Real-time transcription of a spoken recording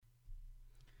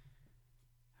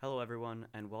Hello, everyone,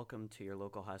 and welcome to your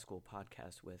local high school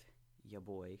podcast with ya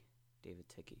boy, David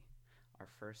Ticky. Our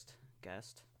first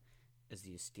guest is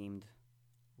the esteemed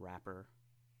rapper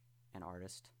and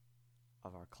artist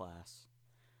of our class,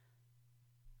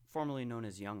 formerly known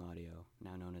as Young Audio,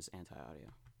 now known as Anti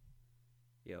Audio.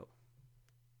 Yo,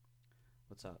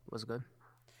 what's up? What's good?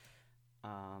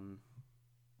 Um,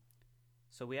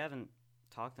 so we haven't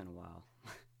talked in a while.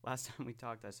 Last time we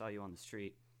talked, I saw you on the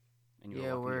street, and you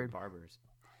were walking to your barber's.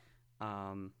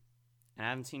 And I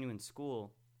haven't seen you in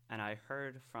school, and I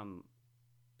heard from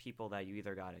people that you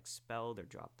either got expelled or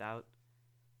dropped out.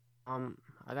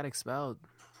 I got expelled.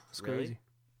 It's Really? crazy.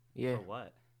 Yeah. For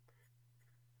what?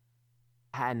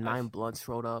 I had 9 blunts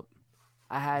rolled up.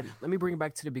 Let me bring it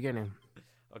back to the beginning.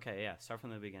 Okay, yeah, start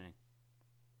from the beginning.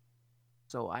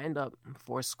 So I end up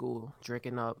for school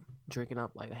drinking up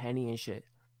like a Henny and shit.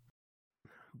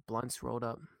 Blunts rolled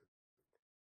up.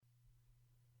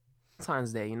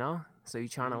 Valentine's Day, you know? So you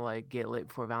trying to like get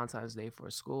lit for Valentine's Day for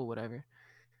school, whatever.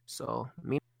 So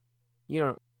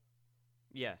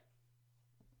Yeah.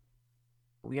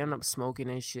 we end up smoking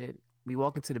and shit. We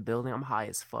walk into the building. I'm high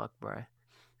as fuck, bruh.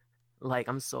 Like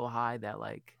I'm so high that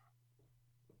like,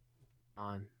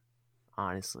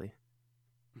 honestly,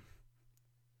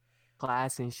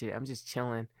 class and shit. I'm just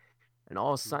chilling, and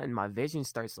all of a sudden my vision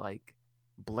starts like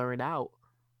blurring out.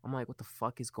 I'm like, what the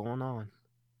fuck is going on?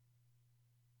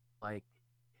 Like,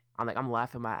 I'm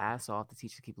laughing my ass off. The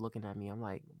teacher keep looking at me. I'm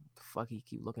like, what the fuck you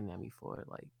keep looking at me for?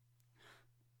 Like,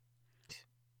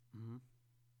 Mm-hmm.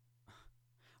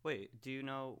 Wait, do you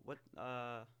know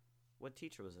what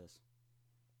teacher was this?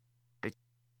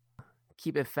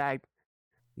 keep it fact.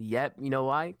 Yep, you know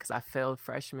why? Because I failed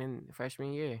freshman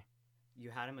year. You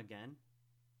had him again?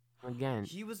 Again.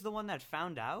 He was the one that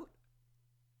found out?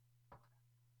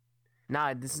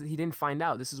 Nah, he didn't find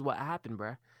out. This is what happened,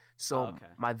 bruh. So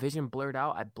my vision blurred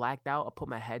out. I blacked out. I put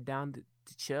my head down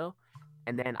to chill,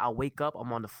 and then I wake up.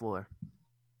 I'm on the floor.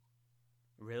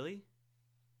 Really?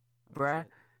 Bruh,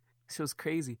 this was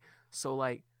crazy. So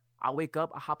like, I wake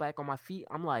up. I hop back on my feet.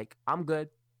 I'm like, I'm good.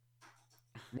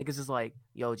 Niggas is like,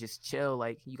 yo, just chill.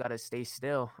 Like, you gotta stay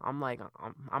still. I'm like,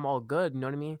 I'm all good. You know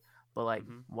what I mean? But like,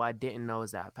 what I didn't know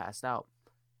is that I passed out.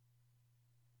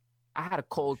 I had a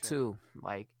cold too.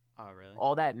 Like, oh really?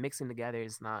 All that mixing together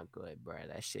is not good, bruh.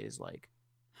 That shit is like.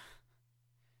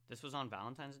 This was on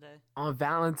Valentine's Day? On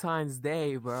Valentine's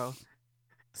Day, bro.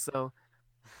 So,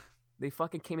 they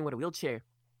fucking came in with a wheelchair.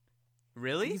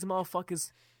 Really? These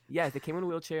motherfuckers. Yeah, they came in a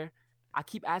wheelchair. I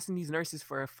keep asking these nurses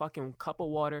for a fucking cup of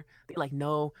water. They're like,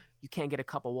 no, you can't get a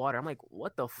cup of water. I'm like,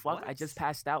 what the fuck? What? I just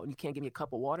passed out and you can't give me a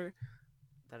cup of water?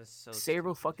 That is so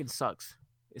Sayreville fucking sucks.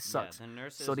 It sucks. Yeah, the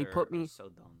nurses so they put me. So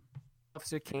dumb.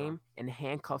 Officer came and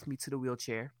handcuffed me to the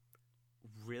wheelchair.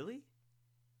 Really?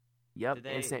 Yep,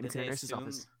 and sent me to the nurse's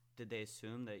office. Did they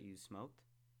assume that you smoked?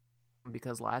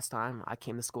 Because last time I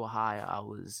came to school high, I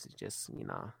was just,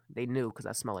 they knew because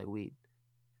I smell like weed.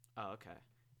 Oh, okay.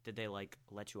 Did they like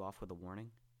let you off with a warning?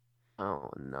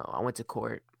 Oh no, I went to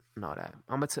court and all that.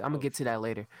 I'm gonna get to that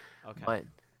later. Okay. But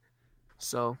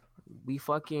so they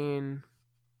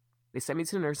sent me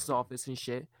to the nurse's office and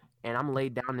shit, and I'm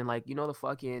laid down in like the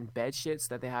fucking bed shits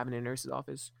that they have in the nurse's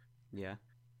office. Yeah.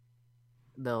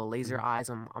 The laser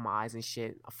eyes on my eyes and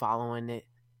shit, following it.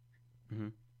 Mm-hmm.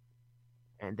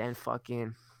 And then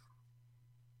fucking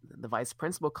the vice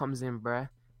principal comes in, bruh.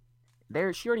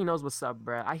 She already knows what's up,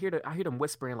 bruh. I hear them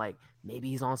whispering like maybe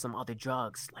he's on some other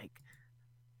drugs,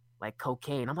 like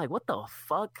cocaine. I'm like, what the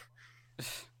fuck?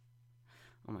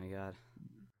 Oh my god.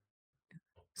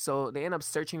 So they end up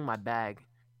searching my bag,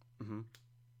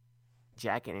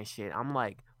 jacket and shit. I'm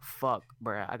like, fuck,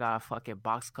 bruh. I got a fucking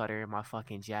box cutter in my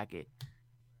fucking jacket.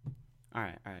 All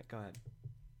right, go ahead.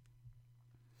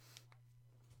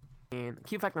 And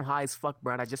keep fact I'm high as fuck,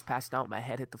 bruh. I just passed out. My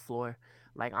head hit the floor.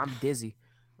 Like, I'm dizzy.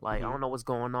 Like, I don't know what's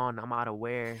going on. I'm out of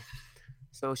where.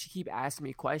 So she keep asking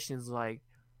me questions like,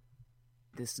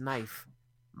 this knife.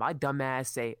 My dumb ass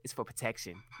say it's for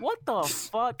protection. What the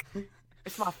fuck?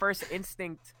 It's my first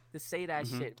instinct to say that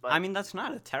shit. But I mean, that's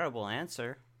not a terrible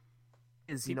answer.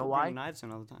 You know why? Bring knives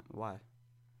in all the time. Why? It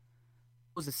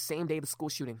was the same day of the school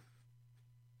shooting.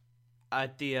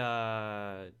 At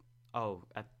the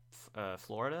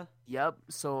Florida? Yep.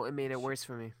 So it made it worse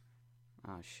for me.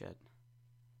 Oh shit.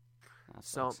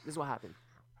 So this is what happened.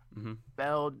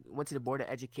 Went to the board of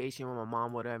education with my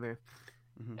mom, whatever.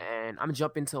 And I'm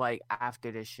jumping to like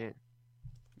after this shit.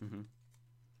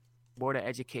 Board of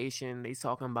education, they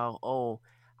talking about,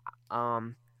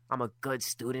 I'm a good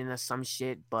student or some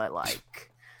shit, but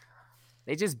like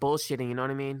they just bullshitting, you know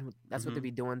what I mean? That's what they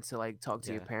be doing to like talk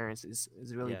to your parents. It's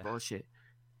really bullshit.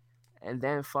 And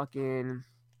then fucking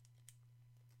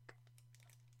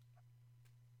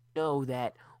know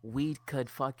that weed could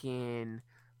fucking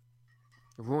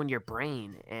ruin your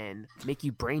brain and make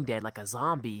you brain dead like a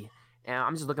zombie. And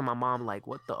I'm just looking at my mom like,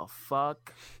 what the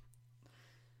fuck?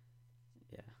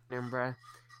 Yeah. Bruh.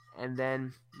 And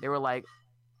then they were like,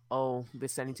 oh, they're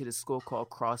sending to this school called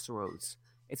Crossroads.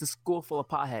 It's a school full of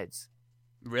potheads.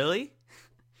 Really?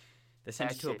 They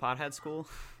sent That you to a shit. pothead school?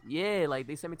 Yeah, like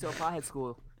they sent me to a pothead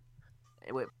school.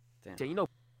 And with, Damn. you know,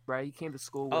 right? He came to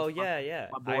school with Oh yeah, yeah.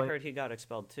 my I boy. heard he got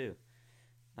expelled too.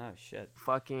 Oh shit.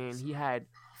 Fucking, he had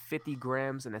 50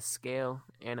 grams and a scale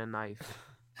and a knife.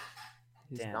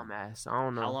 His Damn. dumbass. I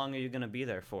don't know. How long are you gonna be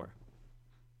there for?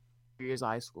 3 years of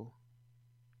high school.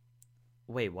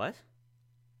 Wait, what?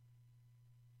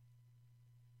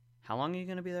 How long are you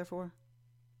gonna be there for?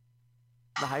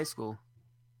 The high school.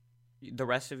 The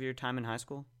rest of your time in high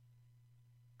school?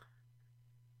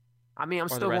 I mean, I'm Or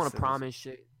the still going rest to of prom and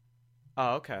shit.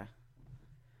 Oh, okay.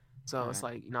 So it's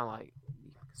Alright. like, you know, like,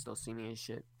 you can still see me and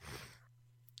shit.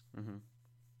 Mm-hmm.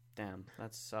 Damn,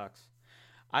 that sucks.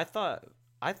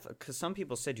 Because some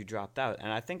people said you dropped out,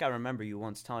 and I think I remember you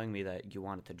once telling me that you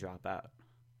wanted to drop out.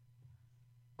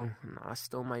 I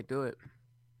still might do it.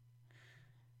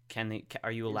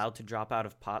 Are you allowed to drop out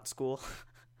of pot school?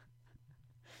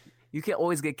 You can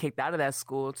always get kicked out of that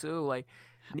school too. Like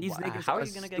these niggas How are are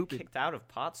you gonna stupid. get kicked out of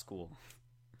pot school?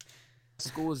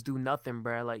 Schools do nothing,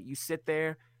 bro. Like you sit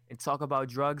there and talk about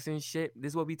drugs and shit.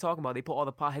 This is what we talking about. They put all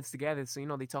the potheads together, so you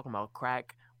know they talking about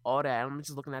crack, all that. I'm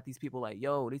just looking at these people like,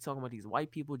 yo, they talking about these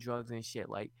white people drugs and shit.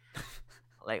 Like,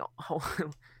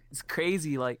 it's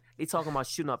crazy. Like they talking about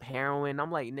shooting up heroin.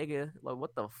 I'm like, nigga, like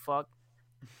what the fuck?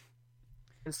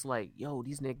 It's like, yo,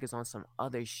 these niggas on some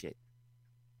other shit.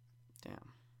 Damn.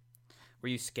 Were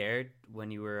you scared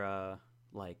when you were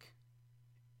like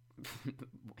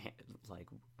like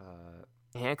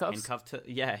Handcuffs?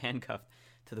 handcuffed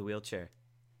to the wheelchair?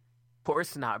 Of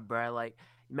course not, bro. Like,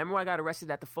 remember when I got arrested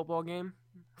at the football game?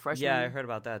 Freshman Yeah, I year? heard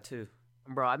about that too.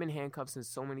 Bro, I've been handcuffed since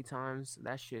so many times.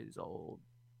 That shit is old.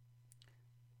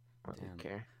 I don't Damn.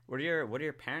 care. What do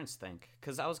your parents think?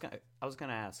 Because I was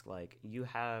gonna ask, like, you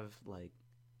have like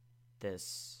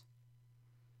this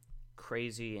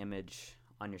crazy image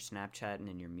on your Snapchat and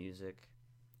in your music,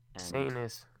 and Saying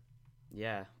this,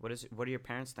 yeah, what do your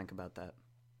parents think about that?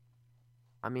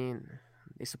 I mean,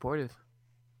 they supportive.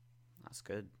 That's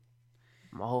good.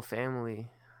 My whole family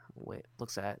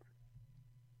looks at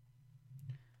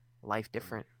life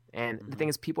different. And the thing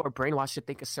is, people are brainwashed to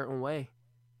think a certain way.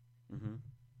 Mm-hmm.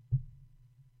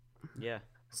 Yeah,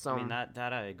 So, I mean that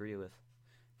I agree with.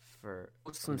 For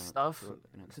some stuff to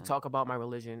an to extent. talk about my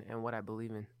religion and what I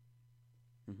believe in.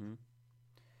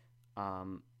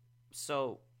 Mm-hmm.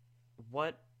 So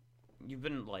what you've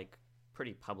been like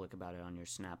pretty public about it on your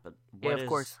Snap, but Yeah, of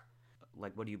course.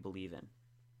 Like, what do you believe in?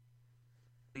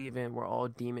 Believe in we're all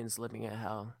demons living in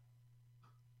hell.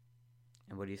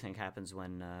 And what do you think happens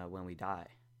when we die?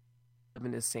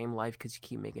 Living the same life because you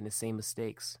keep making the same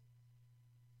mistakes.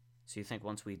 So you think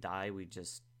once we die,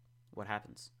 what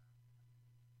happens?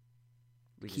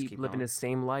 We just Keep living going? the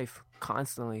same life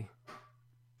constantly.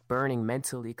 Burning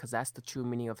mentally because that's the true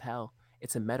meaning of hell.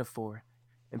 It's a metaphor.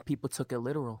 And people took it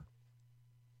literal.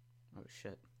 Oh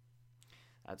shit,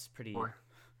 that's pretty. Or-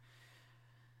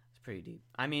 It's pretty deep.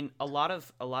 I mean, a lot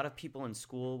of people in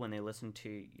school, when they listen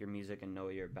to your music and know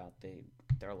what you're about,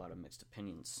 there are a lot of mixed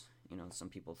opinions. You know, some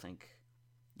people think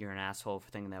you're an asshole for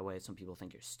thinking that way. Some people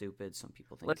think you're stupid. Some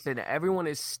people think. Listen, everyone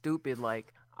is stupid.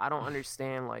 Like, I don't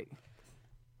understand. Like,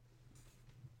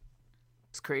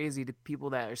 it's crazy the people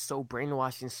that are so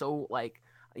brainwashed and so like.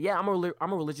 Yeah, I'm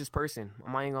a religious person.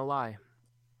 I'm not even gonna lie.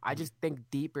 I just think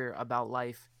deeper about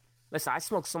life. Listen, I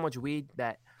smoke so much weed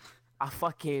that I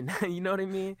fucking, you know what I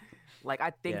mean? Like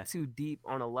I think Yeah. too deep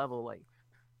on a level. Like,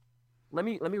 let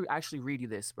me actually read you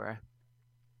this, bruh.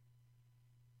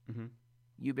 Mm-hmm.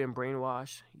 You've been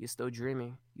brainwashed. You're still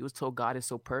dreaming. You was told God is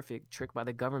so perfect, tricked by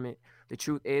the government. The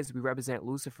truth is, we represent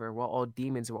Lucifer. We're all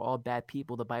demons. We're all bad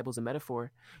people. The Bible's a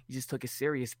metaphor. You just took it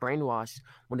serious. Brainwashed.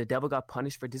 When the devil got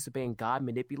punished for disobeying God,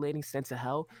 manipulating, sent to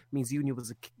hell, means you when you was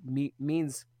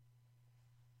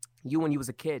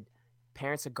a kid.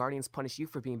 Parents or guardians punish you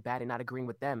for being bad and not agreeing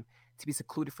with them. To be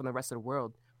secluded from the rest of the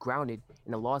world, grounded,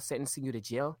 and the law sentencing you to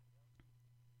jail.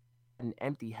 And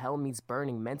empty. Hell means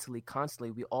burning mentally,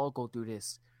 constantly. We all go through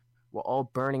this. We're all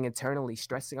burning internally,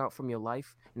 stressing out from your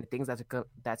life and the things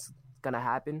that's gonna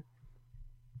happen.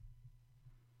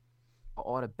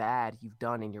 All the bad you've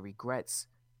done and your regrets.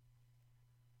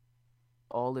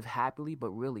 All live happily,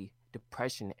 but really,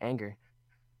 depression, anger,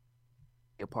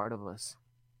 they're part of us.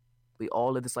 We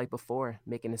all lived this life before,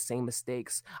 making the same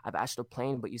mistakes. I've astral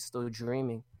plane, but you're still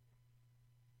dreaming.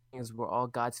 We're all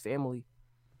God's family.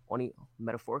 only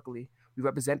metaphorically. We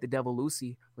represent the devil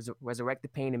Lucy, resurrect the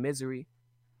pain and misery.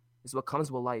 This is what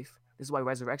comes with life. This is why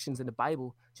resurrections in the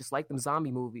Bible, just like them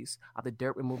zombie movies, out the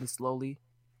dirt we're moving slowly,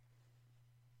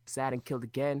 sad and killed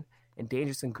again, and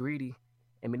dangerous and greedy,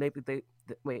 and manipulate.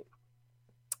 Wait,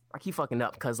 I keep fucking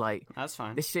up because like That's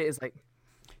fine. this shit is like.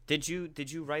 Did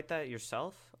you write that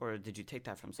yourself, or did you take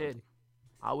that from something?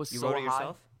 I was You so wrote it high.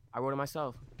 yourself? I wrote it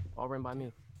myself, all written by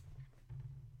me.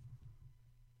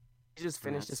 You just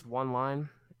finished That's- this one line,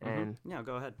 and Yeah,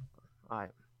 go ahead. all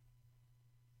right.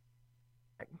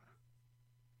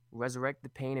 Resurrect the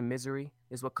pain and misery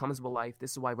is what comes with life.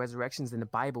 This is why resurrections in the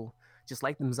Bible, just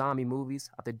like them zombie movies,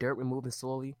 out the dirt we're moving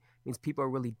slowly, means people are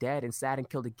really dead and sad and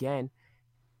killed again.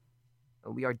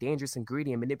 And we are dangerous and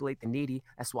greedy and manipulate the needy.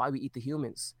 That's why we eat the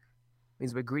humans.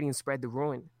 Means we're greedy and spread the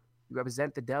ruin. We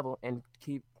represent the devil and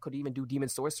could even do demon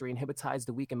sorcery and hypnotize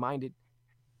the weak and minded.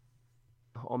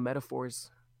 All metaphors.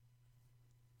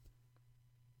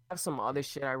 I have some other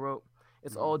shit I wrote.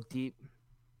 It's all deep.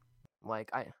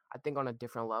 Like I think on a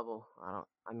different level.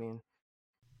 You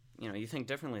know, you think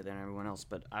differently than everyone else,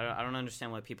 but I don't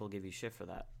understand why people give you shit for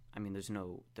that. I mean, there's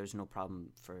no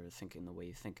problem for thinking the way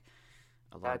you think.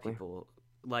 A lot Exactly. of people,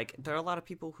 like, there are a lot of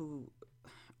people who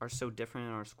are so different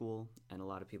in our school, and a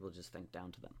lot of people just think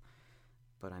down to them.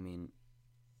 But I mean,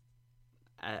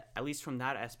 at least from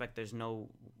that aspect, there's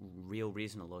no real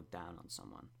reason to look down on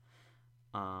someone.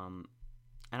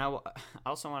 And I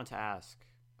also wanted to ask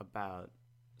about,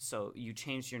 so you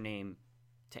changed your name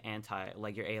to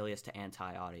your alias to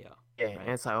Anti-Audio. Yeah, right?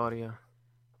 anti-audio.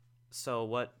 So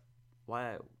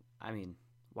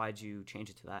why'd you change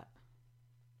it to that?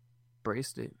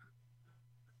 Braced it.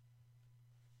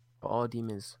 For all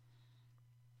demons.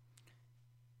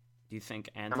 Do you think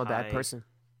I'm a bad person.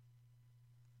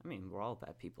 I mean, we're all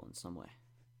bad people in some way.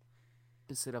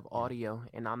 Opposite of audio,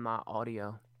 and I'm not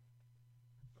audio.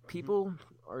 People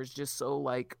are just so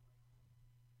like,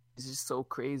 it's just so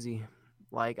crazy.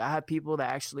 Like I have people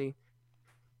that actually,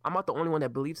 I'm not the only one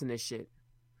that believes in this shit.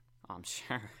 Oh, I'm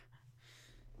sure.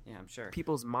 Yeah, I'm sure.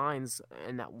 People's minds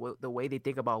and the way they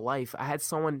think about life. I had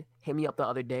someone hit me up the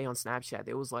other day on Snapchat.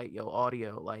 It was like, yo,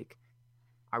 audio, like,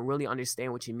 I really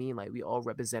understand what you mean. Like, we all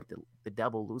represent the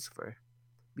devil, Lucifer.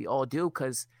 We all do,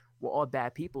 because we're all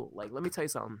bad people. Like, let me tell you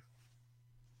something.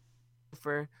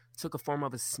 Lucifer took a form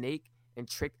of a snake and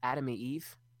tricked Adam and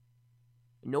Eve.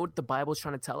 You know what the Bible's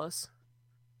trying to tell us?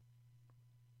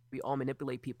 We all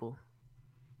manipulate people.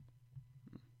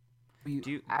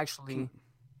 We actually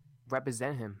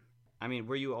represent him. I mean,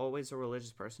 were you always a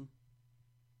religious person?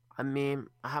 I mean,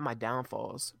 I had my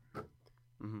downfalls.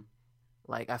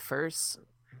 Like, at first,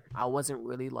 I wasn't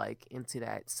really, like, into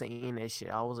that saying that shit.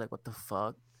 I was like, what the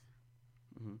fuck?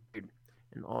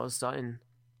 And all of a sudden,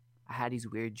 I had these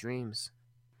weird dreams.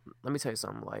 Let me tell you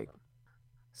something, like,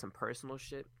 some personal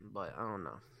shit, but I don't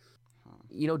know.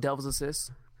 You know Devil's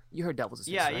Assist? You heard Devil's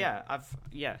Assist, right?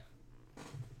 Yeah.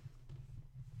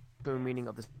 The meaning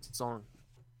of the song.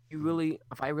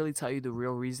 If I really tell you the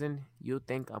real reason, you'll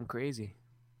think I'm crazy.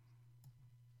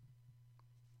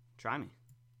 Try me.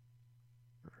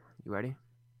 You ready?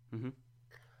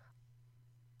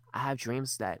 I have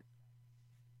dreams that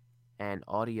an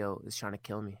audio is trying to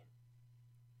kill me.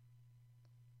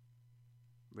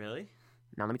 Really?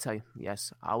 Now let me tell you.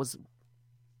 Yes, I was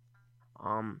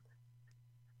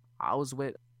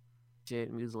with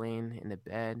shit. We was laying in the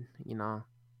bed, you know.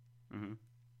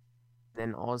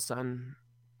 Then all of a sudden,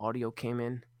 audio came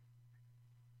in.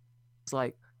 It's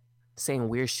like saying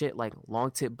weird shit, like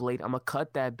long tip blade. I'ma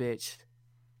cut that bitch.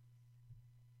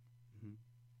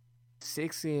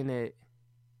 60 in it,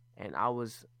 and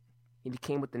he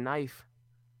came with the knife.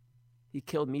 He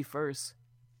killed me first.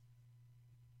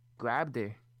 Grabbed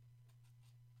her.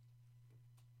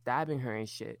 Stabbing her and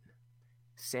shit.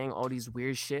 Saying all these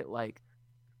weird shit like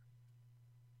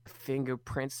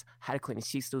fingerprints, how to clean the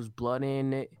sheets, there was blood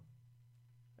in it.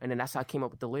 And then that's how I came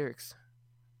up with the lyrics.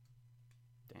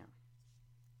 Damn.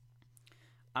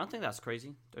 I don't think that's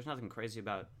crazy. There's nothing crazy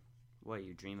about what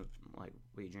you dream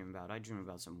about. I dream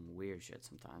about some weird shit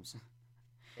sometimes.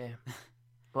 Yeah.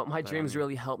 But my dreams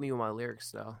really help me with my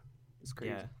lyrics, though. It's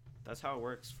crazy. Yeah, that's how it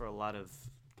works for a lot of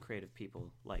creative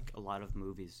people. Like, a lot of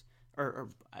movies or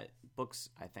books,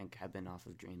 I think, have been off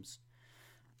of dreams.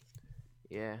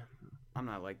 Yeah. I'm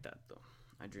not like that, though.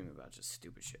 I dream about just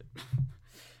stupid shit.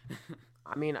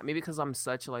 I mean, maybe because I'm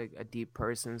such, like, a deep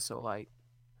person, so, like,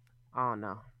 I don't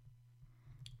know.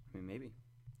 I mean, maybe.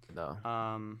 Though.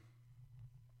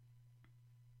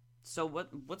 So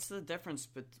what's the difference,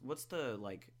 but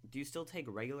do you still take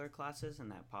regular classes in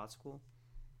that pod school?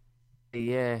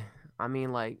 Yeah. I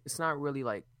mean, like, it's not really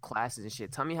like classes and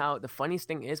shit. Tell me how. The funniest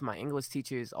thing is, my English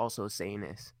teacher is also saying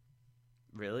this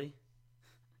Really?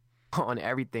 on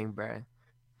everything, bruh.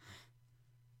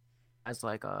 As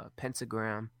like a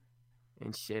pentagram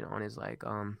and shit on his like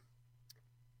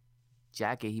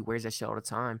jacket. He wears that shit all the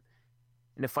time.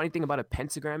 And the funny thing about a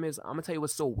pentagram is, I'm gonna tell you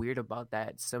what's so weird about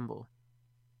that symbol.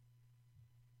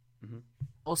 Mm-hmm.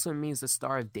 Also means the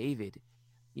Star of David.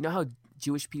 You know how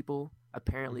Jewish people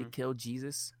apparently Mm-hmm. killed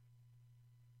Jesus?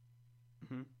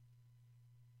 Mm-hmm.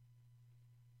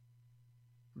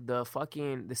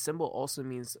 The symbol also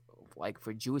means like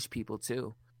for Jewish people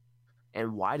too.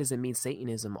 And why does it mean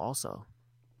Satanism also?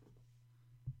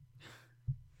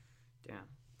 Damn.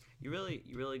 You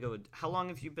really go. How long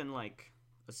have you been like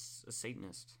a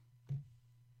Satanist?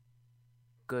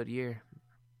 Good year.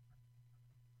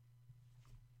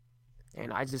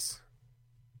 And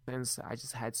since I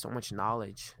just had so much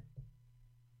knowledge.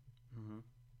 Mm-hmm.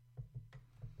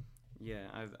 Yeah,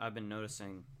 I've been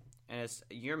noticing, and it's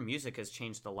your music has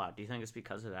changed a lot. Do you think it's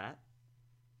because of that?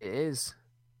 It is.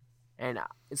 And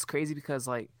it's crazy because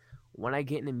like when I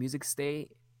get in the music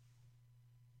state,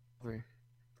 it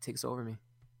takes over me.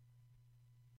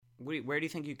 Where do you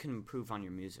think you can improve on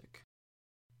your music?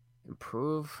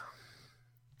 Improve.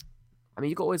 I mean,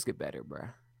 you can always get better, bruh.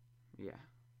 Yeah.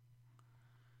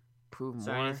 Improve Is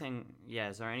there more. anything? Yeah.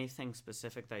 Is there anything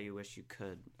specific that you wish you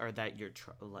could, or that you're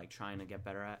trying to get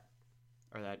better at,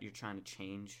 or that you're trying to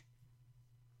change?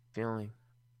 Feeling.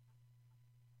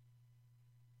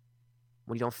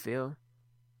 When you don't feel,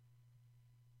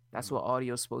 that's what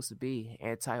audio is supposed to be.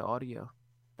 Anti-audio.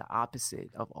 The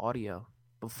opposite of audio.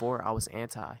 Before I was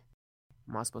anti.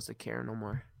 I'm not supposed to care no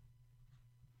more.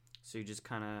 So you just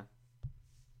kind of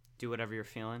do whatever you're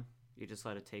feeling. You just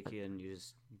let it take you, and you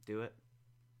just do it.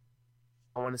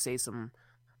 I want to say some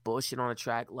bullshit on a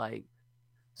track like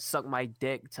suck my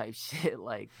dick type shit.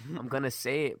 Like, I'm going to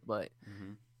say it, but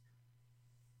Mm-hmm.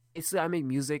 it's I make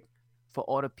music for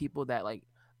all the people that like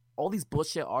all these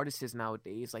bullshit artists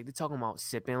nowadays. Like, they're talking about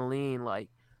sipping lean. Like,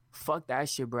 fuck that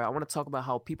shit, bro. I want to talk about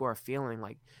how people are feeling.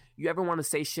 Like, you ever want to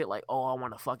say shit like, oh, I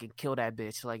want to fucking kill that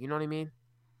bitch? Like, you know what I mean?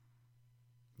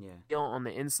 Yeah. Feel on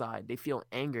the inside. They feel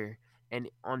anger. And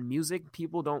on music,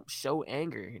 people don't show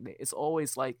anger. It's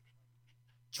always like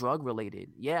drug related.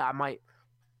 Yeah, I might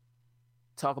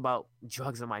talk about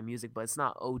drugs in my music, but it's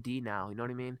not OD now. You know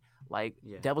what I mean? Like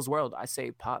Yeah. Devil's World, I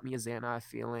say pop me a Xana,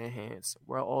 feel enhanced.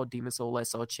 We're all demons, so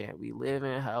let's all chant. We live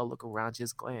in hell, look around,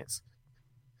 just glance.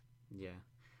 Yeah.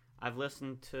 I've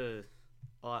listened to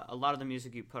a lot of the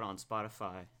music you put on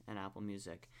Spotify and Apple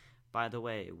Music. By the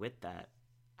way, with that,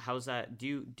 how's that?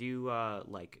 Do you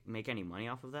like make any money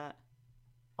off of that?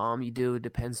 You do. It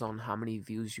depends on how many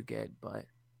views you get, but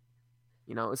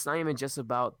you know, it's not even just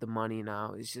about the money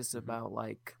now. It's just about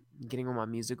like getting on my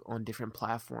music on different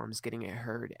platforms, getting it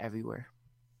heard everywhere.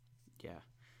 Yeah.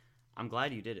 I'm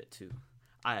glad you did it too.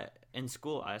 In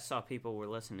school I saw people were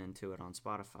listening to it on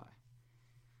Spotify.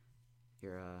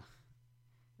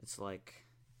 It's like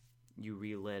you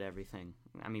relit everything.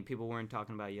 I mean, people weren't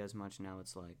talking about you as much. Now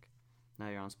it's like now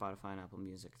you're on Spotify and Apple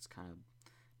Music. It's kind of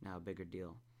now a bigger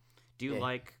deal. Do you Yeah.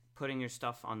 like putting your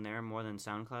stuff on there more than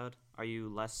SoundCloud? Are you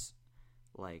less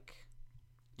like?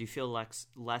 Do you feel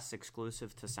less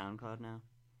exclusive to SoundCloud now?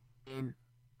 And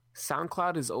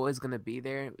SoundCloud is always gonna be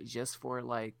there just for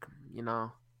like, you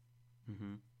know,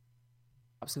 Mm-hmm.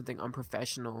 something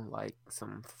unprofessional, like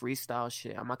some freestyle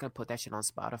shit. I'm not gonna put that shit on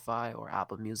Spotify or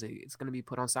Apple Music. It's gonna be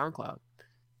put on SoundCloud.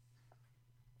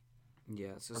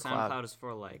 Yeah. So SoundCloud. SoundCloud is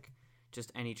for like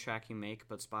just any track you make,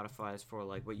 but Spotify is for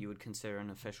like what you would consider an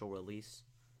official release.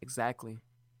 Exactly.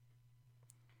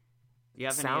 Do you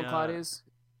have any? SoundCloud is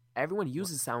everyone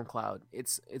uses SoundCloud.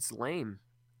 It's lame.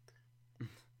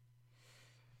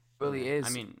 Really Yeah. is. I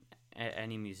mean,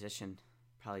 any musician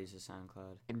probably uses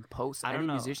SoundCloud. And post I don't any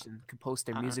know. musician can post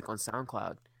their I don't- music on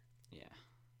SoundCloud. Yeah.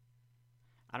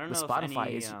 I don't With know if Spotify,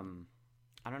 any. it's-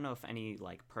 I don't know if any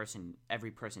like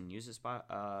every person uses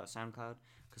SoundCloud.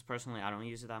 Because personally, I don't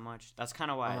use it that much. That's kind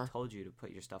of why I Uh-huh. told you to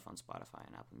put your stuff on Spotify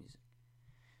and Apple Music.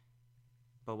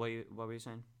 But what were you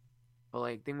saying? But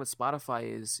like thing with Spotify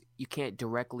is you can't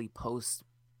directly post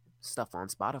stuff on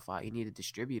Spotify. You need a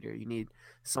distributor. You need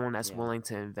someone that's Yeah. willing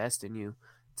to invest in you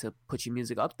to put your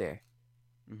music up there.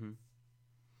 Mm-hmm.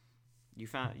 You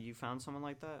found someone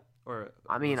like that, or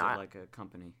I mean, was it I- like a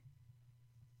company?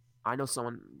 I know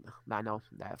someone I know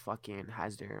that fucking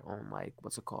has their own like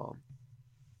what's it called?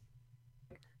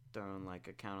 Their own like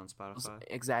account on Spotify.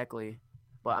 Exactly.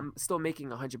 But I'm still making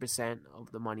 100%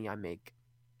 of the money I make.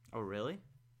 Oh really?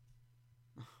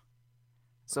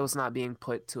 So it's not being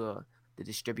put to the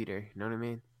distributor, you know what I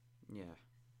mean? Yeah.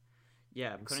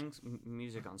 Yeah, putting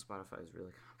music on Spotify is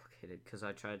really complicated because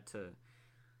I tried to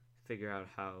figure out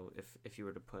how if you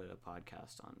were to put a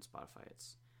podcast on Spotify,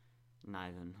 it's not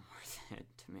even worth it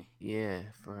to me. Yeah,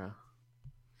 for real.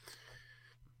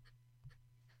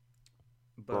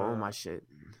 But Go on my shit.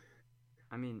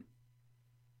 I mean,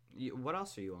 what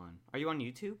else are you on? Are you on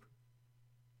YouTube?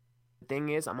 The thing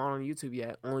is, I'm not on YouTube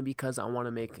yet, only because I want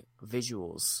to make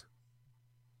visuals.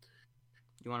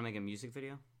 You want to make a music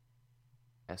video?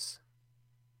 Yes.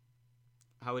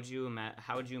 How would you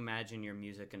imagine your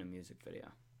music in a music video?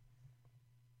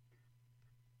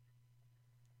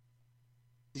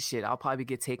 Shit, I'll probably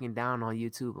get taken down on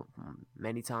YouTube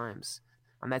many times.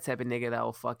 I'm that type of nigga that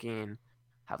will fucking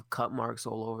have cut marks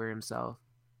all over himself.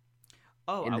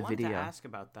 Oh, in I the wanted video. to ask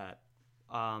about that.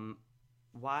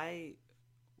 Why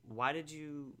do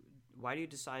you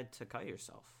decide to cut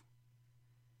yourself?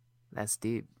 That's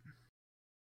deep.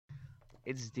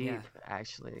 It's deep, Yeah.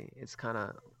 actually. It's kind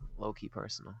of low-key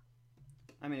personal.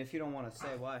 I mean, if you don't want to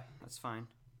say why, that's fine.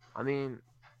 I mean,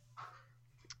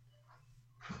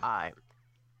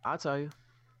 I'll tell you.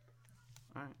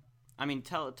 All right. I mean,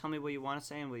 tell me what you want to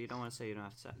say and what you don't want to say. You don't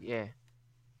have to say. Yeah.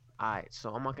 Alright,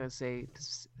 so I'm not going to say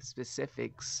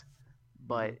specifics,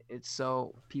 but it's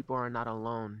so people are not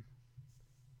alone.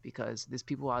 Because there's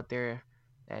people out there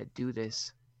that do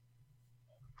this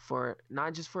for,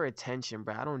 not just for attention,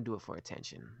 bro. I don't do it for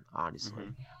attention, honestly.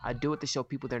 Mhm. I do it to show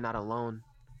people they're not alone.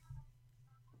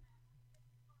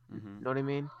 Mhm. You know what I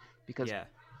mean? Because Yeah.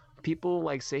 people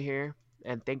like sit here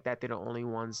and think that they're the only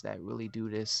ones that really do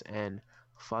this and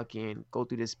fucking go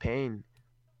through this pain.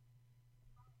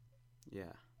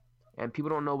 Yeah. And people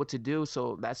don't know what to do,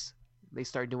 so they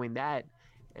start doing that,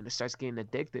 and it starts getting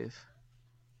addictive.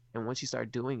 And once you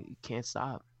start doing it, you can't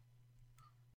stop.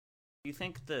 Do you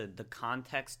think the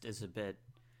context is a bit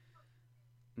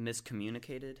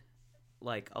miscommunicated?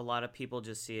 Like, a lot of people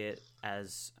just see it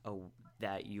as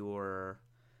that you're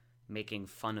making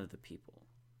fun of the people,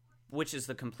 which is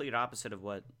the complete opposite of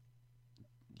what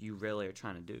you really are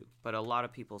trying to do. But a lot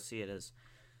of people see it as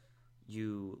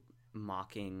you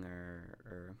mocking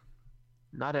or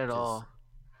Not at Just- all.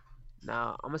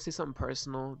 Now, I'm gonna say something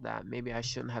personal that maybe I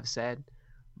shouldn't have said,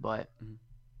 but Mhm.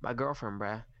 my girlfriend,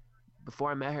 bruh,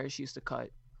 before I met her, she used to cut.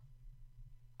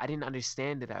 I didn't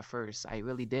understand it at first. I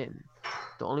really didn't.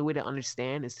 The only way to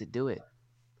understand is to do it.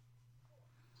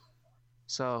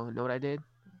 So, you know what I did?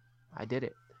 I did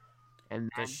it.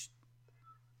 And then,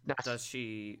 does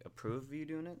she approve of you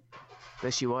doing it?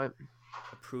 does she what?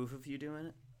 Approve of you doing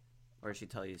it? Or does she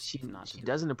tell you She not to do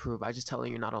doesn't approve. I just tell her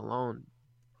you're not alone.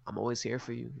 I'm always here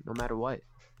for you, no matter what. it?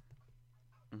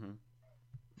 Mm-hmm.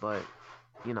 But,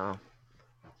 you know,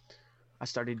 I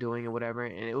started doing it, whatever,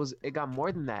 and it got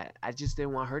more than that. I just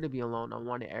didn't want her to be alone. I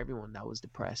wanted everyone that was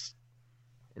depressed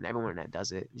and everyone that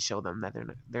does it and show them that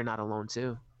they're not alone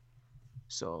too.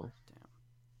 So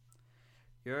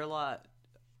You're a lot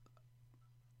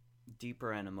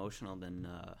deeper and emotional than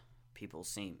people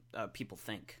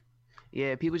think.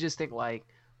 yeah, people just think like,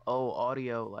 oh,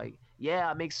 audio, like, yeah,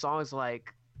 I make songs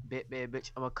like bit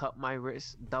bitch, I'm gonna cut my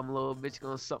wrist, dumb little bitch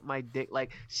gonna suck my dick,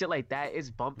 like shit like that. It's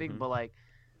bumping, Mhm. but like,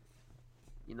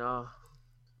 you know,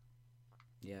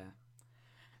 Yeah.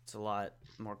 It's a lot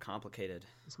more complicated.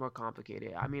 it's more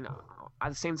complicated. I mean, at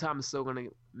the same time, I'm still gonna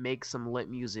make some lit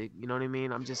music. You know what I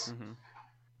mean? I'm just, Mm-hmm.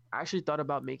 I actually thought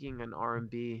about making an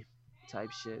R&B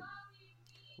type shit.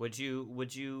 Would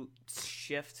you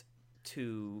shift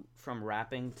from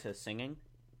rapping to singing?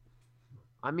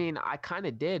 I mean, I kind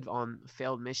of did on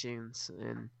Failed Missions,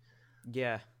 and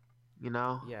Yeah. you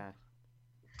know, Yeah.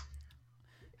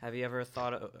 Have you ever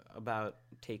thought about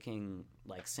taking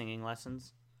like singing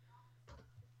lessons?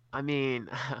 I mean,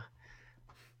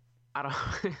 I don't.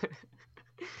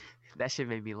 That shit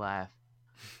made me laugh.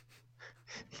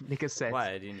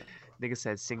 Why? Do you know? Nigga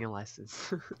said singing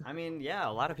lessons. I mean, yeah,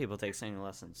 a lot of people take singing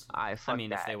lessons. I I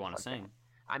mean, if they want to fuck sing, that.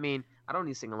 I mean, I don't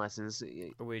need singing lessons.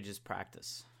 or we just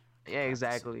practice. Yeah,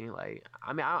 exactly. Like,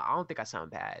 I mean, I don't think I sound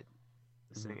bad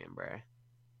singing, bruh.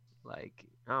 Like,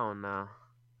 I don't know.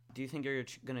 Do you think you're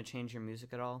gonna change your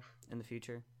music at all in the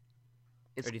future,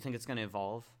 It's or do you think it's gonna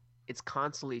evolve? it's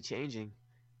constantly changing.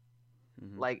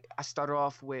 Mhm. Like, I started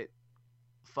off with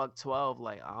fuck 12,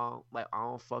 like I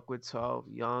don't fuck with 12,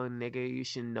 young nigga, you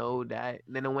should know that.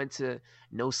 And then I went to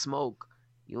no smoke,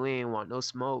 you ain't want no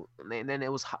smoke, and then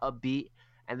it was a beat,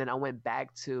 and then I went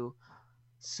back to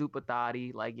super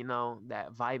thotty, like, you know,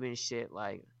 that vibing shit,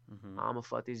 like Mhm. I'ma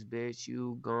fuck this bitch,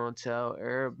 you gon' tell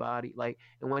everybody, like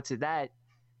it went to that,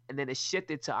 and then it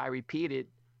shifted to I repeated.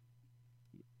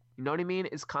 You know what I mean?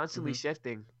 It's constantly Mhm.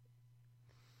 shifting.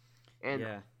 And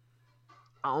Yeah.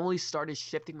 I only started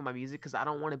shifting my music because I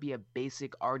don't want to be a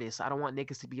basic artist. I don't want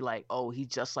niggas to be like, oh, he's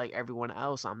just like everyone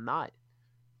else. I'm not.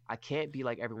 I can't be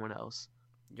like everyone else.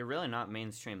 You're really not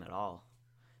mainstream at all.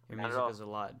 Your Not at music all. is a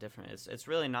lot different. It's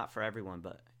really not for everyone,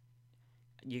 but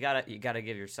you gotta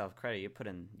give yourself credit. You put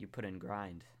in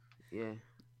grind. Yeah.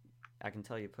 I can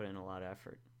tell you put in a lot of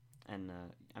effort. And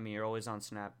I mean, you're always on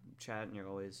Snapchat, and you're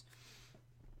always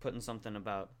putting something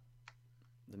about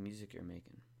the music you're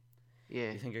making.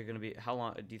 Yeah. You think you're gonna be how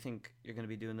long? Do you think you're gonna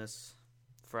be doing this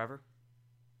forever?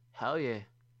 Hell yeah.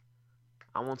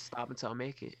 I won't stop until I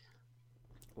make it.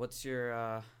 What's your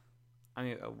I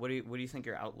mean, what do you think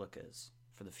your outlook is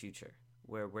for the future?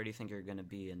 Where do you think you're gonna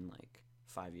be in like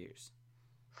 5 years?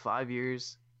 5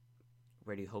 years,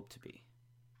 Where do you hope to be?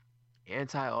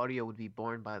 anti-audio would be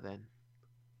born by then.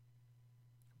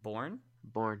 Born?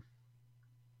 Born.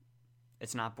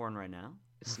 It's not born right now.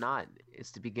 It's not.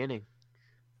 It's the beginning.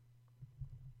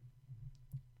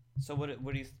 So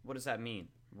what does that mean?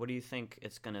 What do you think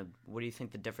it's gonna? What do you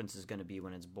think the difference is gonna be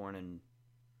when it's born in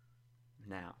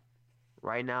now?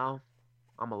 Right now,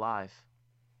 I'm alive.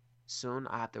 Soon,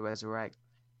 I have to resurrect.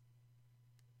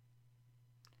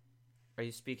 Are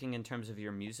you speaking in terms of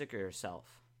your music or yourself?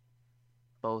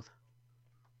 Both.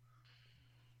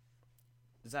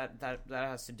 Is that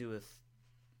has to do with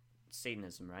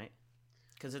Satanism, right?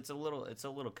 Because it's a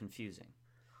little confusing.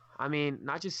 I mean,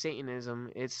 not just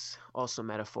Satanism, it's also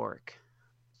metaphoric.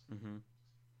 Mm-hmm.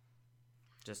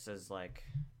 Just as like,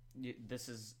 this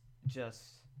is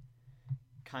just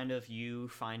kind of you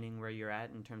finding where you're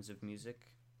at in terms of music,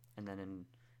 and then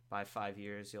by 5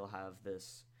 years you'll have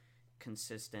this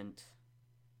consistent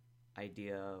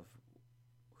idea of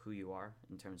who you are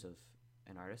in terms of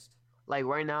an artist. Like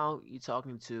right now, you're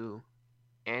talking to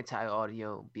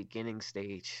anti-audio beginning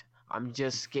stage. I'm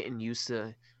just getting used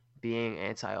to being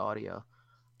anti-audio.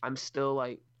 I'm still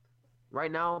like,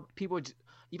 right now,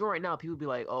 even right now, people be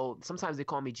like, oh, sometimes they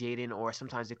call me Jaden or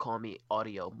sometimes they call me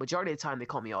Audio. Majority of the time, they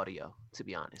call me Audio, to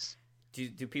be honest.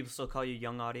 Do people still call you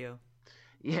Young Audio?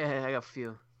 Yeah, I got a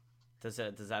few. Does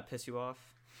that piss you off?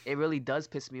 It really does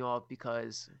piss me off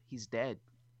because he's dead.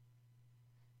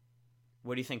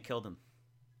 What do you think killed him?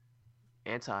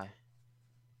 Anti.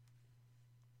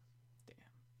 Damn.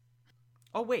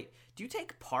 Oh wait, do you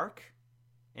take Park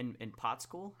in pot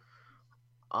school?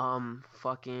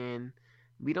 Fucking,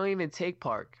 we don't even take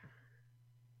Park.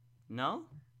 No.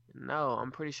 No,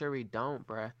 I'm pretty sure we don't,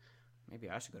 bruh. Maybe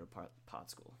I should go to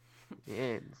pot school.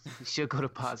 Yeah, you should go to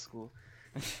pod school.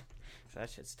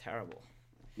 That shit's terrible.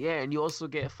 Yeah, and you also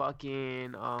get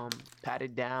fucking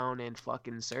patted down and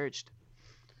fucking searched.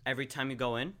 Every time you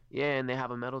go in? Yeah, and they have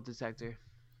a metal detector.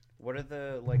 What are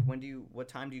the what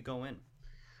time do you go in?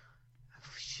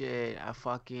 Shit, I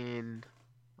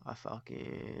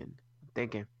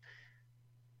thinking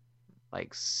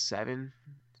like 7:30.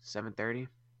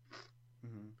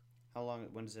 Mm-hmm. How long?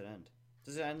 When does it end?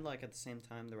 Does it end like at the same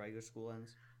time the regular school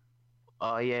ends?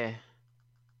 Oh yeah.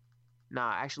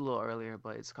 Nah, actually a little earlier,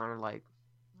 but it's kind of like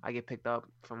I get picked up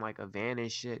from like a van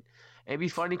and shit. It'd be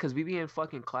funny because we be in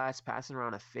fucking class passing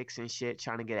around a fix and shit,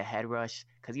 trying to get a head rush.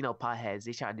 Because, you know, potheads,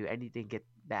 they try to do anything get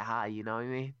that high, you know what I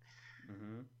mean?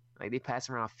 Mm-hmm. Like, they pass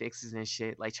around fixes and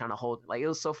shit, like, trying to hold. Like, it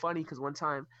was so funny because one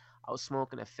time I was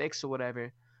smoking a fix or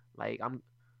whatever. Like, I'm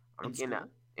In getting out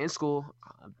school? in school.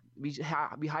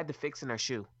 We hide the fix in our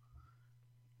shoe.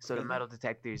 So the Really? metal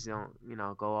detectors don't, you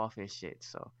know, go off and shit.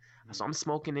 So Mhm. I'm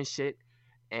smoking this shit.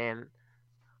 And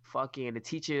fucking the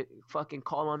teacher fucking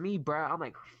called on me, bruh. I'm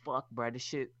like, fuck, bruh, this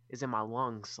shit is in my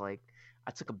lungs. Like,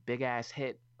 I took a big ass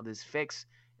hit of this fix,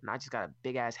 and I just got a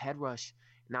big ass head rush,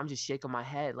 and I'm just shaking my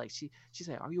head. Like, she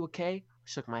said, "Are you okay?" I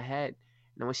shook my head,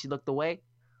 and then when she looked away,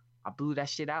 I blew that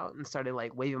shit out and started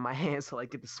like waving my hands to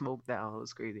like get the smoke down. It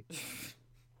was crazy.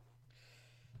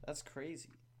 That's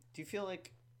crazy. Do you feel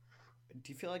like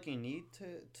you need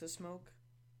to smoke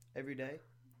every day?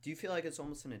 Do you feel like it's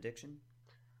almost an addiction?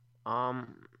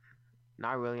 Um,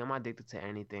 Not really. I'm not addicted to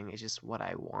anything. It's just what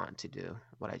I want to do,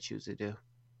 what I choose to do.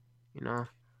 You know?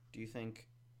 Do you think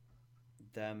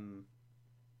them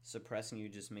suppressing you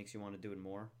just makes you want to do it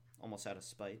more, almost out of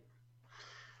spite?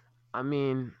 I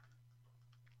mean,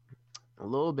 a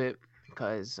little bit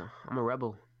because I'm a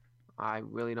rebel. I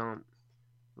really don't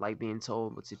like being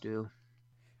told what to do.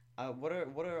 What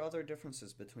are other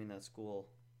differences between that school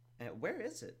and where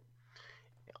is it?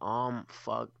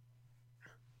 Fuck.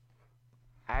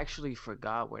 I actually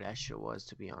forgot where that shit was,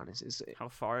 to be honest. How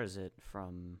far is it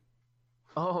from?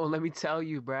 Oh, let me tell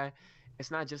you, bruh.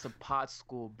 It's not just a pot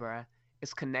school, bruh.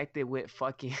 It's connected with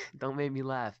fucking. Don't make me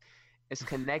laugh. It's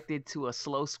connected to a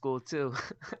slow school too.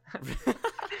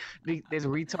 There's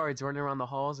retards running around the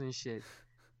halls and shit.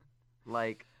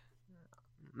 Like,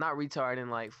 not retard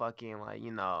and like fucking like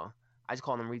I just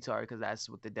call them retard because that's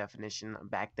what the definition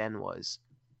back then was.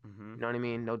 Mm-hmm. You know what I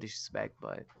mean? No disrespect,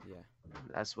 but Yeah.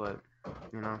 that's what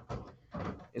you know.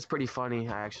 It's pretty funny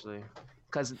actually,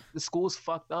 because the school's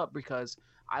fucked up because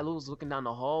I was looking down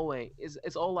the hallway.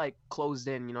 It's all like closed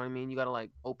in. You know what I mean? You gotta like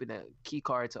open a key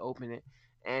card to open it,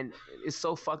 and it's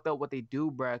so fucked up what they do,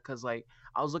 bruh. Because like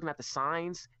I was looking at the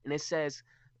signs and it says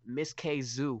Miss K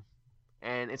Zoo,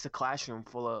 and it's a classroom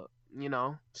full of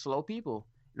slow people,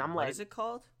 and I'm What like, is it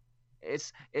called?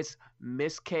 it's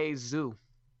Miss K Zoo,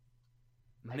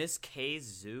 like Miss K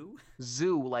Zoo?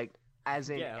 zoo like as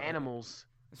in Yeah. animals.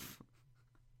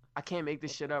 I can't make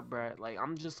this shit up, bruh. Like,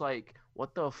 I'm just like,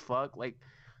 what the fuck? Like,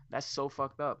 that's so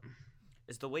fucked up.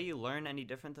 Is the way you learn any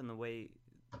different than the way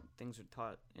things are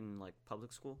taught in like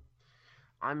public school?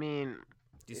 I mean,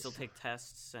 Do you still take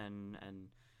tests and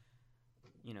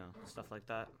stuff like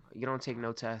that? you don't take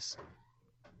no tests.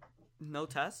 No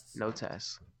tests? No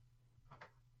tests.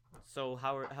 So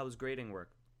how's grading work?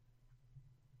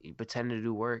 You pretend to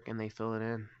do work and they fill it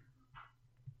in.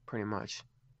 Pretty much.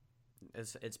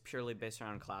 It's purely based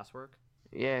around classwork?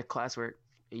 Yeah, classwork.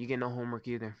 You get no homework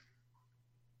either.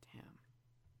 Damn.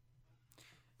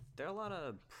 There are a lot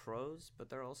of pros, but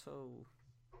there are also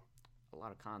a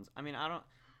lot of cons. I mean, I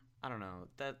don't know.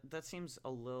 That seems a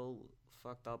little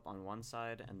fucked up on one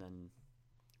side, and then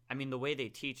I mean the way they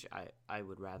teach I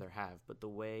would rather have, but the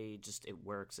way just it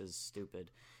works is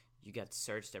stupid. You get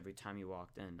searched every time you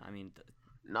walked in. I mean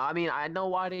No, I mean, I know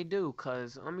why they do,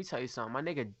 cause let me tell you something. My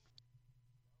nigga,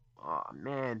 oh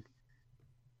man,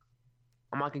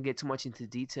 I'm not gonna get too much into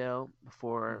detail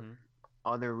for mhm.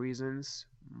 other reasons,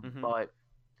 Mhm. but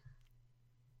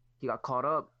he got caught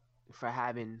up for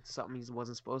having something he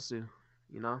wasn't supposed to,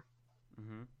 you know,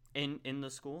 Mhm. In the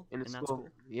school? in the that school. school?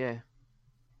 Yeah,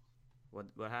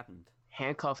 What happened?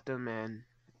 handcuffed him, and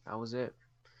that was it.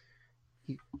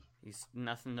 He's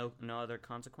nothing, no other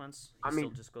consequence. I He mean-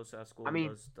 still just goes to that school I and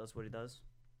mean- does what he does.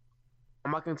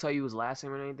 I'm not gonna tell you his last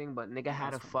name or anything, but nigga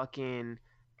had a Last name. fucking,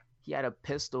 he had a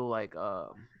pistol, like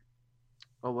or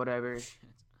whatever.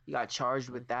 He got charged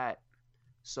with that,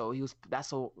 so that's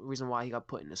the reason why he got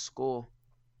put into school.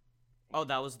 Oh,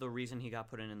 that was the reason he got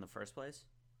put in the first place?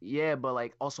 Yeah, but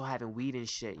like also having weed and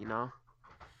shit, you know.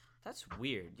 That's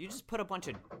weird. You just put a bunch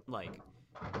of like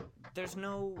there's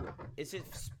no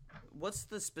what's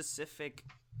the specific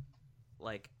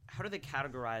like how do they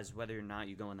categorize whether or not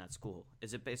you go in that school?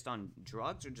 Is it based on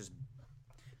drugs or just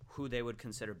who they would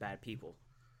consider bad people?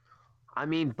 I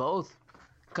mean both,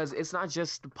 cause it's not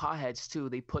just the potheads too.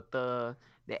 They put the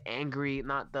angry,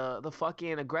 not the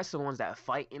fucking aggressive ones that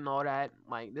fight and all that.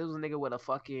 Like there was a nigga with a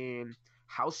fucking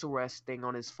house arrest thing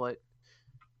on his foot,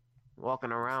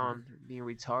 walking around being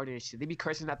retarded and shit. They be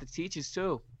cursing at the teachers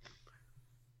too.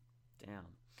 Damn.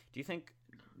 Do you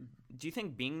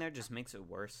think being there just makes it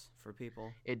worse for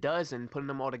people? It does, and putting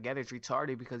them all together is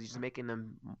retarded because you're just making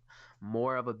them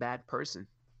more of a bad person.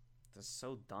 That's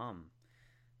so dumb.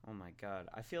 Oh my god.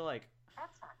 I feel like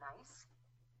That's not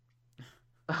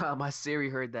nice. My Siri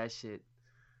heard that shit.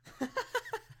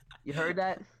 You heard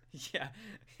that? yeah.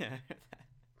 Yeah.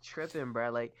 Tripping,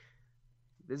 bro. Like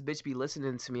this bitch be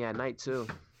listening to me at night too.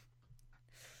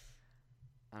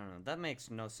 I don't know. That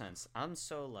makes no sense. I'm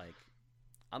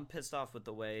pissed off with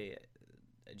the way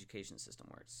education system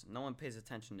works. No one pays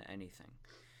attention to anything.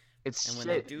 It's And when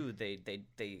shit. they do,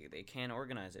 they can't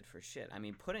organize it for shit. I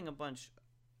mean, putting a bunch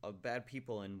of bad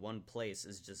people in one place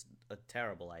is just a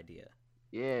terrible idea.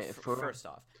 Yeah, First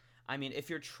off, I mean, if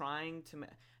you're trying to,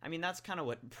 I mean, that's kind of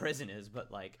what prison is,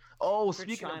 but like, Oh, if you're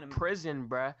speaking trying of to- prison,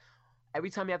 bruh. Every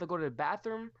time you have to go to the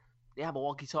bathroom, they have a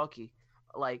walkie-talkie.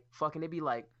 Like fucking, they be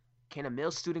like, "Can a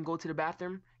male student go to the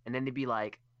bathroom?" And then they be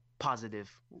like, "Positive."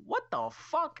 What the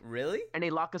fuck? really? And they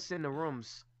lock us in the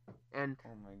rooms, and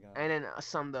Oh my god.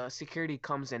 then the security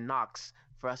comes and knocks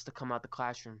for us to come out the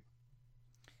classroom.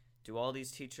 Do all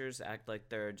these teachers act like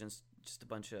they're just a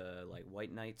bunch of like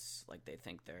white knights? Like they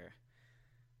think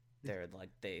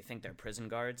they think they're prison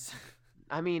guards?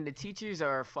 I mean, the teachers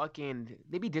are fucking.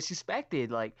 They be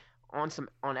disrespected, like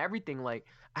on everything. Like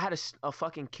I had a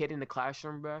fucking kid in the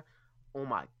classroom, bruh. Oh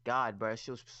my god, bruh,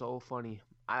 she was so funny.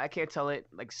 I can't tell it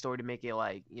like story to make it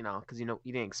like because you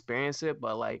didn't experience it,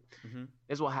 but like Mm-hmm.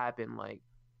 this is what happened. Like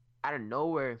out of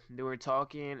nowhere, they were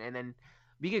talking, and then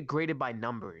we get graded by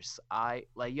numbers.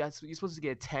 You're supposed to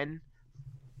get a 10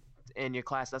 in your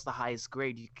class. That's the highest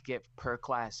grade you could get per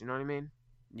class. You know what I mean?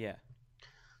 Yeah.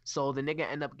 So the nigga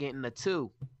end up getting a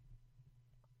 2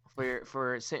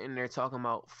 for sitting there talking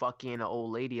about fucking an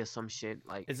old lady or some shit.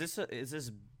 Like Is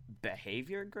this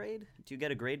behavior grade? Do you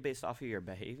get a grade based off of your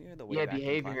behavior, the way Yeah, you act in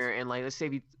behavior, class? and like let's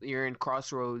say you're in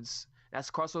Crossroads. That's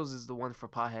Crossroads is the one for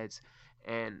potheads,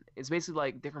 and it's basically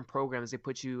like different programs they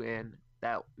put you in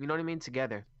that you know what I mean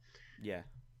together. Yeah.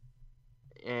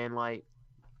 And like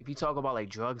if you talk about like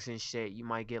drugs and shit, you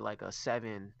might get like a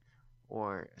 7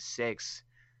 or a 6.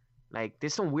 Like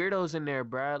there's some weirdos in there,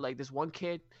 bruh. Like this one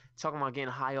kid talking about getting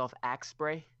high off axe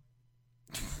spray,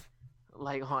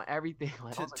 like on everything.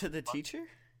 Like I to was like, to the fuck. teacher?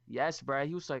 Yes, bruh.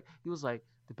 He was like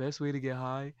the best way to get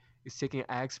high is taking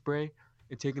axe spray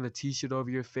and taking a t-shirt over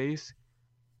your face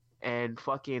and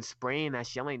fucking spraying that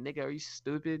shit. I'm like, nigga, are you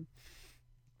stupid?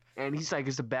 And he's like,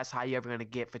 it's the best high you ever gonna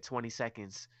get for 20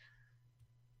 seconds.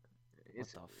 What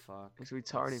It's the fuck? it's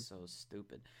That's retarded. so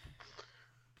stupid.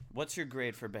 What's your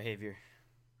grade for behavior?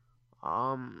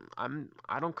 I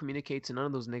don't communicate to none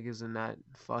of those niggas in that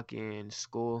fucking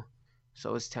school,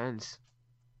 so it's tens.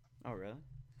 Oh, really?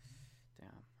 Damn.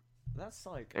 That's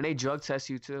like And they drug test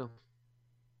you too.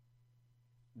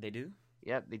 they do?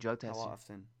 Yep, they drug How test you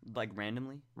often? Like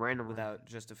randomly? randomly. Without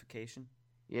justification?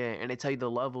 Yeah, and they tell you the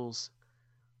levels.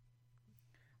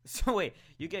 So wait,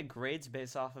 you get grades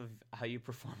based off of how you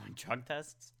perform on drug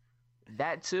tests?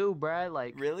 That too, bruh.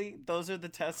 Like, Really? Those are the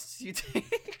tests you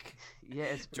take? yeah,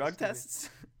 it's pretty Drug stupid. tests?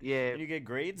 Yeah, And you get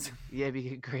grades? yeah, we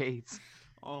get grades.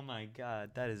 Oh my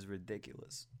god, that is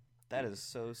ridiculous. That is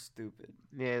so stupid.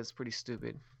 Yeah, it's pretty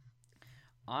stupid.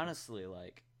 Honestly,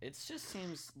 like it just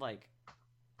seems like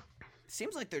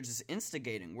they're just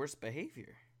instigating worse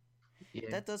behavior. Yeah,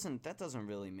 That doesn't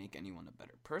really make anyone a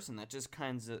better person. That just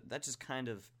kind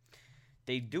of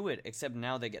they do it, except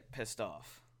now they get pissed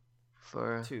off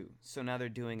for too. So now they're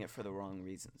doing it for the wrong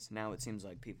reasons. Now it seems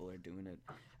like people are doing it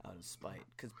out of spite.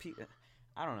 Because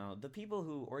I don't know, the people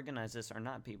who organize this are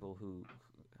not people who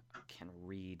can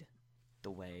read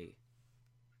the way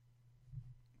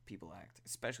people act,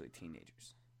 especially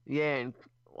teenagers. yeah, and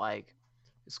like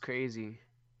it's crazy.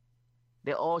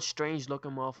 They're all strange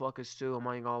looking motherfuckers too. I'm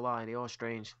not even gonna lie, they all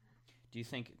strange. Do you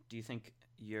think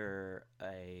you're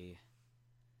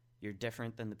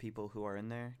different than the people who are in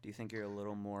there? Do you think you're a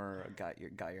little more got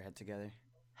your head together?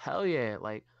 Hell yeah,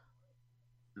 like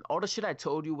all the shit I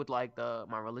told you with like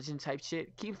my religion type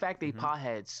shit. Keep in fact they Mhm.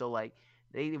 potheads, so like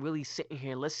they really sitting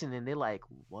here listening. They're like,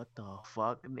 what the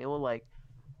fuck? And they were like,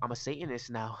 I'm a Satanist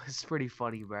now. It's pretty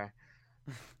funny, bruh.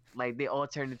 Like they all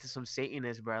turned into some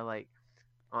Satanists, bruh. Like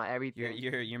on You're everything.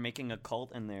 you're you're making a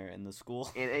cult in there in the school.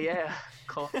 And yeah,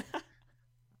 call the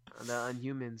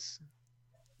Unhumans.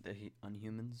 The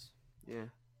Unhumans. Yeah,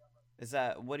 Is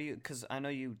that what do you? Because I know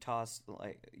you toss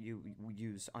like you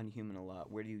use unhuman a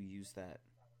lot. Where do you use that? Use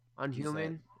that?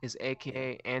 Unhuman is Yeah.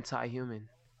 AKA anti-human,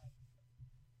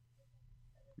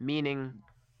 meaning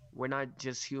we're not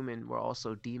just human, we're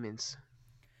also demons.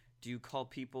 Do you call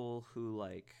people who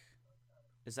like?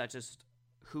 Is that just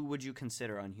who would you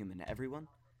consider unhuman? Everyone?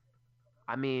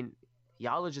 I mean,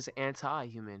 y'all are just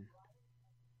anti-human.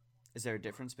 Is there a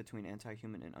difference between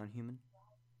anti-human and unhuman?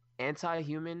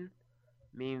 Anti-human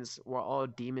means we're all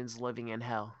demons living in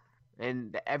hell,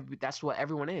 and that's what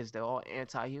everyone is. They're all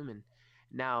anti-human.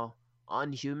 Now,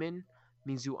 unhuman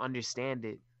means you understand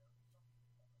it,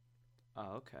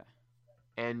 Oh, okay.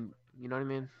 and you know what I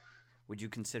mean. Would you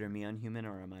consider me unhuman,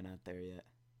 or am I not there yet?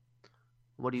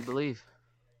 What do you believe?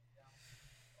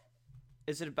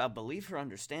 Is it about belief or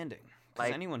understanding? Because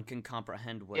Like, anyone can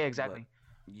comprehend yeah, what exactly.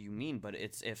 you mean, but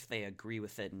it's if they agree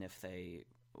with it and if they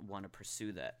want to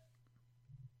pursue that.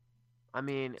 I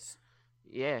mean, S-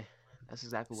 yeah, that's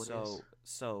exactly what it So, is.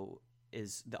 so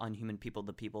is the unhuman people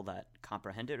the people that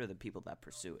comprehend it or the people that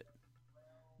pursue it?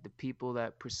 The people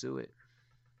that pursue it.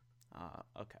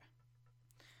 Okay.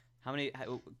 How many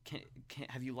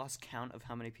have you lost count of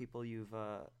how many people you've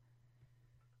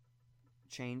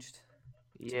changed to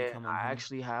Yeah, become I unhuman?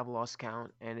 actually have lost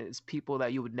count, and it's people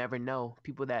that you would never know,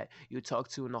 people that you talk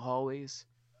to in the hallways,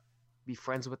 be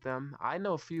friends with them. I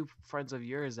know a few friends of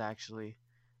yours actually,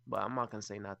 but I'm not gonna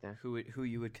say nothing. Who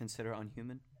you would consider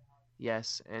unhuman?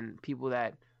 Yes, and people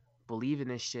that believe in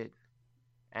this shit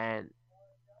and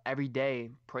every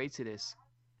day pray to this.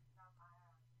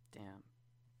 Damn.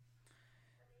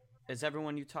 Is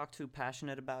everyone you talk to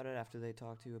passionate about it after they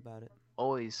talk to you about it?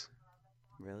 Always.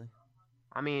 Really?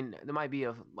 I mean, there might be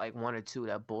like one or two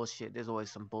that bullshit. There's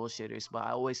always some bullshitters, but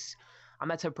I'm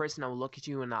that type of person that will look at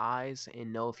you in the eyes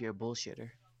and know if you're a bullshitter,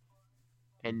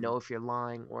 and Mhm. know if you're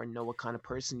lying or know what kind of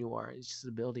person you are. It's just an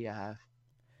ability I have.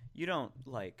 You don't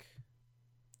like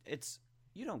it's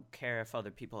you don't care if other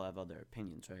people have other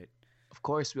opinions, right? Of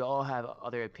course, we all have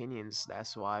other opinions.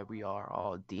 That's why we are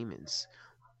all demons.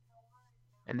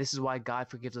 And this is why God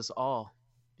forgives us all,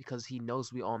 because he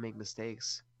knows we all make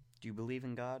mistakes. Do you believe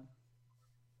in God?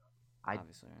 I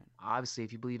Obviously, right? Obviously,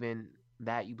 if you believe in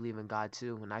that, you believe in God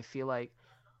too. And I feel like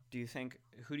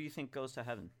Who do you think goes to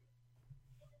heaven?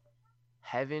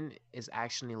 heaven is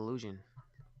actually an illusion.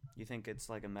 You think it's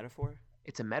like a metaphor?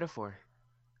 It's a metaphor.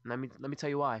 Let me tell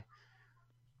you why.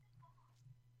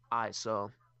 All right, so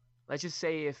let's just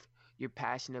say if you're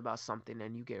passionate about something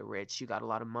and you get rich, you got a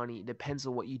lot of money. It depends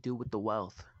on what you do with the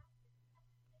wealth.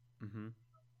 Mm-hmm.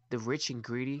 The rich and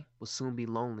greedy will soon be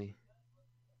lonely,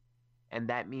 and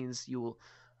that means you will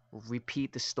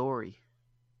repeat the story.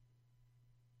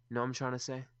 You know what I'm trying to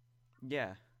say?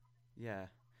 Yeah. Yeah.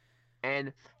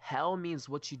 And hell means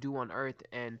what you do on earth,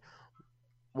 and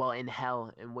well, in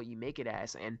hell and what you make it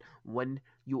as. And when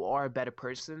you are a better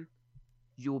person,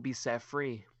 you will be set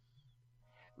free.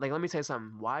 Like, let me tell you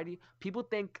something. Why do people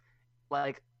think,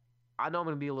 like, I know I'm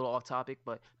gonna be a little off topic,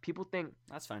 but people think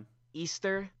That's fine.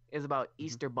 Easter is about Mm-hmm.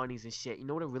 Easter bunnies and shit. You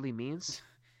know what it really means?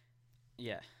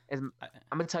 Yeah. I'm I,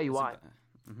 gonna tell you it's why.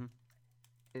 mm-hmm.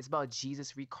 It's about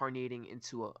Jesus reincarnating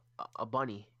into a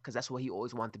bunny, because that's what he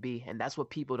always wanted to be, and that's what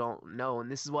people don't know. And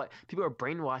this is what people are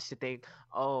brainwashed to think.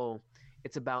 Oh,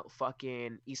 it's about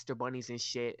fucking Easter bunnies and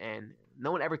shit, and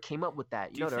no one ever came up with that.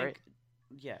 You Do you know that, right?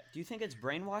 think? Yeah. Do you think it's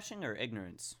brainwashing or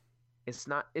ignorance? It's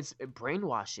not. It's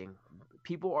brainwashing.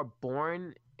 People are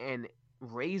born and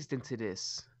raised into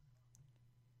this.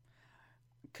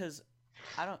 Because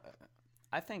I don't.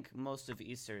 I think most of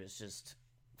Easter is just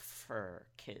for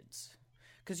kids.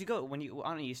 Because you go when you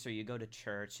on Easter, you go to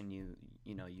church and you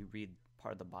read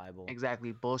part of the Bible.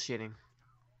 Exactly, bullshitting.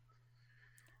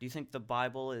 Do you think the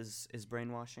Bible is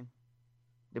brainwashing?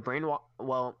 The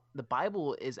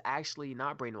Bible is actually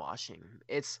not brainwashing.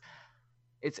 It's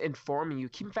informing you.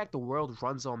 Keep in fact, the world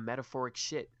runs on metaphoric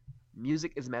shit.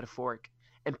 Music is metaphoric,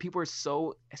 and people are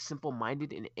so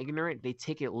simple-minded and ignorant. They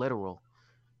take it literal.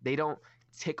 They don't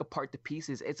take apart the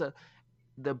pieces.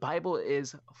 The Bible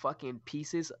is fucking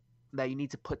pieces that you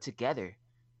need to put together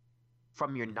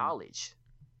from your Mm-hmm. knowledge,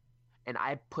 and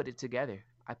I put it together.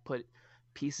 I put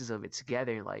pieces of it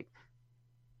together, like,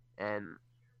 and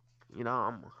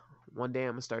I'm one day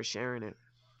I'm gonna start sharing it.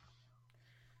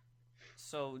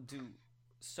 So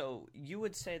so you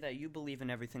would say that you believe in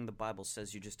everything the Bible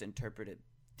says, you just interpret it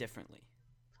differently.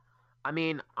 I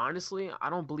mean, honestly, I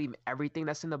don't believe everything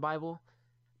that's in the Bible,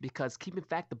 because keep in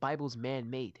fact, the Bible's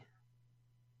man-made.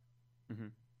 Mm-hmm.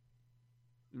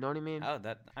 You know what I mean? Oh,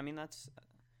 that's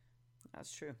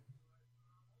true.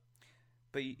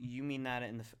 But you mean that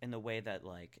in the way that,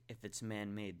 like, if it's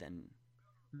man-made, then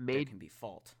there Made can be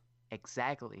fault.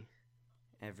 exactly.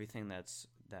 Everything that's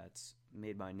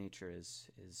made by nature is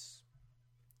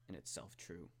in itself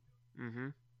true. Mm-hmm.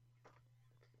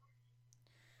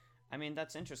 I mean,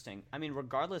 that's interesting. I mean,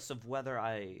 regardless of whether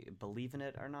I believe in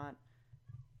it or not,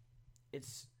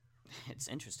 it's it's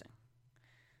interesting,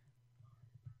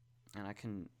 and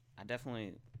I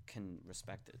definitely can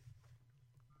respect it.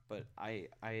 But I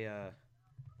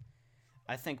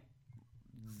think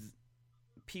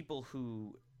people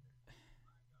who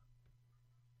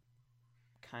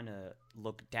kind of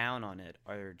look down on it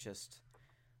are just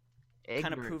kind of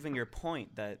Ignorant. proving your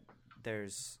point that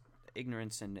there's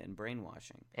ignorance and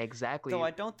brainwashing. Exactly. Though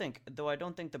I don't think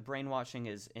the brainwashing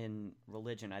is in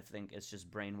religion. I think it's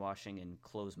just brainwashing and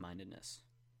closed-mindedness.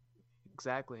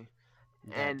 Exactly.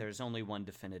 That And there's only one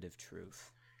definitive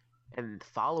truth.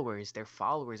 followers, they're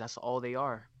followers. That's all they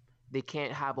are. They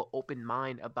can't have an open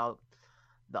mind about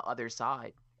the other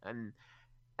side and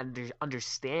they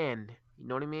understand. You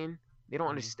know what I mean? They don't Mm-hmm.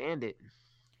 understand it.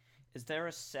 Is there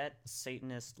a set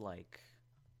Satanist like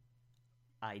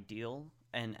ideal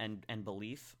and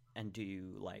belief, and do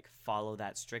you like follow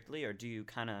that strictly, or do you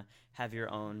kind of have your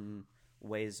own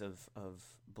ways of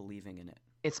believing in it?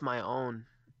 It's my own,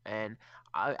 and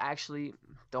I actually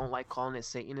don't like calling it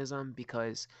Satanism,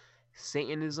 because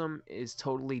Satanism is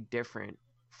totally different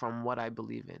from what I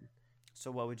believe in.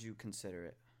 So what would you consider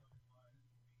it?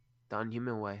 The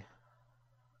unhuman way,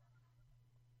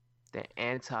 the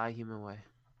anti-human way.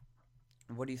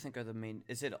 What do you think are the main?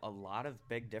 Is it a lot of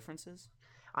big differences?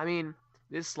 I mean,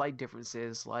 there's slight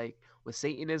differences. Like with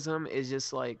Satanism, it's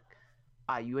just like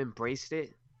you embraced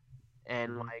it, and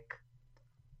Mm-hmm. like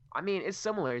I mean, it's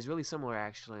similar. It's really similar,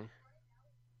 actually.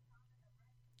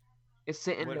 It's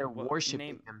sitting there What worshiping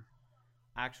name? him.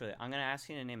 Actually, I'm gonna ask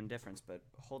you to name a difference, but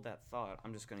hold that thought.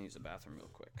 I'm just gonna use the bathroom real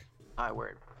quick. I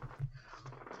word.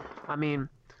 I mean,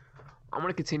 I'm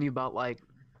gonna continue about like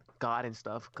God and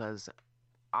stuff, because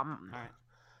I'm All right.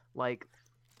 like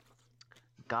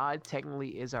God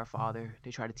technically is our father.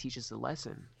 They try to teach us a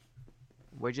lesson.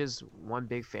 We're just one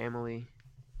big family.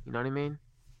 You know what I mean?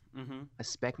 Mm-hmm. A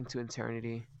speck into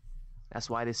eternity. That's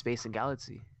why there's space and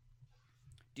galaxy.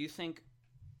 Do you think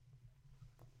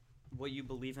what you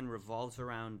believe in revolves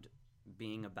around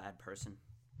being a bad person?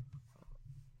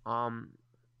 Um,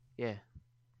 yeah.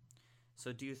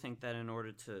 So do you think that in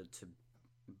order to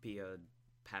be a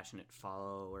passionate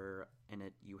follower in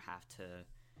it, you have to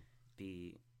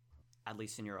be, at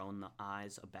least in your own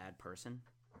eyes, a bad person?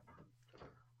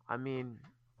 I mean,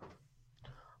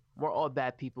 we're all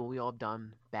bad people. We all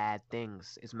done bad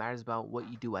things. It matters about what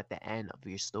you do at the end of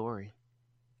your story.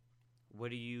 What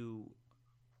do you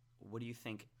what do you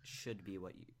think should be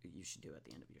what you should do at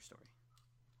the end of your story?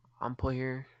 I'm put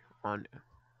here on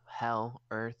hell,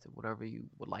 earth, whatever you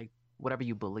would like, whatever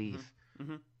you Mm-hmm. believe.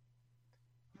 Mm-hmm.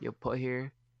 You're put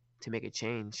here to make a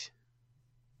change.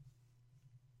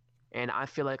 And I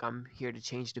feel like I'm here to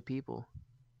change the people.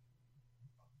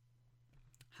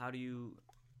 How do you?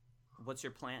 What's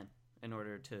your plan in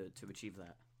order to achieve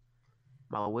that?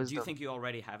 My Do you wisdom. think you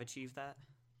already have achieved that?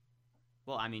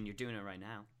 Well, I mean, you're doing it right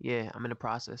now. Yeah, I'm in the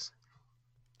process.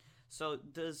 So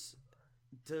does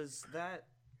that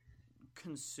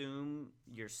consume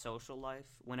your social life?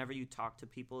 Whenever you talk to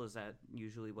people, is that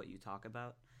usually what you talk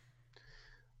about,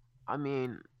 I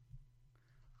mean,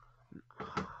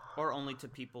 or only to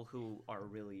people who are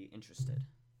really interested?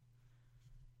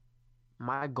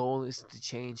 my goal is to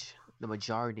change the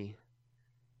majority,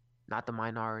 not the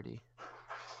minority.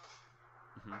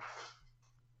 Mm-hmm.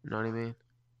 You know what I mean?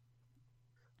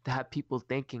 To have people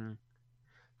thinking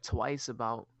twice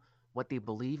about what they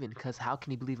believe in, because how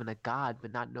can you believe in a God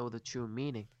but not know the true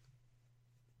meaning?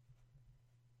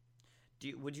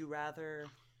 Would you rather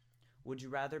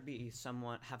be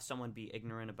someone be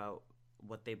ignorant about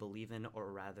what they believe in,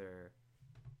 or rather,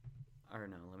 or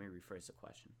no, let me rephrase the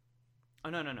question. Oh,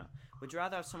 no, no, no. Would you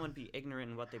rather have someone be ignorant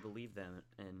in what they believe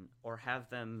in, or have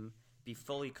them be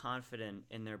fully confident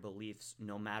in their beliefs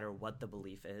no matter what the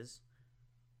belief is?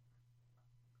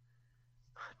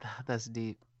 That's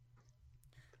deep.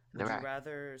 Would you Right.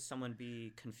 rather someone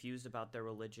be confused about their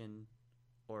religion,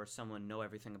 or someone know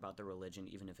everything about their religion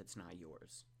even if it's not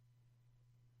yours?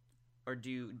 Or do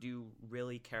you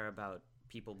really care about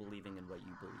people believing in what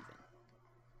you believe in?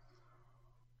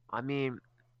 I mean,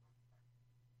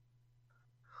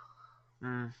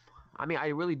 mm, I mean, I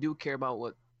really do care about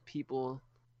what people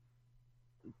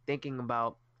thinking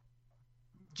about.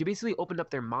 You basically open up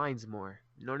their minds more.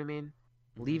 You know what I mean?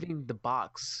 Mm-hmm. Leaving the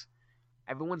box.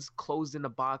 Everyone's closed in a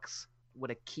box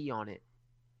with a key on it,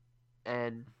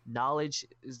 and knowledge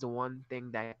is the one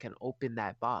thing that can open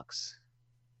that box.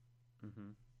 Mm-hmm.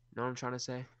 You know what I'm trying to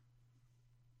say?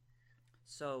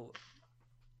 So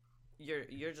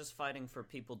you're just fighting for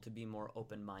people to be more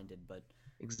open-minded, but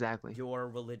Exactly. your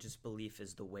religious belief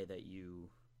is the way that you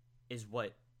is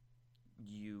what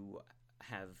you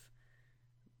have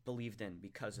believed in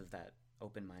because of that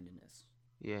open-mindedness.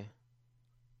 Yeah.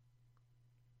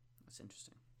 That's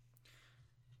interesting.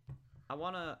 I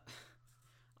want to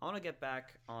I want to get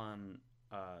back on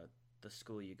the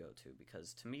school you go to,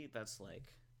 because to me that's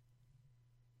like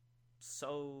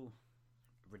so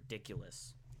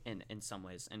ridiculous in some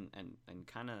ways, and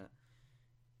kind of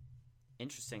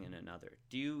interesting in another.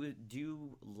 Do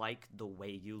you like the way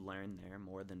you learn there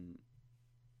more than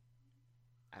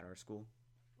at our school?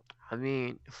 I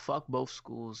mean, fuck both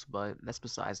schools, but that's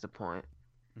besides the point.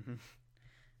 Mm-hmm.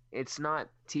 It's not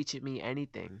teaching me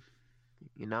anything,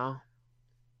 you know?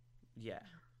 Yeah.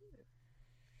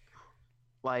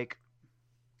 Like,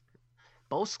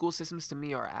 both school systems to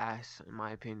me are ass, in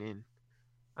my opinion.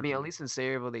 I mean, at Mm-hmm. least in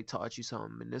Sayreville, they taught you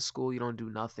something. In this school, you don't do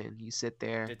nothing. You sit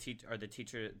there. Do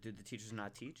the teachers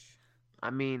not teach? I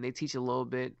mean, they teach a little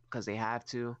bit because they have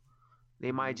to. They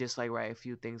Mm-hmm. might just like write a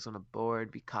few things on the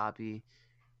board, be copy,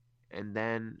 and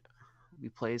then we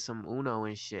play some Uno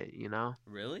and shit, you know?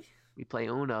 Really? We play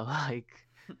Uno,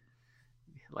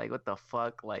 like what the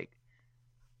fuck? Like,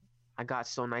 I got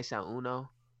so nice at Uno.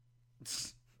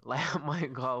 Like, I'm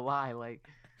not gonna lie, like,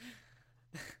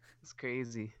 it's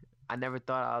crazy. I never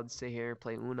thought I would sit here and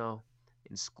play Uno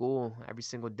in school every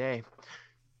single day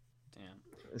Damn.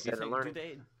 Do you instead of think learning.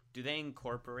 do they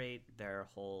incorporate their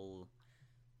whole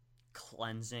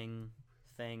cleansing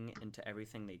thing into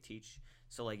everything they teach?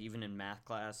 So like even in math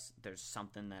class, there's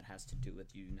something that has to do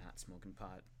with you not smoking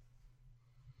pot.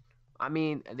 I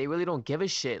mean, they really don't give a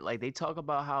shit. Like, they talk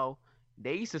about how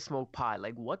they used to smoke pot.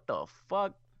 Like, what the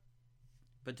fuck?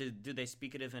 But do they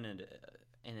speak it in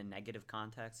a negative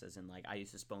context, as in like I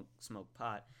used to smoke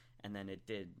pot and then it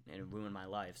ruined my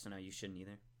life, so now you shouldn't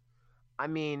either? I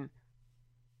mean,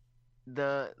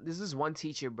 this is one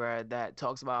teacher, bruh, that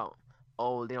talks about,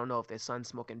 oh, they don't know if their son's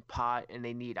smoking pot and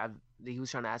they need. He was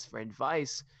trying to ask for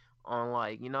advice on,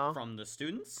 like, From the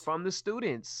students? from the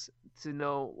students to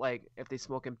know, like, if they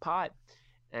smoking pot.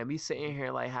 and we sitting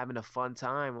here like having a fun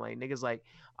time. Like niggas, like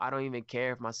I don't even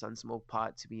care if my son smoke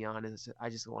pot. To be honest, I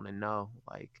just want to know.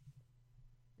 Like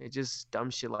it's just dumb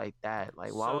shit like that.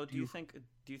 Like why would So you?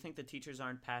 do you think the teachers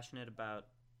aren't passionate about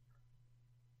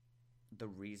the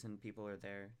reason people are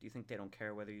there? Do you think they don't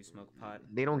care whether you smoke pot?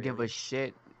 They don't give a Really?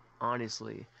 shit,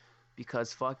 honestly,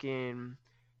 because fucking.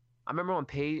 I remember on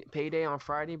payday on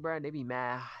Friday, bro. They be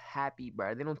mad happy,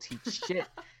 bro. They don't teach shit.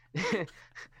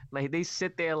 Like they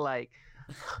sit there like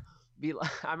be like.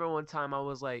 I remember one time I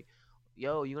was like,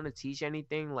 "Yo, you gonna teach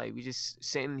anything?" Like we just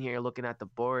sitting here looking at the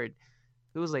board.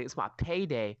 He was like, "It's my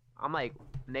payday." I'm like,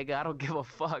 "Nigga, I don't give a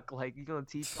fuck. Like you gonna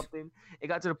teach something?" It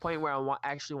got to the point where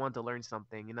actually want to learn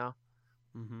something. You know?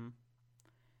 Mm-hmm.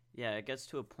 Yeah, it gets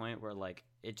to a point where like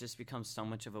it just becomes so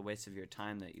much of a waste of your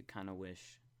time that you kind of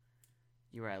wish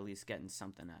you were at least getting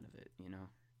something out of it, you know?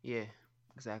 Yeah,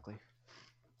 exactly.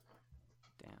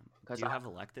 Damn. Do Because you have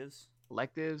electives?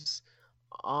 electives,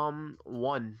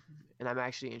 one, and I'm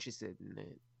actually interested in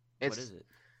it. What is It's it?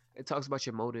 it talks about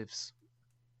your motives.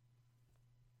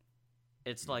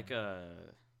 It's like a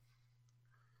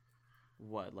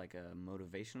what, like a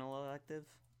motivational elective?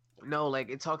 No, like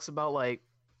it talks about like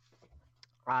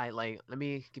I like let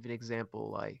me give you an example.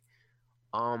 Like,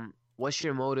 what's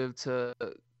your motive to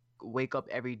wake up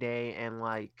every day and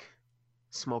like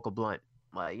smoke a blunt?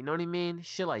 Like, you know what I mean?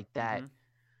 Shit like that. Mm-hmm.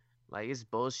 Like it's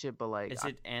bullshit, but like Is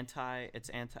it anti? It's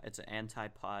an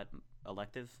anti-pot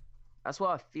elective. that's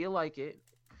why I feel like it.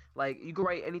 Like you can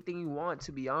write anything you want,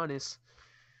 to be honest.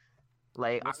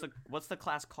 Like What's the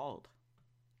class called?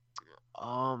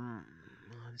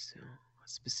 what's a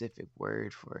specific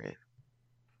word for it?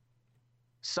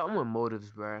 Something with motives,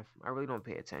 bruh. I really don't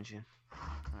pay attention. All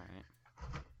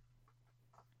right.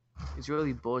 It's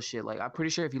really bullshit. Like I'm pretty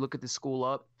sure if you look at the school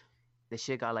up, the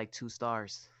shit got like 2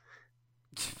 stars.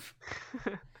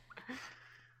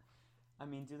 I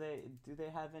mean, do they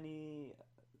have any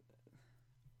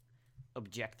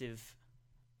objective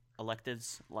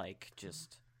electives like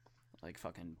just like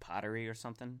fucking pottery or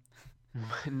something?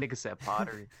 Nigga said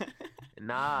pottery.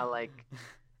 Nah, like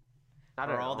not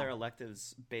Or at are all all. their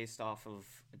electives based off of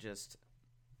just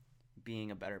being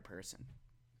a better person?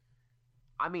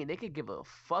 I mean, they could give a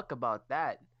fuck about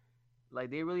that.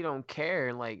 Like they really don't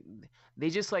care. Like they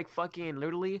just like fucking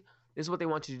literally. This is what they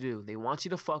want you to do. They want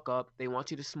you to fuck up. They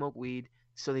want you to smoke weed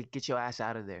so they get your ass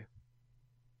out of there.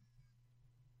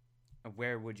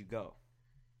 Where would you go?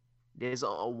 There's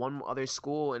a one other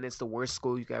school, and it's the worst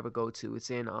school you could ever go to. It's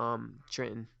in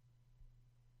Trenton.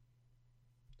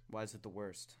 Why is it the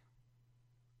worst?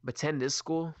 Attend this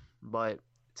school, but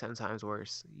 10 times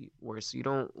worse. Worse. You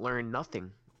don't learn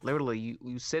nothing. Literally,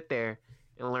 you sit there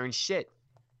and learn shit.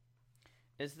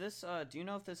 Is this do you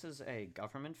know if this is a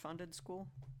government funded school?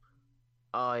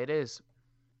 It is.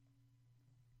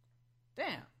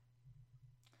 Damn.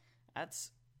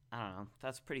 That's I don't know.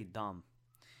 That's pretty dumb.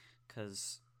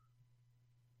 Cuz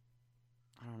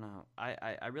I don't know.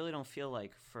 I really don't feel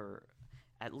like for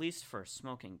at least for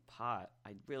smoking pot,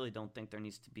 I really don't think there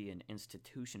needs to be an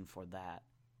institution for that.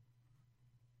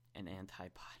 An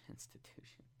anti-pot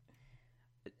institution.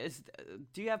 Is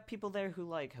do you have people there who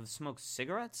like have smoked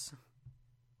cigarettes?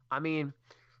 I mean,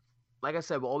 like I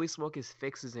said, all we smoke is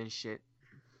fixes and shit.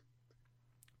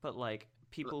 But like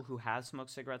people who have smoked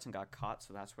cigarettes and got caught,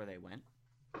 so that's where they went.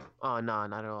 Oh no,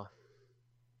 not at all.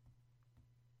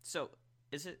 So,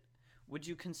 is it would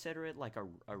you consider it like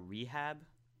a rehab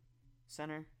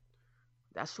center?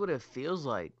 That's what it feels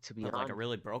like, to be But like a honest.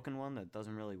 really broken one that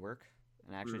doesn't really work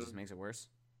and actually Mhm. just makes it worse?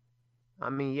 I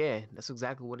mean, yeah, that's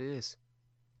exactly what it is.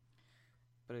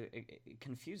 But it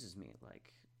confuses me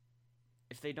like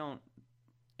if they don't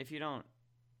if you don't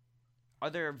are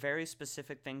there very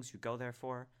specific things you go there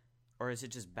for or is it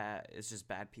just bad it's just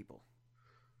bad people?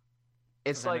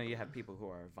 It's Because I know like, you have people who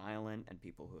are violent and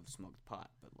people who have smoked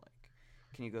pot, but like,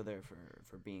 can you go there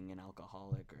for being an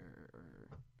alcoholic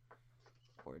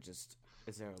or just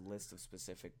is there a list of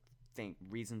specific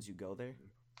reasons you go there?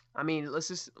 I mean, let's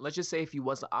just say if you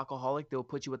was an alcoholic, they'll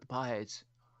put you with the potheads.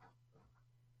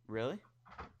 Really?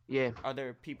 Yeah, Are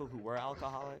there people who were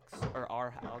alcoholics or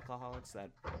are alcoholics that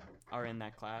are in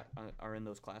that class are in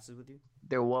those classes with you?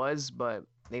 there was, but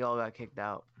they all got kicked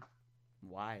out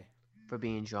Why? for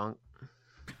being drunk.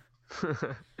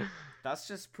 That's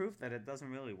just proof that it doesn't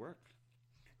really work.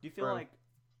 Do you feel Bro, like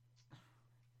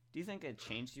do you think it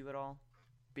changed you at all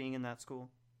being in that school?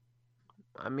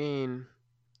 I mean,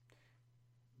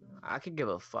 I could give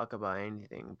a fuck about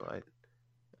anything, but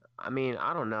I mean,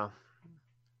 I don't know.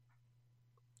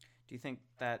 Do you think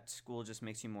that school just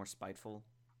makes you more spiteful?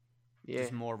 Yeah,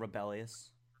 Just more rebellious?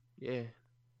 yeah.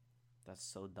 That's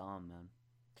so dumb, man.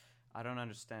 I don't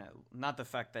understand. Not the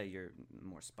fact that you're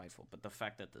more spiteful, but the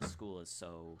fact that the school is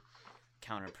so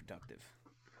counterproductive.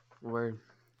 Word.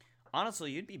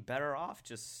 Honestly, you'd be better off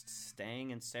just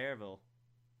staying in Sayreville,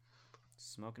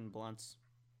 smoking blunts.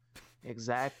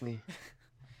 Exactly.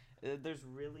 There's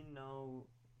really no.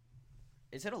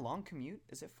 Is it a long commute?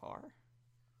 Is it far?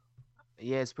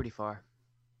 Yeah, it's pretty far.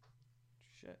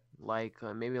 Shit. Like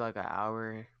maybe like an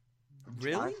hour.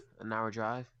 Really? An hour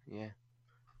drive. Yeah.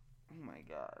 Oh my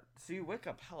god. So you wake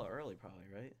up hella early, probably,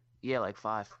 right? Yeah, like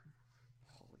 5.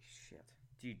 Holy shit.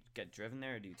 Do you get driven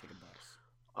there or do you take a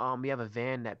bus? We have a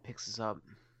van that picks us up.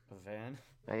 A van?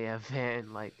 Yeah, a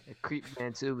van, like a creep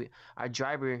van too. Our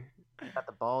driver got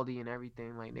the baldy and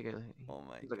everything. Like nigga, Oh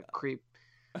my he's like god. a creep.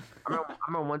 I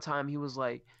remember one time he was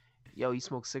like, "Yo, you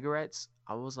smoke cigarettes?"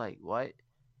 I was like, "What?" He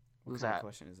What was kind of like,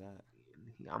 question is that?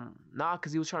 Nah,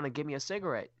 cause he was trying to give me a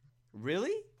cigarette.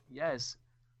 Really? Yes.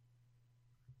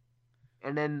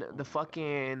 And then Oh the my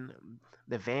god.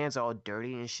 the vans are all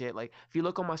dirty and shit. Like if you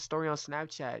look on my story on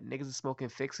Snapchat, niggas is smoking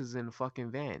fixes in the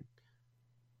fucking van.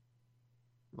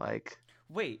 Like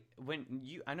Wait,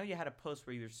 I know you had a post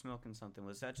where you were smoking something.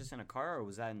 Was that just in a car or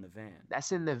was that in the van?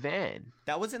 that's in the van.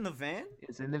 That was in the van?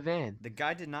 It's in the van. The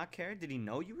guy did not care? Did he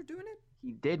know you were doing it?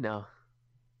 He did know.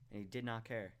 And he did not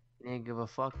care. He didn't give a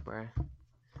fuck, bro.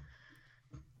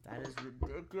 That is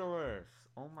ridiculous.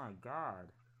 Oh my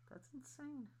god. That's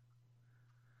insane.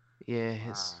 Yeah,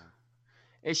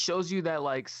 it shows you that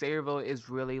like Sayreville is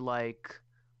really like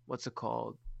what's it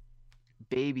called?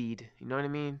 Babied. You know what I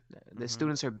mean? The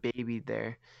students are babied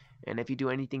there. And if you do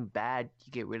anything bad,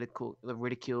 you get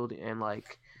ridiculed and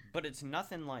like But it's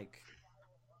nothing like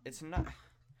it's not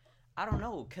I don't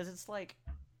know, cuz it's like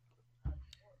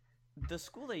the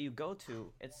school that you go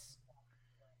to,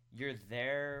 you're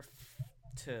there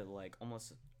to like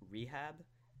almost rehab,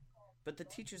 but the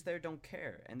teachers there don't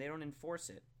care and they don't enforce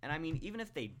it. And I mean, even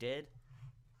if they did,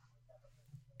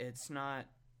 it's not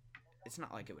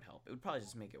like it would help. It would probably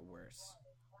just make it worse.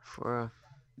 for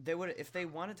They would, if they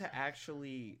wanted to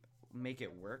actually make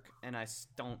it work, and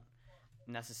don't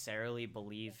necessarily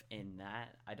believe in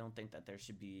that. I don't think that there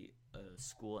should be a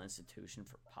school institution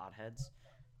for potheads.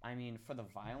 I mean, for the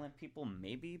violent people,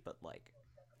 maybe, but like,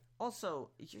 also,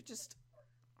 you're just,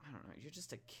 I don't know, you're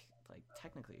just a kid. Like,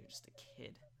 technically, you're just a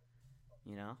kid,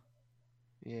 you know?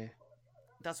 yeah.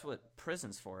 That's what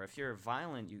prison's for. If you're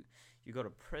violent, you go to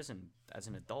prison as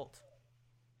an adult.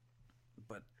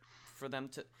 But for them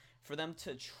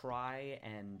to try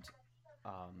and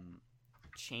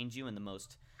change you in the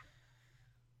most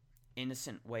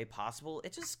innocent way possible,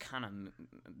 it just kind of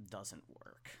doesn't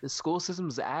work. The school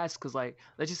system's ass because like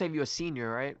let's just say if you're a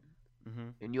senior, right?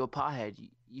 And you're a pothead,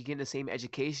 you get the same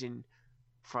education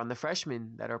from the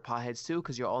freshmen that are potheads too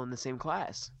because you're all in the same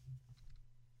class.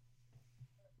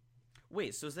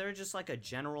 Wait, so is there just like a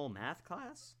general math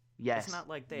class? Yes. It's not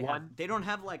like they don't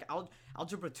have like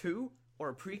algebra 2 or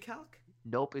a pre-calc?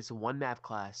 Nope, it's one math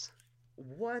class.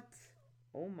 What?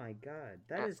 Oh my god,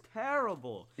 that is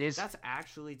terrible. That's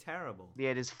actually terrible.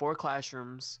 Yeah, there's 4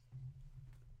 classrooms,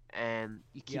 and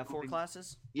you keep 4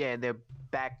 classes. Yeah, and they're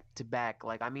back to back.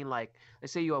 Like I mean, like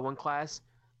let's say you have one class,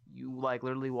 you like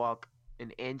literally walk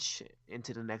an inch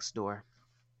into the next door.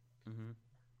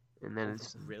 And then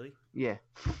it's really yeah.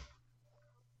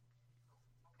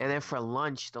 And then for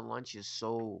lunch, the lunch is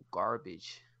so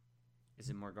garbage. Is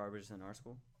it more garbage than our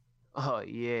school? Oh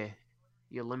yeah,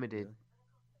 you're limited. Really?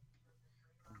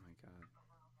 Oh my god,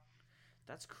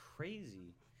 that's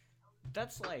crazy.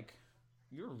 That's like,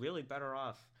 you're really better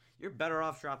off. You're better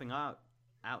off dropping out.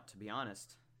 To be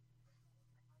honest.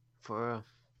 For real.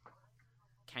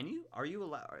 Can you? Are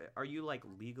you like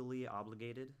legally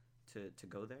obligated to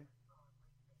go there?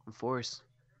 I'm forced.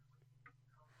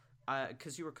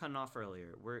 Because you were cutting off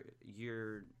earlier.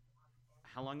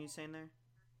 How long are you staying there?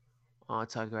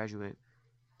 Until I graduate.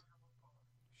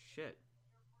 Shit.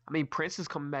 I mean, Prince is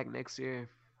coming back next year,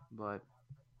 but.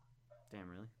 Damn,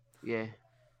 really? Yeah.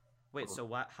 Wait, so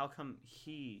how come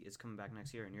he is coming back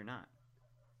next year and you're not?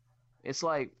 It's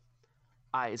like,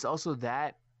 it's also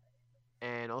that,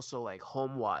 and also like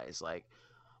home wise, like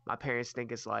my parents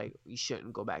think it's like we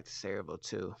shouldn't go back to Sayreville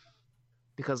too,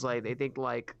 because like they think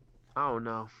like I don't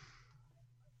know.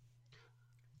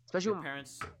 Especially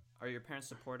are your parents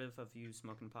supportive of you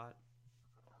smoking pot?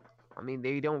 I mean,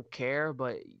 they don't care,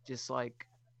 but just like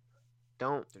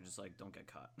don't. They're just like, don't get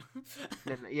caught.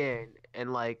 Yeah,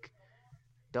 and like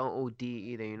don't OD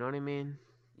either. You know what I mean?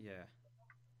 Yeah.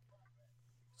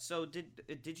 So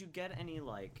did you get any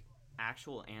like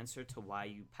actual answer to why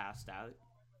you passed out?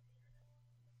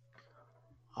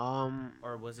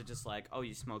 Or was it just like, oh,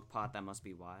 you smoked pot, that must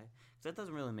be why? Because that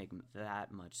doesn't really make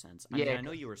that much sense. I mean, Yeah, I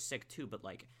know you were sick too, but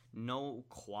like, no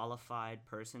qualified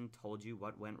person told you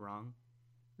what went wrong.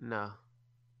 no.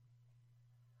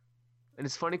 And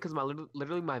it's funny because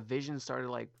literally my vision started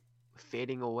like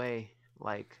fading away,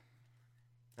 like,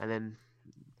 and then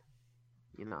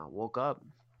I woke up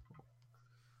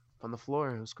on the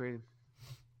floor. It was crazy.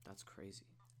 That's crazy.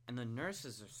 And the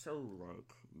nurses are so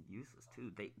like useless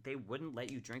too. They wouldn't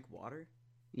let you drink water.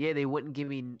 Yeah, they wouldn't give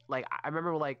me like I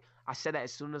remember like I said that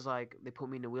as soon as like they put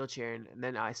me in the wheelchair, and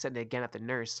then I said it again at the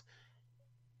nurse,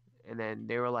 and then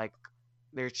they were like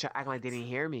acting like they didn't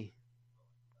hear me.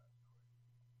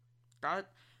 God,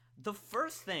 the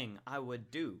first thing I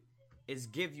would do is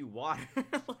give you water.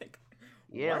 Like,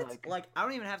 Yeah, what? Like, I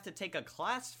don't even have to take a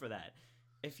class for that.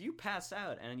 If you pass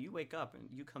out and you wake up and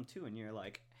you come to and you're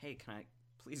like, hey, can I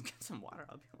please get some water?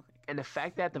 I'll be like, and the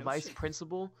fact that the no vice shit.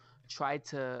 principal tried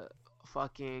to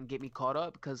fucking get me caught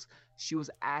up because she was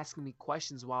asking me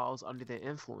questions while I was under the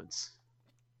influence.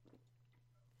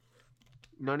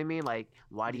 You know what I mean? Like,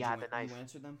 why do you have the knife? You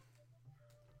answered them?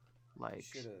 Like,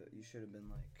 You should have been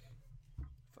like,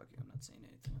 fuck you, I'm not saying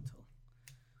anything until.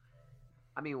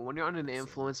 I mean, when you're under the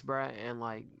influence, bruh, and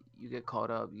like you get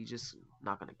caught up, you just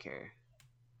not gonna care,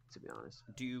 to be honest.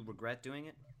 Do you regret doing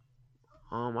it?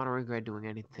 I don't regret doing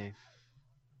anything.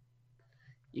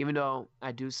 Even though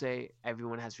I do say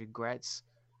everyone has regrets,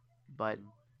 but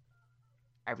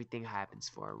everything happens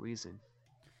for a reason.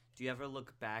 Do you ever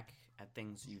look back at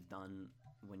things you've done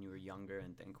when you were younger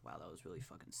and think, wow, that was really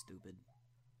fucking stupid?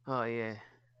 Oh yeah.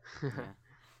 Yeah.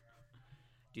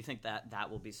 Do you think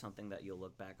that will be something that you'll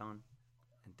look back on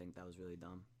and think that was really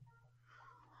dumb?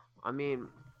 I mean,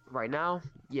 right now,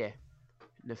 yeah.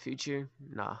 In the future,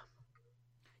 nah.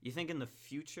 You think in the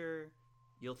future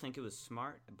you'll think it was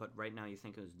smart, but right now you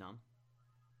think it was dumb?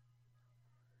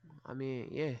 I mean,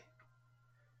 yeah.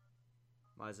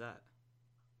 Why is that?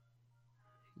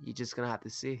 You're just gonna have to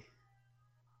see.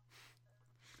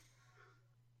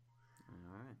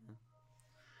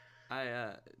 All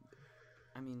right.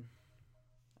 I mean,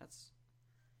 that's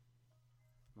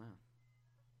wow.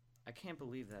 I can't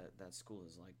believe that school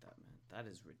is like that, man.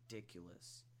 That is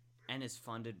ridiculous, and is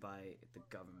funded by the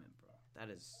government, bro.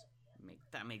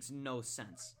 That makes no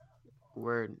sense.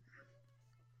 Word.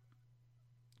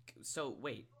 So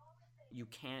wait, you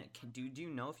can't? Do you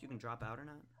know if you can drop out or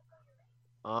not?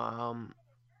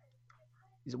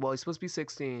 Well, he's supposed to be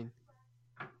 16,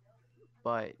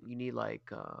 but you need like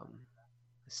a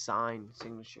signed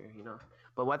signature,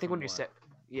 But I think From when you're what?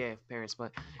 yeah, parents.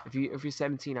 But if you're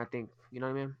 17, I think you know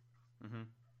what I mean. Mm-hmm.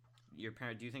 Do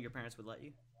you think your parents would let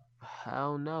you?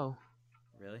 Hell no.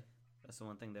 Really? That's the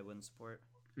one thing they wouldn't support.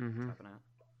 Mm-hmm. Dropping out.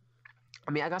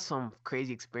 I mean, I got some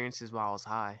crazy experiences while I was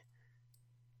high.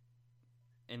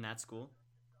 In that school?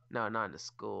 No, not in the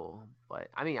school, but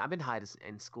I mean, I've been high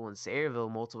in school in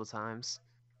Sayreville multiple times.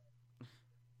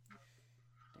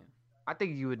 Damn. I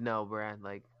think you would know, Brad.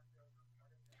 Like,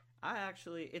 I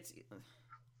actually, I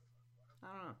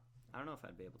don't know. I don't know if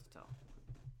I'd be able to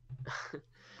tell.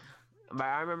 but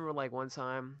I remember like one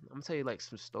time. I'm gonna tell you like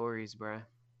some stories, bruh.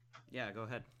 Yeah, go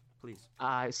ahead, please.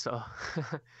 So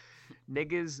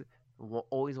niggas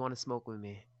always want to smoke with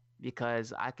me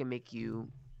because I can make you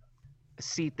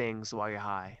see things while you're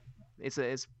high.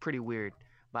 It's pretty weird,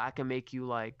 but I can make you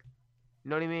like, you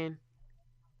know what I mean?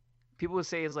 People would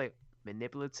say it's like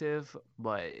manipulative,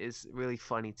 but it's really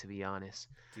funny to be honest.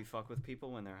 Do you fuck with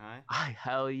people when they're high?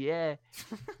 Hell yeah.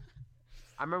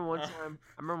 I remember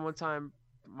one time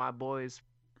my boys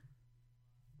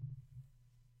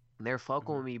they're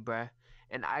fucking with me, bruh.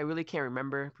 And I really can't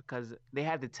remember because they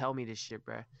had to tell me this shit,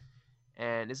 bruh.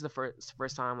 And this is the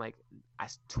first time like I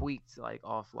tweaked like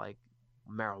off like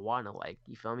marijuana, like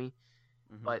you feel me?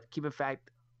 Mm-hmm. But keep in fact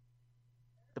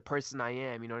the person I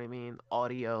am, you know what I mean?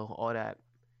 Audio, all that.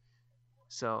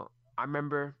 So I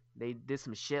remember they did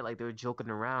some shit like they were joking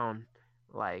around,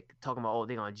 like talking about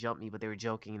they're gonna jump me, but they were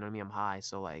joking, you know what I mean? I'm high,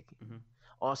 so like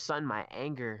all of a sudden my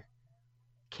anger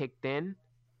kicked in,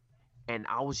 and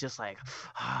I was just like,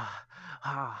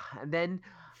 and then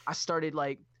I started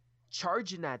like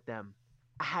charging at them.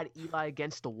 I had Eli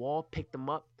against the wall, picked him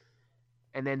up,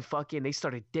 and then fucking they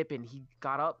started dipping. He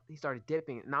got up, he started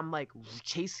dipping, and I'm like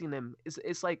chasing them.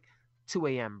 It's like 2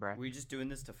 a.m., bruh. Were you just doing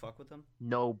this to fuck with them?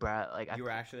 No, bruh. Like you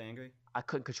were actually angry? I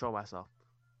couldn't control myself.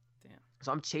 Damn.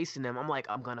 So I'm chasing them. I'm like,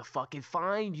 I'm gonna fucking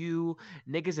find you.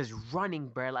 Niggas is running,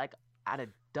 bruh, like out of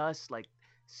dust, like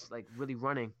really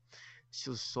running. She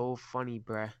was so funny,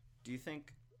 bruh. Do you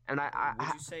think? And would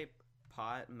you say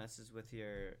pot messes with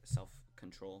your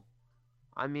self-control?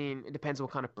 I mean, it depends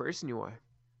what kind of person you are.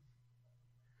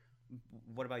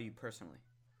 What about you personally?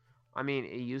 I mean,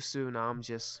 it used to. Now I'm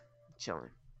just chilling.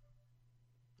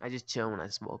 I just chill when I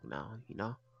smoke now. You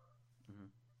know.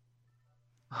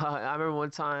 Hmm. I remember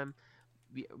one time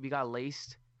we got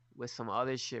laced with some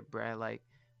other shit, bruh. Like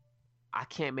I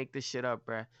can't make this shit up,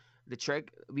 bruh. The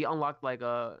trick we unlocked like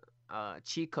a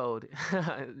cheat code.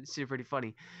 Shit, pretty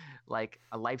funny. Like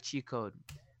a life cheat code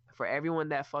for everyone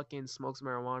that fucking smokes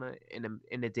marijuana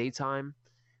in the daytime.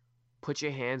 Put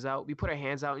your hands out. We put our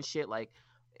hands out and shit like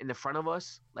in the front of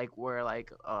us, like we're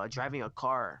like driving a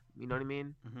car. You know what I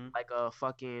mean? Hmm. Like a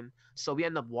fucking. So we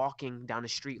end up walking down the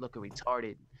street looking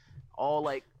retarded.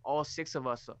 All six of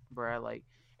us, bruh. Like,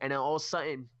 and then all of a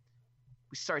sudden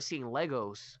we start seeing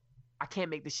Legos. I can't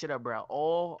make this shit up, bro.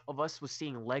 All of us was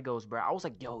seeing Legos, bro. I was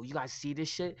like, "Yo, you guys see this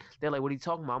shit?" They're like, "What are you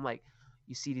talking about?" I'm like,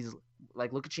 "You see these?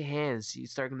 Like, look at your hands. You're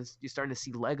starting to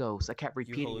see Legos." I kept You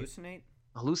repeating it. hallucinate?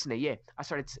 Hallucinate, yeah. I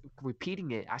started repeating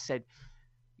it. I said,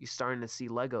 "You're starting to see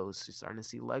Legos. You're starting to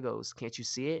see Legos. Can't you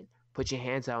see it? Put your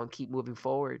hands out and keep moving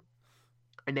forward."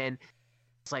 And then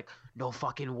it's like, "No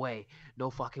fucking way, no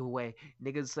fucking way."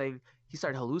 Niggas saying he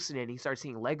started hallucinating. He started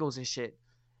seeing Legos and shit,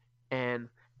 and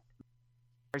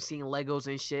started seeing Legos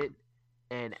and shit,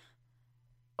 and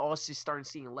also starting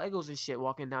seeing Legos and shit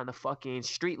walking down the fucking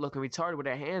street looking retarded with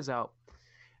their hands out.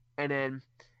 And then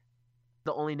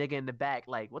the only nigga in the back,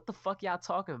 like, what the fuck y'all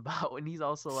talking about? And he's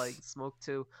also like smoked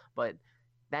too. But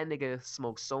that nigga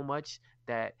smokes so much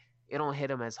that it don't hit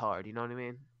him as hard, you know what I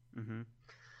mean? Hmm.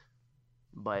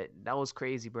 But that was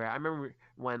crazy, bro. I remember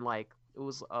when like it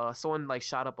was someone like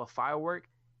shot up a firework.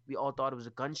 We all thought it was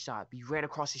a gunshot. We ran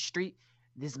across the street.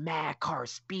 This mad car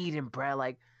speeding, bro.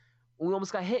 Like we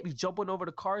almost got hit. We jumping over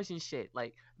the cars and shit.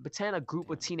 Like pretend a group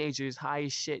of Damn. teenagers high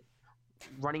as shit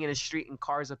running in the street and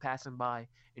cars are passing by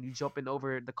and you jumping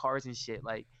over the cars and shit.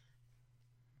 Like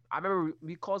I remember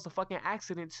we caused a fucking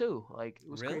accident too. Like it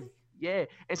was crazy. Really? Yeah,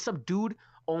 and some dude.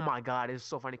 Oh my god, it's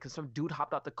so funny because some dude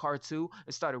hopped out the car too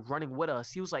and started running with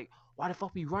us. He was like, "Why the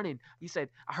fuck we running?" He said,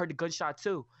 "I heard the gunshot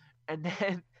too," and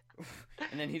then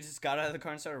And then he just got out of the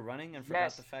car and started running and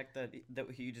forgot the yes, fact that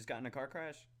he just got in a car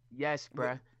crash. yes, What?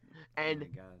 bruh. Oh And my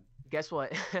god. guess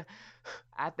what?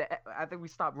 After we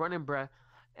stopped running, bruh,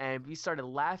 and we started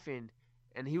laughing,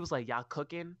 and he was like, "Y'all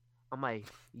cooking?" I'm like,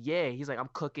 "Yeah." He's like, "I'm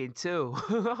cooking too."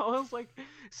 I was like,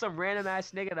 some random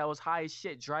ass nigga that was high as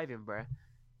shit driving, bruh.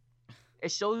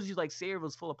 It shows you like Sayer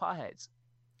was full of potheads.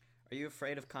 Are you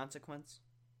afraid of consequence?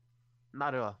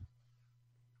 Not at all.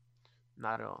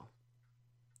 Not at all.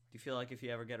 Do you feel like if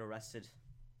you ever get arrested,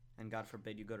 and God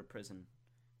forbid you go to prison,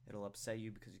 it'll upset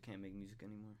you because you can't make music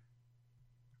anymore?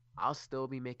 I'll still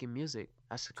be making music.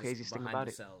 That's the Just craziest thing behind about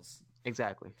the it. cells,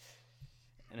 Exactly.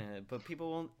 and but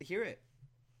people won't hear it.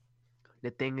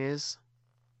 The thing is,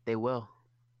 they will.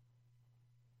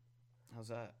 How's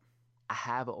that? I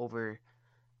have over.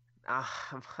 I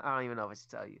don't even know what to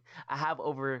tell you. I have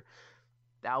over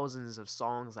thousands of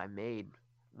songs I made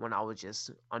when I was just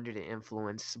under the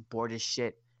influence, bored as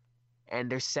shit, and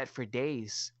they're set for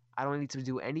days. I don't need to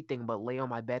do anything but lay on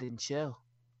my bed and chill.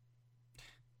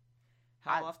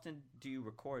 How I often do you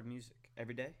record music?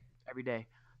 Every day? every day.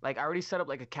 Like I already set up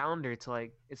like a calendar to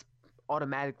like it's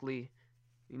automatically,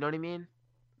 you know what I mean?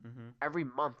 Mm-hmm. Every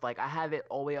month. Like I have it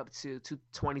all the way up to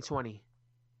 2020.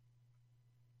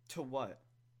 To what?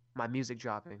 My music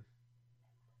dropping.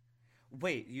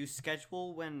 Wait, you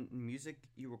schedule when music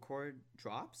you record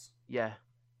drops? Yeah.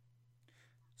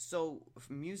 So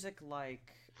music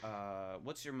like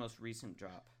what's your most recent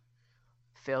drop?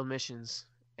 Failed missions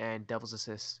and Devil's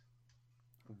Assist.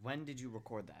 When did you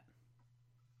record that?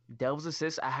 Devil's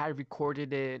Assist, I had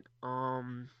recorded it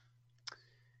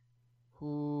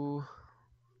who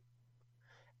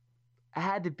I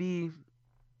had to be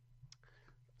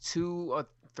 2 or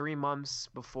 3 months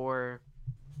before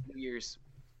New Year's.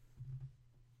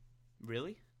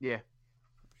 Really? Yeah.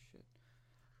 Oh, shit.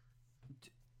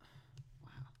 Wow.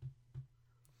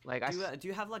 Like Do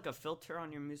you have like a filter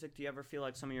on your music? Do you ever feel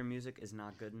like some of your music is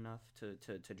not good enough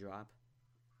to drop?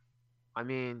 I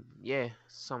mean, yeah,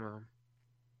 some of them.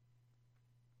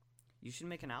 You should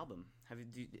make an album.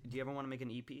 Do you ever want to make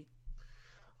an EP?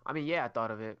 I mean, yeah, I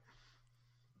thought of it.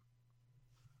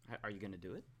 Are you gonna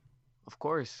do it? Of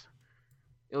course.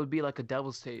 It would be like a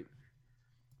Devil's tape.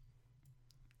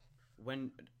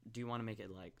 When do you want to make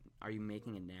it? Like, are you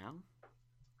making it now?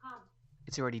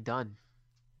 It's already done.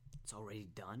 It's already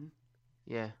done.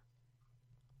 Yeah.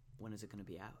 When is it gonna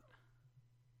be out?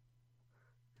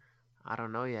 I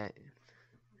don't know yet.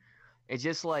 It's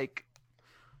just like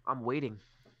I'm waiting.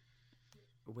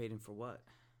 Waiting for what?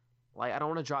 Like I don't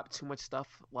want to drop too much stuff.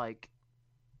 Like,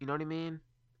 you know what I mean?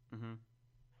 Mm-hmm.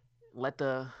 Let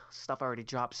the stuff I already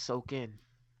dropped soak in.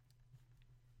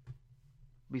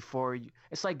 before you.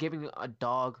 It's like giving a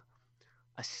dog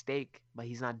a steak, but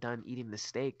he's not done eating the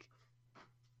steak.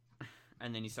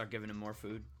 And then you start giving him more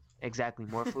food. Exactly,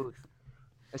 more food.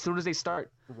 As soon as they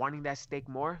start wanting that steak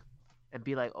more, and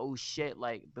be like, oh shit,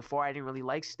 like before I didn't really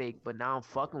like steak, but now I'm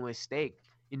fucking with steak.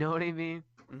 You know what I mean?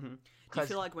 Mm-hmm. Do you Cause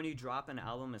feel like when you drop an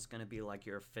album, it's gonna be like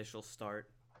your official start?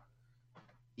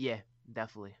 yeah,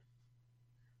 definitely.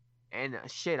 And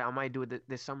shit, I might do it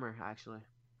this summer actually.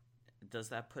 Does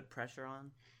that put pressure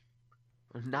on?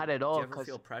 Not at Do all, you ever cause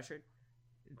feel pressured?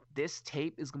 this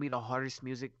tape is gonna be the hardest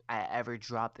music I ever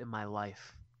dropped in my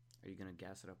life. Are you gonna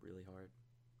gas it up really hard?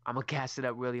 I'm gonna cast it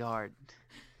up really hard.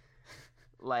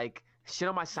 Like shit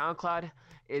on my SoundCloud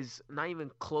is not even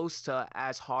close to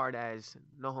as hard as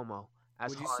No Homo. As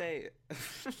Would you hard. say?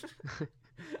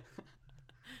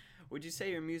 Would you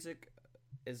say your music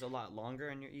is a lot longer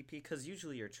in your EP? Because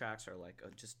usually your tracks are like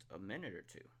just a minute or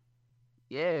two.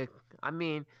 Yeah, I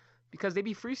mean, because they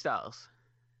be freestyles.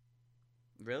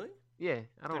 Really? Yeah,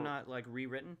 I They're don't. not like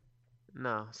rewritten.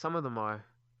 No, some of them are.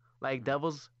 Like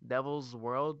Devil's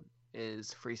World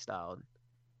is freestyled,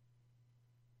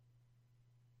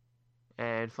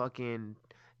 and fucking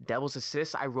Devil's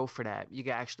Assist I wrote for that. You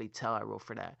can actually tell I wrote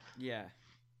for that. Yeah.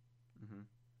 Mm-hmm.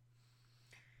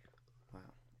 Wow.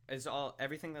 Is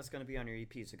everything that's gonna be on your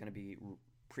EP is it gonna be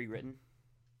pre-written?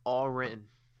 All written.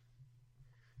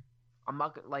 I'm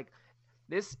not like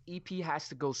this EP has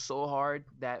to go so hard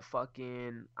that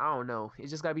fucking I don't know. It's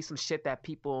just gotta be some shit that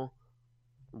people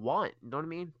want. You know what I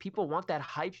mean? People want that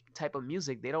hype type of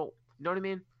music. They don't. You know what I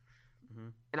mean? Mm-hmm.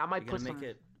 And I Are might you put gonna some. make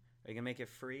it? Are you gonna make it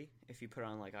free if you put it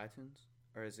on like iTunes,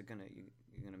 or is it gonna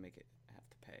you're gonna make it have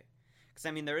to pay? Because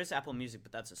I mean, there is Apple Music,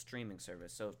 but that's a streaming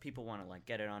service. So if people want to like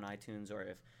get it on iTunes, or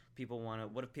if people want to,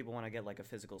 what if people want to get like a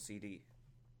physical CD?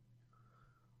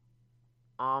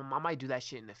 I might do that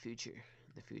shit in the future.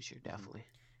 In the future, Mm-hmm. definitely.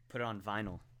 Put it on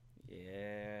vinyl.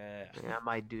 Yeah. Yeah, I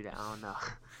might do that. I don't know.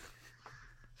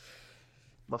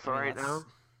 But for I mean, right now,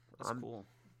 that's I'm cool.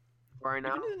 for right You've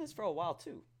now, been doing this for a while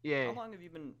too. yeah. How long have you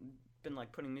been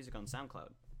like putting music on SoundCloud?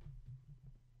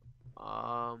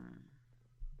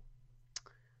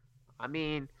 I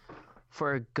mean,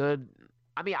 for a good.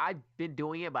 I mean, I've been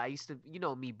doing it, but I used to, you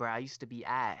know me, bro. I used to be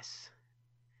ass.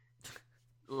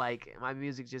 Like my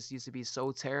music just used to be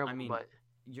so terrible. I mean, but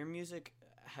your music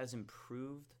has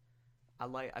improved.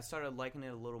 I started liking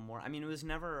it a little more. I mean, it was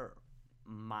never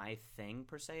my thing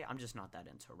per se. I'm just not that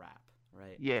into rap,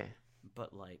 right? yeah,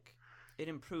 But like it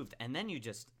improved, and then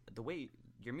the way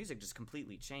your music just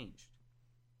completely changed.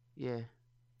 yeah,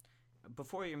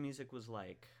 Before, your music was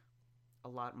like a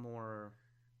lot more,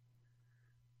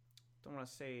 don't want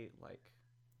to say like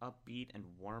upbeat and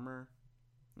warmer.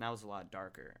 Now it's a lot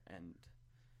darker and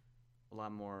a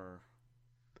lot more,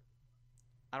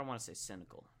 I don't want to say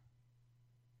cynical.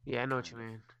 yeah. I know what you Kind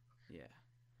of. mean. Yeah.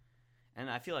 And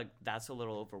I feel like that's a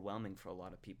little overwhelming for a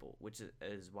lot of people, which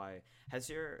is why, has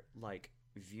your like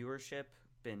viewership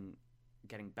been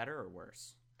getting better or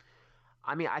worse?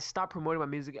 I mean, I stopped promoting my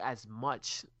music as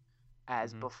much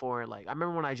as Mm-hmm. before. Like I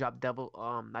remember when I dropped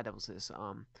not Devil's This,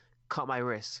 Cut My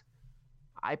Wrist.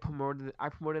 I promoted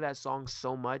that song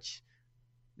so much.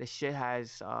 The shit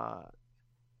has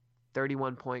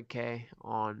 31.k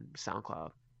on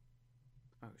SoundCloud.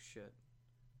 Oh shit.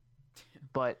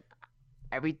 But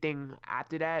everything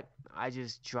after that, I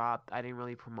just dropped. I didn't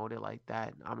really promote it like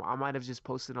that. I might have just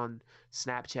posted on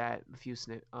Snapchat a few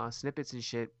snippets and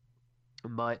shit,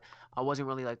 but I wasn't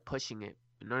really like pushing it.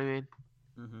 You know what I mean?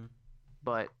 Mm-hmm.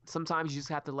 But sometimes you just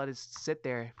have to let it sit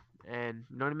there, and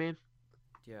you know what I mean?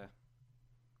 Yeah.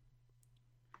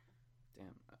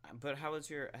 Damn. But how's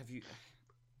your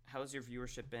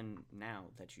viewership been now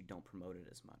that you don't promote it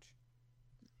as much?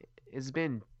 It's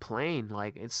been plain.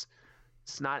 Like it's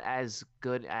not as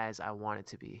good as I want it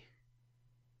to be.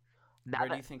 Now Where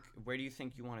do that you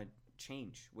think you want to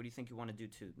change? What do you think you want to do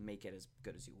to make it as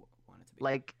good as you want it to be?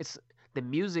 like it's the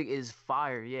music is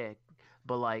fire, yeah,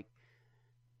 but like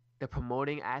the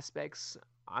promoting aspects,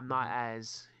 I'm not Mhm.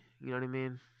 as you know what I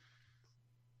mean.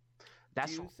 Do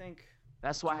That's you think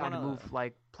that's do why you I had want to to move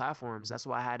like platforms. That's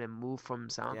why I had to move from Yeah,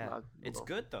 SoundCloud. it's Well,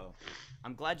 good though.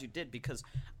 I'm glad you did because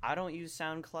I don't use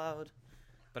SoundCloud,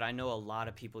 but I know a lot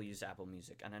of people use Apple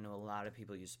Music and I know a lot of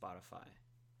people use Spotify.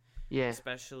 yeah,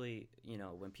 Especially,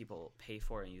 when people pay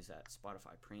for it and use that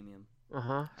Spotify premium.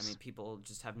 uh-huh. I mean, people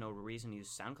just have no reason to use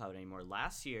SoundCloud anymore.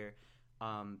 Last year,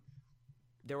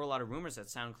 there were a lot of rumors that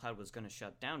SoundCloud was going to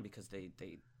shut down because they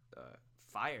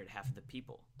fired half of the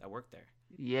people that worked there.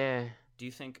 Yeah, Do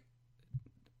you think?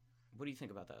 What do you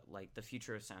think about that? Like the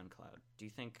future of SoundCloud? Do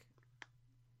you think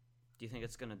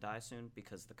it's going to die soon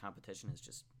because the competition is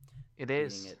just it beating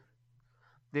is. it?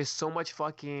 There's so much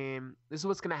fucking. This is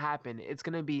what's gonna happen. It's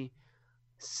gonna be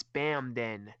spammed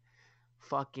and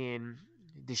fucking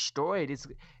destroyed.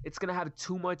 It's gonna have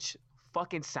too much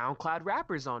fucking SoundCloud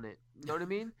rappers on it. You know what I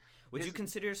mean? Would you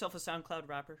consider yourself a SoundCloud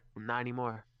rapper? Not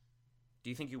anymore. Do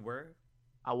you think you were?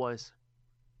 I was.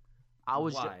 I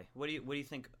was. Why? What do you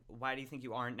think? Why do you think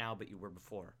you aren't now, but you were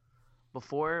before?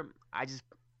 Before, I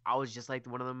was just like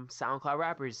one of them SoundCloud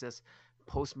rappers, just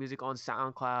post music on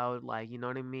SoundCloud, like, you know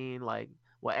what I mean, like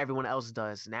what everyone else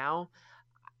does. Now,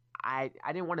 I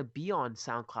didn't want to be on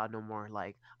SoundCloud no more.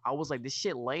 Like, I was like, this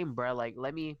shit lame, bro. Like,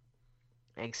 let me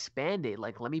expand it.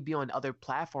 Like, let me be on other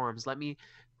platforms. Let me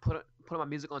put my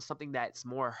music on something that's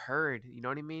more heard. You know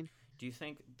what I mean? Do you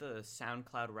think the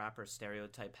SoundCloud rapper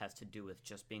stereotype has to do with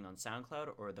just being on SoundCloud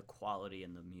or the quality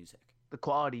in the music? The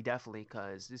quality, definitely,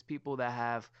 because there's people that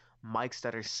have mics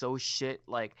that are so shit,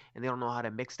 like, and they don't know how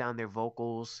to mix down their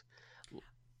vocals.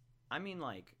 I mean,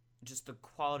 like, just the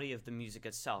quality of the music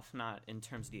itself, not in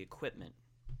terms of the equipment.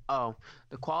 Oh,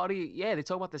 the quality, yeah, they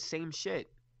talk about the same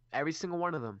shit. Every single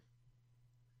one of them.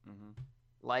 Mm-hmm.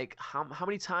 Like, how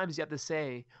many times you have to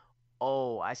say,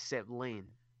 oh, I sip lean?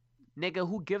 Nigga,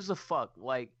 who gives a fuck?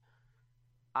 Like,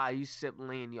 you sip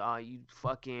lean, you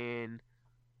fucking,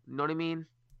 you know what I mean?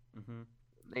 Mm-hmm.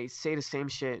 They say the same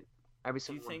shit every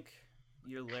Do you single one. think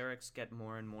your lyrics get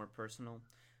more and more personal?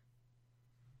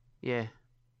 Yeah.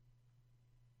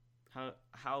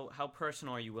 How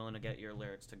personal are you willing to get your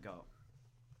lyrics to go?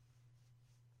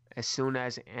 As soon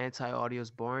as Anti-Audio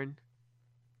is born.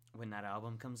 When that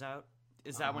album comes out?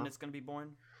 Is that when it's going to be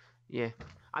born? Yeah.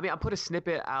 I mean, I put a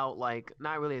snippet out, like,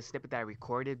 not really a snippet that I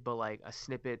recorded, but, like, a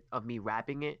snippet of me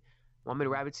rapping it. Want me to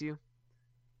rap it to you?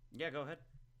 Yeah, go ahead.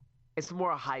 It's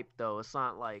more hype, though. It's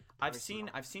not, like... I've seen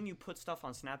you put stuff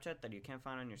on Snapchat that you can't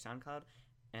find on your SoundCloud,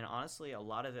 and honestly, a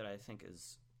lot of it I think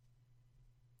is,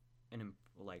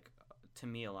 to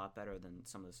me, a lot better than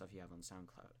some of the stuff you have on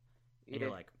SoundCloud. And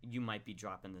you're like, you might be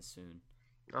dropping this soon.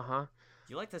 Uh-huh.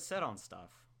 You like to sit on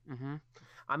stuff. Mm-hmm.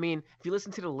 I mean, if you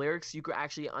listen to the lyrics, you could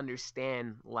actually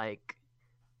understand, like,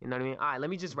 you know what I mean? All right, let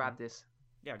me just rap this.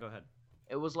 Yeah, go ahead.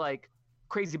 It was like,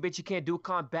 crazy bitch, you can't do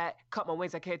combat. Cut my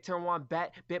wings, I can't turn one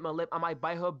back. Bit my lip, I might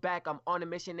bite her back. I'm on a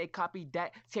mission, they copy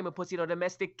that. Tame a pussy, no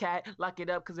domestic cat. Lock it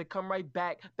up, cause it come right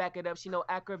back. Back it up, she no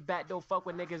acrobat. Don't fuck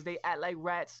with niggas, they act like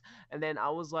rats. And then I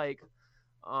was like,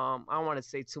 I don't want to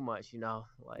say too much, you know?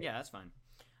 Like, yeah, that's fine.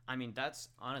 I mean, that's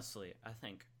honestly, I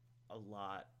think, a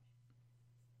lot,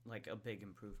 like, a big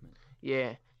improvement.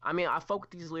 Yeah. I mean, I fuck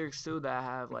with these lyrics, too, that I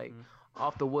have, like,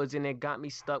 off the woods and it got me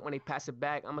stuck when they pass it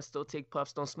back. I'ma still take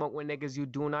puffs, don't smoke with niggas you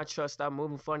do not trust. Stop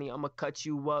moving funny, I'ma cut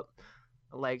you up.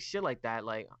 Like, shit like that.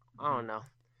 Like, I don't know.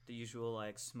 The usual,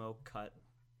 like, smoke cut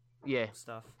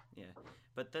stuff. Yeah.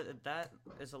 But that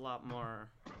is a lot more,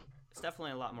 it's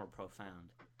definitely a lot more profound.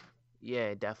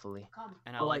 Yeah, definitely.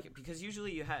 And I like it because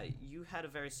usually you had a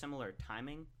very similar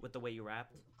timing with the way you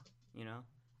rapped, you know?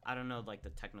 I don't know, like, the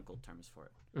technical terms for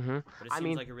it. Mm-hmm. But it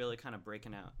seems like you're really kind of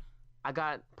breaking out. I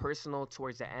got personal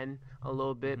towards the end a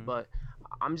little bit, but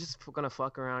I'm just gonna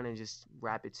fuck around and just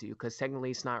rap it to you because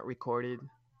technically it's not recorded.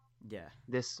 Yeah.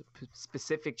 This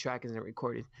specific track isn't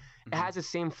recorded. It has the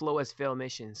same flow as Fail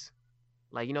Missions.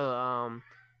 Like, you know,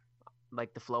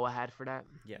 like the flow I had for that?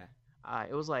 Yeah.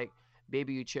 It was like,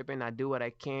 baby, you tripping, I do what I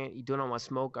can. You don't want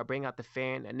smoke, I bring out the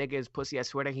fan. A nigga is pussy, I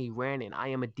swear that he ran. And I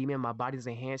am a demon, my body's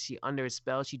in hands. She under a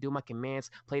spell, she do my commands.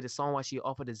 Play the song while she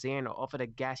offer the Xan or offer the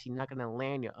gas. She not gonna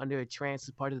land, you're under a trance,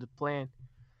 it's part of the plan.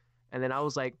 And then I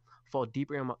was like, fall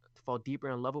deeper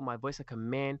in love with my voice of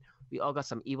command. We all got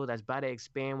some evil that's about to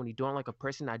expand. When you don't like a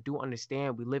person, I do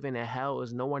understand. We live in a hell,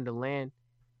 there's no one to land.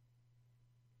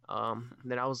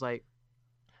 Then I was like,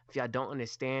 if y'all don't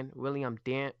understand, really I'm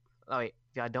damn. Oh, wait.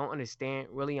 If y'all don't understand,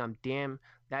 really, I'm damn.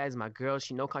 That is my girl.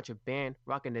 She no contraband.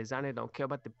 Rockin' designer, don't care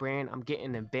about the brand. I'm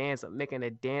getting in bands. I'm making a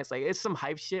dance. Like, it's some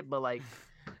hype shit, but, like,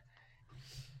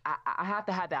 I have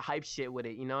to have that hype shit with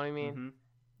it. You know what I mean?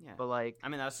 Mm-hmm. Yeah. But, like... I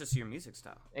mean, that's just your music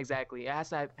style. Exactly. It has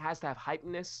to have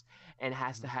hypeness and it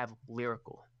has to have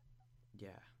lyrical. Yeah.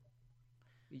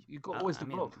 You go always do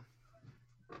both.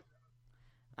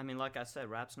 I mean, like I said,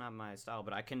 rap's not my style,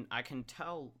 but I can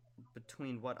tell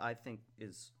between what I think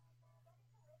is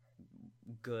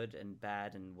good and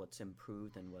bad and what's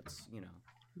improved and what's, you know.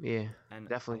 Yeah, and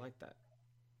definitely. I like that.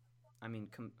 I mean,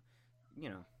 you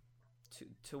know,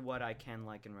 to what I can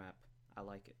like in rap, I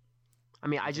like it. I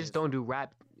mean, I just don't do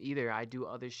rap either. I do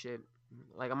other shit.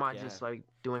 Like, I'm not just, like,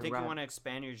 doing Think rap. you want to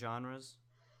expand your genres?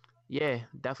 Yeah,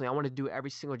 definitely. I want to do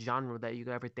every single genre that you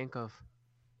could ever think of.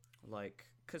 Like,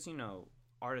 because, you know,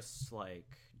 artists like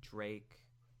Drake,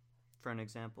 for an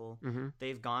example,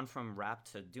 they've gone from rap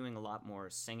to doing a lot more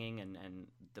singing and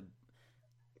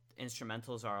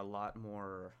instrumentals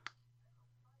are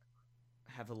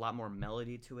have a lot more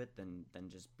melody to it than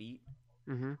just beat.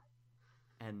 Mhm.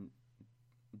 And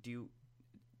do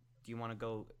you want to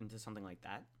go into something like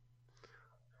that?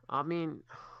 I mean,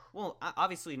 Well,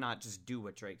 obviously not just do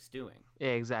what Drake's doing, yeah,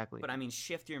 exactly. but I mean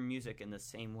shift your music in the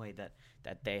same way that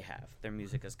they have. Their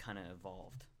music has kind of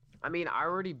evolved. I mean, I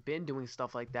already been doing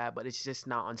stuff like that, but it's just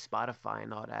not on Spotify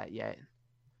and all that yet.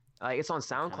 Like it's on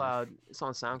Kind of SoundCloud. It's on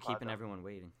you're SoundCloud keeping though. everyone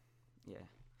waiting. Yeah,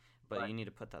 but But you need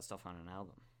to put that stuff on an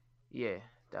album. yeah,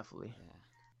 definitely. Yeah,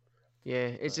 Yeah,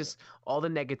 it's but just all the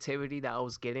negativity that I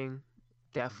was getting hmm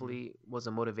definitely was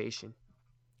a motivation.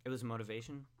 it was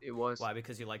motivation. It was. Why?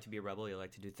 Because you like to be a rebel. You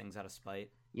like to do things out of spite.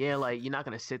 Yeah, like you're not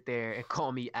gonna sit there and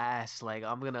call me ass. Like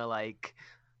I'm gonna like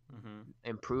Mm-hmm.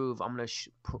 improve. I'm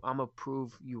gonna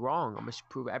prove you wrong. I'm gonna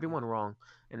prove Yeah. everyone wrong,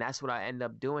 and that's what I end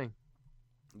up doing.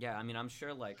 Yeah, I mean, I'm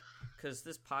sure, like, because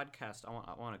this podcast, I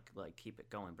want to like keep it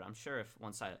going, but I'm sure if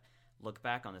once I look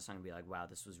back on this, I'm gonna be like, wow,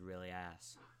 this was really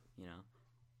ass, you know.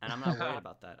 And I'm not worried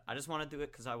about that. I just want to do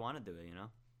it because I want to do it, you know,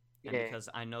 and Yeah, because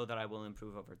I know that I will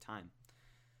improve over time.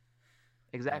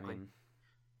 exactly. I mean,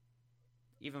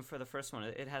 even for the first one,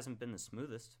 it hasn't been the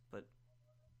smoothest, but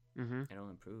Mhm. it'll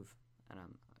improve,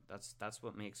 and that's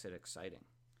what makes it exciting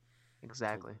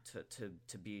Exactly.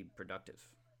 to be productive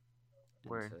and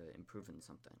Word. to improve in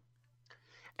something.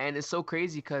 And it's so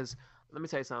crazy because let me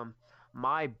tell you something.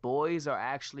 My boys are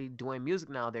actually doing music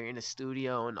now. They're in the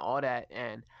studio and all that,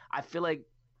 and I feel like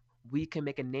we can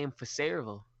make a name for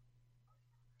Sayreville.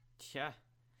 Yeah,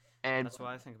 And that's what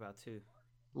I think about too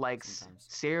like sometimes.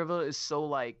 Sayreville is so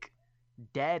like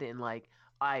dead and like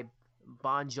I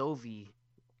Bon Jovi,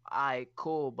 I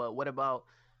cool, but what about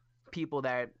people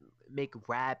that make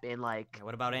rap and like Yeah,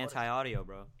 what about anti-audio,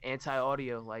 bro?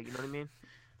 anti-audio? Like you know what I mean?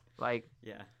 Like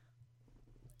Yeah.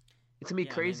 it's gonna be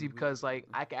Yeah, I crazy mean, because like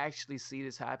I can actually see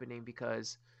this happening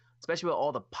because especially with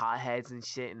all the potheads and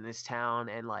shit in this town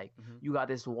and like hmm you got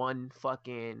this one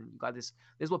fucking you got this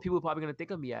is what people are probably gonna think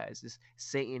of me as this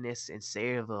Satanist in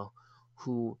Sayreville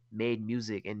who made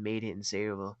music and made it in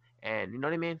Sayreville and you know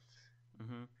what I mean?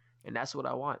 hmm And that's what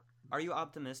I want. Are you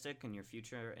optimistic in your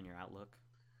future and your outlook?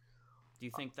 Do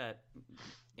you think that?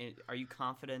 Are you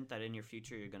confident that in your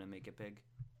future you're gonna make it big?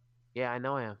 Yeah, I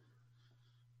know I am.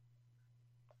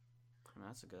 I mean,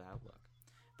 that's a good outlook.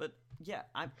 But yeah,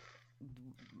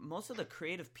 most of the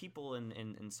creative people in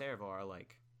Cerevel are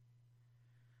like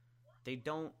they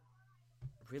don't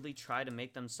really try to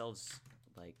make themselves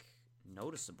like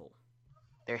noticeable.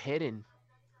 They're hidden.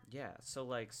 Yeah, so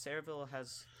like Cerevel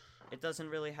has, it doesn't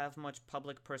really have much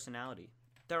public personality.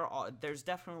 There's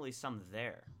definitely some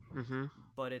there, Mm-hmm.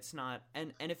 but it's not.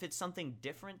 And if it's something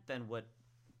different than what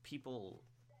people,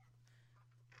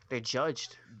 They're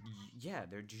judged. yeah,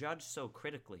 they're judged so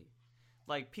critically.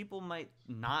 Like people might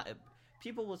not.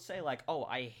 People will say like, "Oh,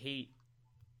 I hate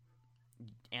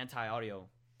anti-audio,"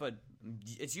 but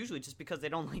it's usually just because they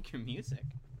don't like your music.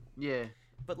 Yeah.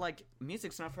 But like,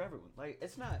 music's not for everyone. Like,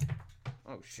 it's not.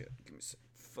 Oh shit! Give me a sec.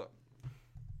 Fuck.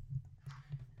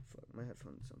 My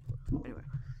headphones unplugged. Anyway,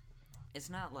 it's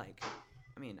not like.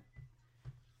 I mean,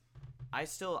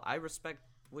 I respect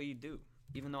what you do,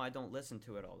 even though I don't listen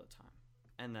to it all the time,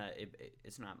 and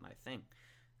it's not my thing.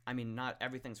 I mean, not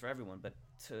everything's for everyone, but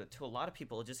to a lot of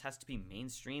people, it just has to be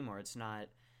mainstream, or it's not.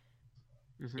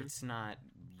 Mm-hmm. It's not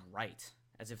right,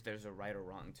 as if there's a right or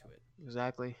wrong to it.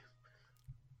 Exactly.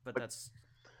 But that's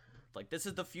like this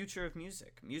is the future of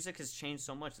music. Music has changed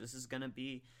so much. This is gonna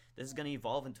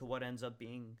evolve into what ends up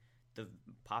being the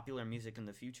popular music in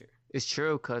the future. It's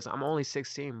true, cause I'm only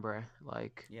 16, bruh.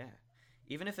 Like, Yeah,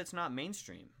 even if it's not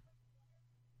mainstream.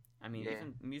 I mean, yeah,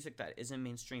 even music that isn't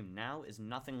mainstream now is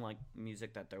nothing like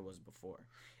music that there was before.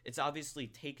 It's obviously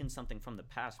taken something from the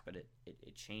past, but it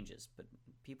changes. But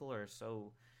people are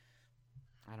so,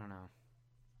 I don't know,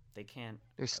 they can't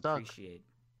they're stuck. appreciate.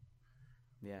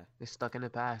 Yeah. They're stuck in the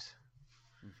past.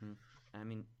 I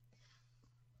mean,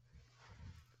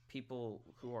 people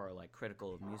who are like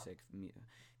critical of music,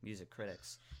 music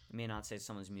critics, may not say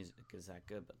someone's music is that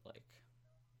good, but like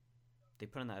they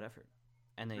put in that effort,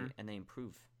 and they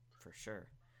improve for sure.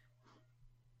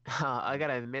 I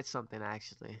gotta admit something,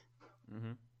 actually.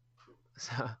 Mm-hmm.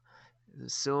 So,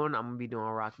 soon I'm gonna be doing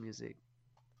rock music.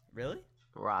 Really?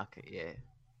 Rock, yeah.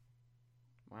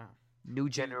 Wow. New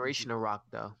generation of rock,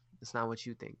 though. It's not what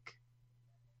you think.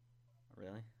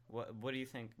 Really? What do you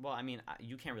think? Well, I mean,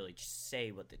 you can't really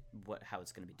say how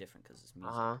it's going to be different because it's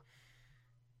music. Uh-huh.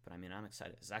 But I mean, I'm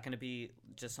excited. Is that going to be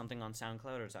just something on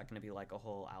SoundCloud, or is that going to be like a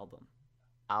whole album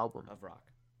Album. of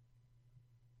rock?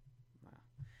 Wow.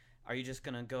 Are you just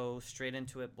gonna go straight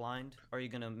into it blind? Or are you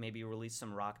gonna maybe release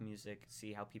some rock music,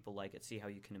 see how people like it, see how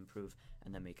you can improve,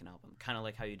 and then make an album? Kind of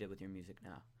like how you did with your music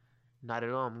now. Not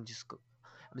at all.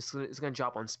 It's gonna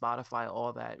drop on Spotify,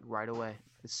 all that right away.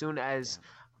 As soon as Damn.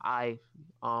 I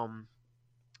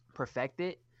perfect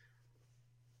it,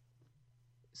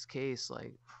 this case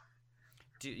like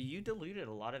You deleted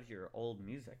a lot of your old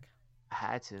music. I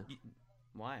had to.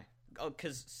 Why? Oh,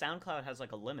 because SoundCloud has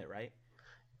like a limit, right?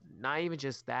 Not even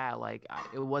just that. Like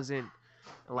it wasn't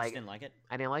You like just didn't like it?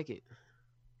 I didn't like it.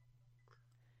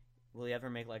 Will you ever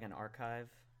make like an archive?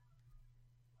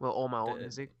 Well, all my old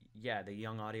music. Yeah, the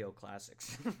Young Audio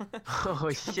Classics. Oh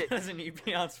shit! Doesn't need to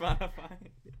be on Spotify.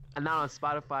 Not on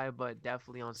Spotify, but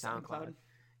definitely on SoundCloud.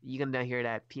 You can hear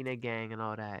that Peanut Gang and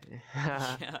all that.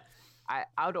 Yeah.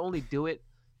 I would only do it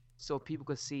so people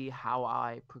could see how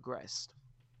I progressed.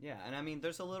 Yeah, and I mean,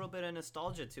 there's a little bit of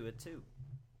nostalgia to it too.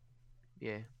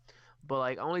 Yeah. But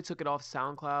like I only took it off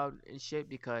SoundCloud and shit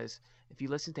because if you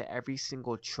listen to every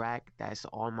single track that's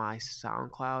on my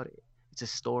SoundCloud, it's a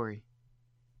story.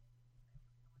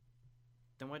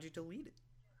 Then why'd you delete it?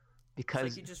 It's Because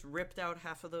like you just ripped out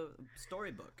half of the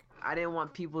storybook. I didn't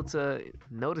want people to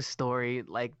know the story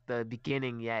like the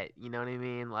beginning yet. You know what I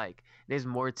mean? Like there's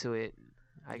more to it.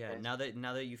 I Yeah, guess.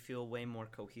 now that you feel way more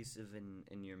cohesive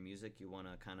in your music, you want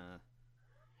to kind of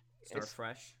start It's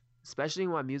fresh. especially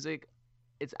in my music.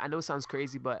 It's I know it sounds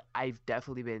crazy, but I've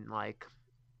definitely been like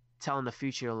telling the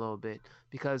future a little bit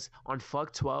because on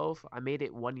Fuck 12, I made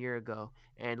it 1 year ago,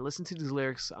 and listen to these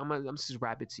lyrics. I'm just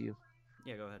rap it to you.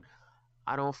 Yeah, go ahead.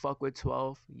 I don't fuck with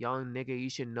 12, young nigga. You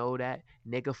should know that.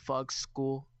 Nigga, fuck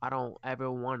school. I don't ever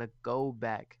want to go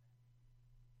back.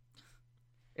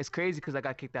 It's crazy because I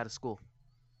got kicked out of school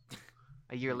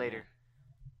a year Yeah. later.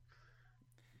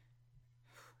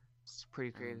 It's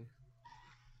pretty crazy.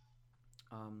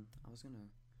 I was gonna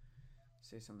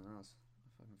say something else. I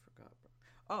fucking forgot,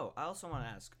 bro. Oh, I also want to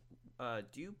ask.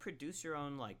 Do you produce your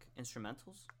own like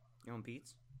instrumentals, your own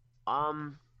beats?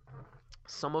 Um,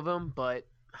 some of them, but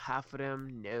half of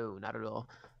them, no, not at all.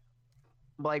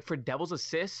 But like for Devil's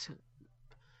Assist,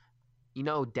 you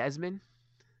know Desmond,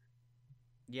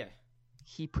 Yeah.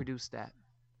 he produced that.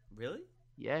 Really?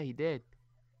 Yeah, he did.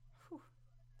 Whew.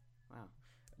 Wow.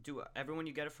 Do everyone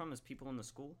you get it from is people in the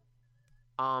school?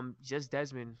 Just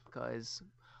Desmond, cause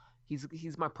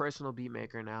he's my personal beat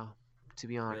maker now. To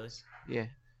be Really? honest, yeah.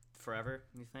 Forever?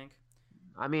 You think?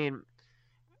 I mean,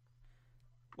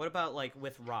 What about like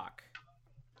with rock?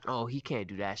 oh, he can't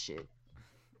do that shit.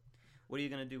 What are you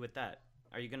gonna do with that?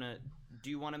 Are you gonna? Do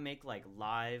you want to make like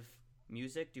live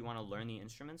music? Do you want to learn the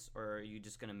instruments, or are you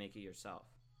just gonna make it yourself,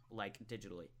 like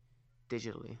digitally?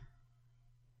 Digitally,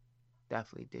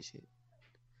 definitely digit.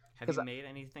 Have Cause you made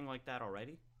anything like that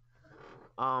already?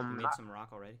 You made not, some rock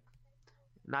already?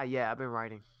 not yet. I've been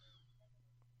writing.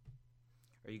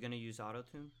 Are you gonna use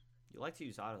autotune? You like to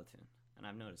use autotune, and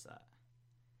I've noticed that.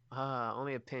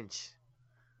 Only a pinch.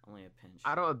 Only a pinch.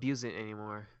 I don't abuse it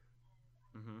anymore.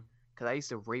 Mm-hmm. Cause I used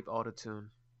to rape autotune.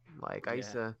 Like I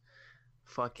used Yeah. to Do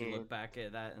fucking you look back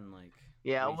at that and like,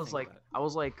 yeah. what do you think about it? I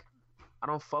was like, I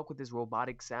don't fuck with this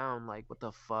robotic sound. Like what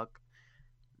the fuck?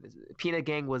 Peanut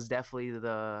Gang was definitely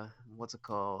the what's it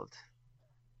called?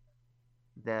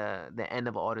 The end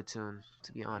of autotune.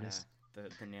 To be Yeah, honest.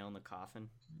 the nail in the coffin.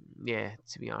 Yeah,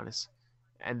 to be honest.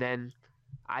 And then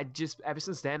I just ever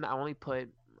since then I only put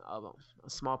a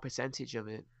small percentage of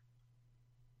it.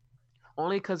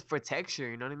 Only because for texture,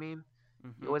 you know what I mean? You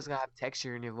Mm-hmm. always gotta have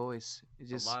texture in your voice. It A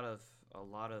just lot of a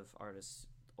lot of artists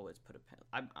always put a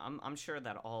pen. I'm sure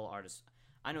that all artists.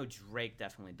 I know Drake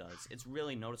definitely does. It's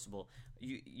really noticeable.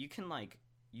 You can like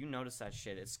you notice that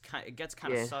shit. It gets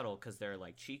kind of yeah, subtle because they're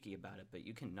like cheeky about it, but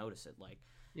you can notice it. Like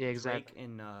yeah, Drake exactly.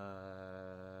 in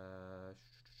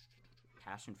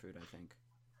Passion Fruit, I think.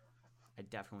 I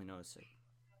definitely noticed it.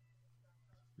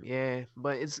 Yeah,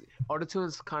 but it's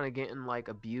autotune's kind of getting like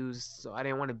abused, so I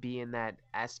didn't want to be in that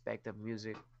aspect of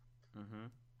music. Mm-hmm.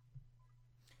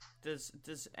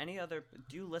 Does any other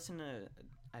do you listen to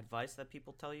advice that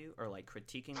people tell you or like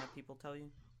critiquing that people tell you?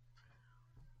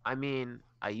 I mean,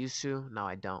 I used to, now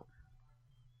I don't.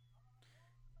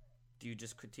 Do you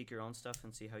just critique your own stuff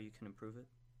and see how you can improve it?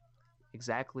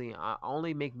 Exactly. I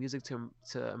only make music to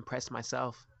impress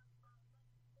myself.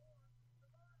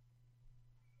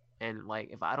 And like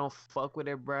if I don't fuck with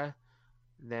it, bruh,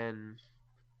 then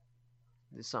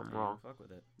there's something Then you wrong. don't fuck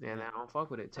with it. Yeah, then Yeah. I don't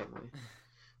fuck with it technically.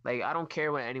 Like I don't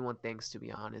care what anyone thinks, to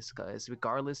be honest, because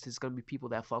regardless, there's gonna be people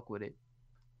that fuck with it.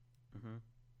 Mm-hmm.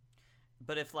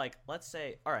 But if like let's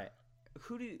say, all right,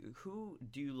 who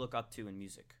do you look up to in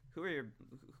music? Who are your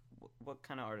what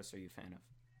kind of artists are you a fan of?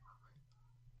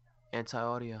 Anti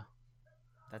audio.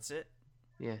 That's it?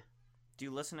 Yeah. Do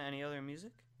you listen to any other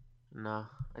music? No,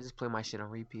 I just play my shit on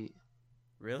repeat.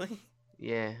 Really?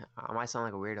 Yeah, I might sound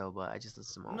like a weirdo, but I just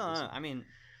listen to my own No, music. I mean,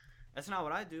 that's not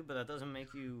what I do, but that doesn't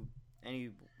make you any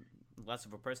less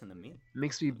of a person than me.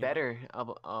 Makes me You know? better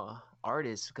of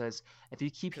artist because if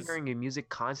you keep 'Cause hearing your music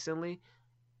constantly,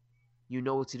 you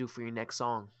know what to do for your next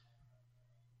song.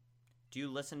 do you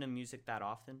listen to music that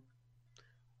often?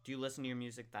 Do you listen to your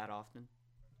music that often?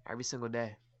 Every single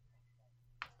day.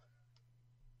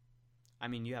 I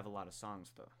mean, you have a lot of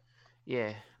songs though.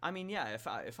 Yeah. I mean, yeah,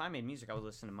 if I made music, I would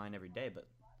listen to mine every day, but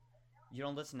you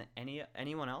don't listen to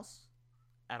anyone else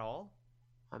at all?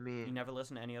 I You mean, never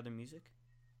listen to any other music?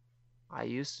 I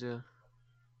used to.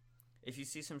 If you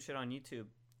see some shit on YouTube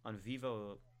on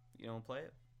Vivo, you don't play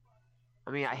it?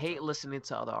 I mean, I What's hate up? listening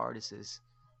to other artists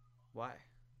Why?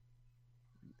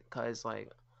 because like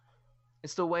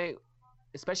it's the way,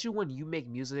 especially when you make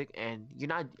music and you're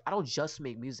not. I don't just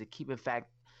make music. Keep in fact,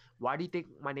 why do you think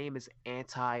my name is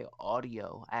Anti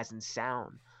Audio, as in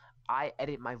sound? I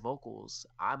edit my vocals.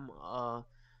 I'm a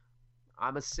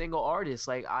single artist.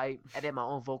 Like I edit my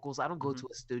own vocals. I don't go Mhm. to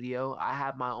a studio. I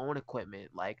have my own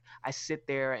equipment. Like I sit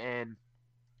there and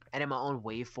edit my own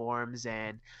waveforms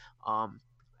and um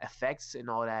effects and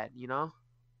all that,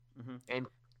 Mhm. and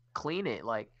clean it.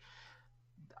 Like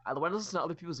when I listen to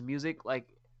other people's music,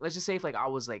 like let's just say if like I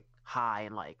was like high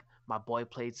and like my boy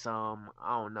played some,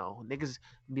 I don't know, niggas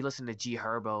be listening to G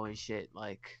Herbo and shit,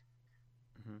 like,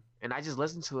 Mhm. and I just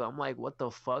listen to it. I'm like, what the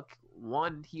fuck?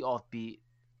 One, he offbeat.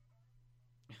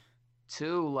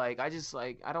 Two, like I just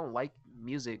like I don't like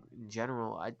music in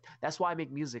general. That's why I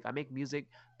make music. I make music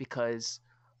because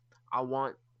I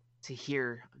want to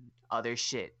hear other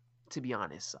shit. To be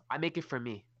honest, I make it for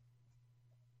me.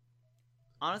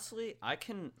 Honestly, I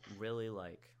can really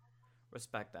like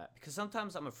respect that because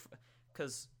sometimes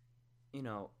because you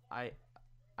know I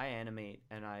animate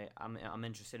and I'm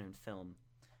interested in film,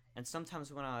 and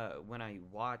sometimes when I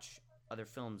watch other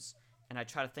films and I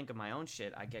try to think of my own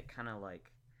shit, I get kind of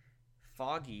like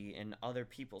foggy in other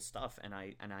people's stuff, and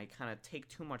I kind of take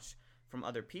too much from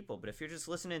other people. But if you're just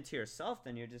listening to yourself,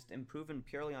 then you're just improving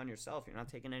purely on yourself. You're not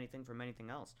taking anything from anything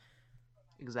else.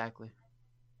 Exactly.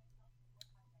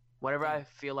 Whatever Yeah. I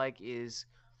feel like is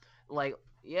like,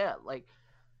 yeah, like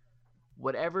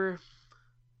whatever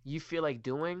you feel like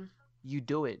doing, you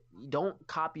do it. You don't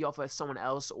copy off of someone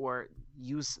else or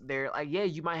use their, like, yeah,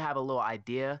 you might have a little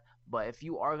idea, but if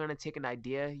you are gonna take an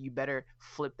idea, you better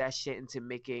flip that shit into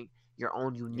making your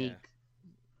own Yeah. unique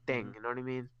thing. Mhm. You know what I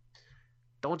mean?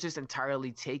 Don't just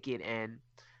entirely take it and,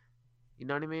 you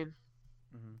know what I mean?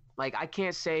 Mhm. Like I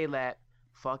can't say that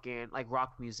fucking like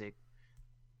rock music.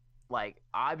 Like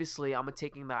obviously I'm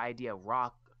taking the idea of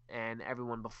rock and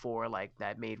everyone before like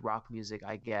that made rock music,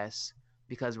 I guess,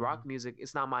 because Mhm. rock music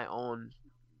it's not my own.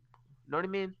 You know what I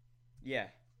mean? Yeah.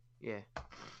 Yeah.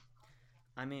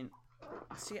 I mean,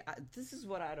 see, this is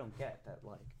what I don't get. That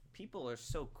like people are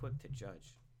so quick to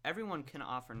judge. Everyone can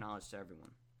offer knowledge to everyone,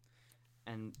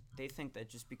 and they think that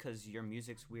just because your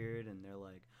music's weird, and they're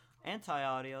like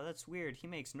anti-audio, that's weird. He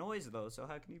makes noise though, so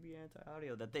how can he be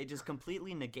anti-audio? That they just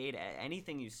completely negate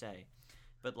anything you say.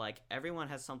 But like everyone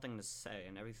has something to say,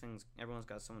 and everyone's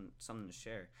got something to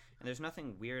share, and there's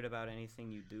nothing weird about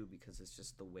anything you do because it's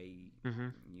just Hmm.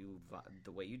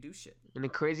 the way you do shit. And the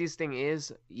craziest thing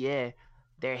is, yeah,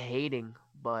 they're hating,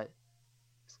 but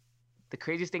the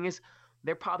craziest thing is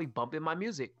they're probably bumping my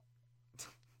music.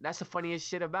 That's the funniest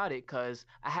shit about it, cause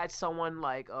I had someone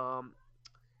like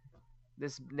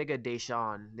this nigga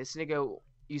Deshaun. This nigga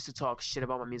used to talk shit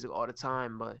about my music all the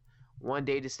time, but one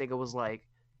day this nigga was like,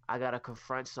 I gotta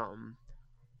confront something.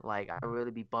 Like I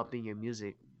really be bumping your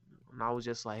music. And I was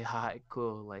just like, hi,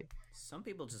 cool. Like, Some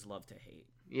people just love to hate.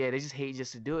 yeah, they just hate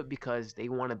just to do it because they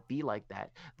wanna be like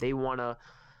that. They wanna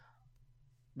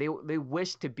they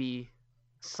wish to be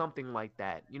something like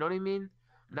that. You know what I mean?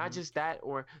 Not Hmm. just that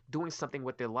or doing something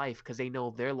with their life because they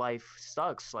know their life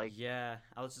sucks. Like, Yeah,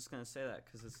 I was just gonna say that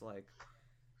because it's like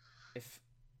if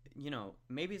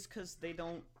maybe it's because they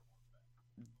don't.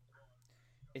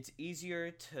 It's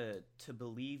easier to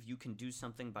believe you can do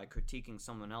something by critiquing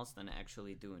someone else than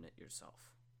actually doing it yourself.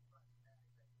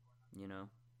 You know,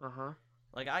 uh-huh.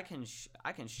 like I can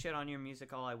shit on your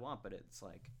music all I want, but it's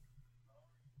like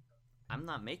I'm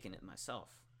not making it myself.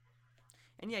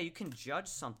 And yeah, you can judge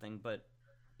something, but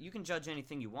you can judge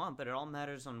anything you want, but it all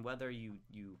matters on whether you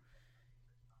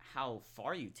how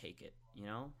far you take it.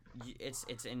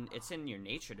 It's in your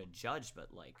nature to judge,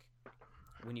 but like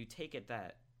when you take it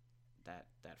that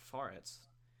far, it's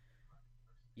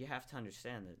you have to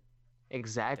understand that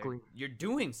Exactly. you're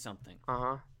doing something.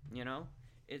 Uh-huh. You know,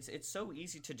 it's so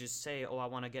easy to just say, oh, I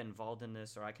want to get involved in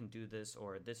this, or I can do this,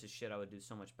 or this is shit I would do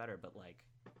so much better. But like,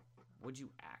 would you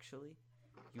actually?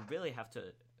 You really have to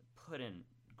put in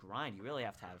grind. You really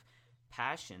have to have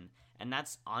passion, and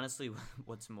that's honestly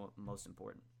what's most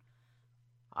important.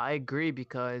 I agree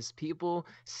because people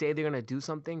say they're gonna do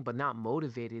something but not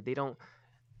motivated. They don't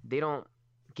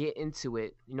get into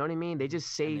it. You know what I mean? They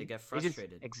just And they say get they just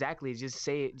frustrated. exactly just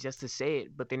say it just to say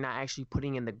it, but they're not actually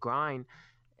putting in the grind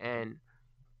and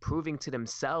proving to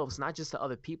themselves, not just to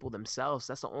other people themselves.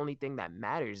 That's the only thing that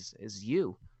matters is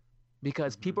you.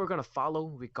 Because Mm-hmm. people are gonna follow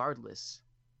regardless.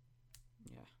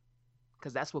 Yeah.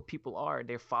 Because that's what people are.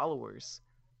 They're followers.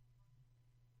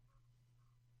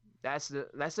 That's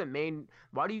the main.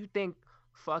 Why do you think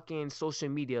fucking social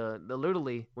media? The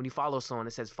literally when you follow someone,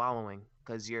 it says following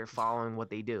because you're following what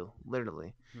they do.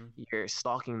 Literally, Mm-hmm. you're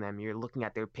stalking them. You're looking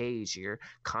at their page. You're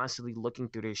constantly looking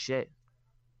through their shit.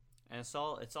 And it's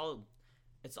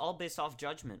all based off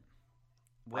judgment.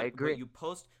 I What agree. you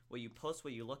post, what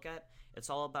you look at, it's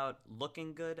all about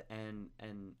looking good and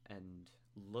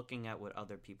looking at what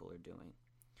other people are doing.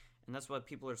 And that's why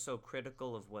people are so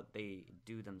critical of what they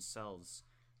do themselves,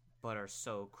 but are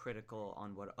so critical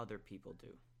on what other people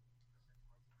do.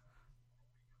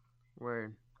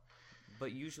 Word.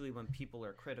 But usually when people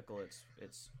are critical,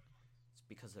 it's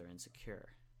because they're insecure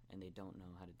and they don't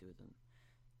know how to do them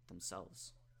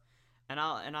themselves. And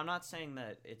I'm not saying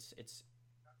that it's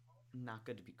not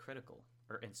good to be critical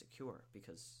or insecure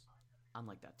because I'm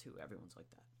like that too. Everyone's like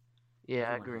that. Yeah,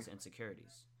 I Everyone agree. has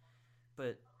insecurities.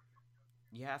 But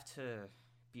you have to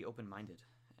be open-minded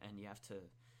and you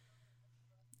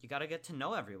got to get to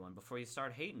know everyone before you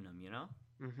start hating them, you know?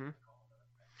 Mm-hmm.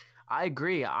 I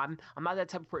agree. I'm not that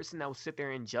type of person that will sit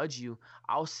there and judge you.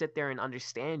 I'll sit there and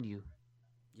understand you.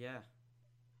 Yeah.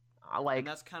 I And like.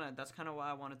 that's kind of why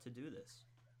I wanted to do this,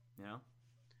 you know?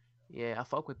 Yeah, I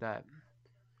fuck with that.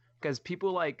 Because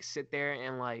people like sit there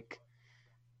and like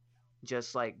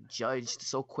just like judge,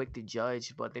 so quick to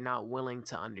judge, but they're not willing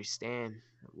to understand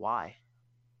why.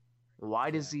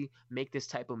 Why does Yeah. he make this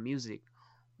type of music?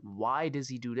 Why does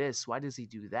he do this? Why does he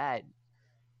do that?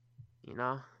 You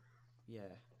know?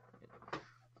 Yeah.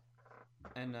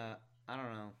 And I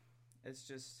don't know. It's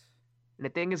just And the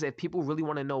thing is, if people really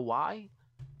want to know why,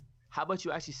 how about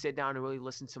you actually sit down and really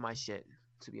listen to my shit?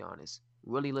 To be honest,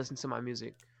 really listen to my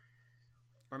music.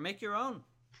 or make your own.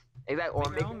 Exactly, or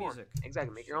Make your make own your own. music.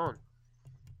 Exactly, make your Shit.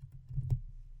 own.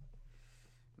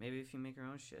 Maybe if you make your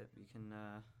own shit, you can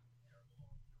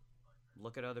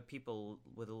look at other people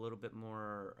with a little bit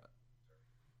more,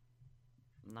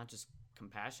 not just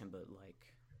compassion, but like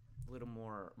a little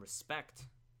more respect.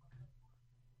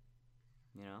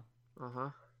 You know, Uh huh.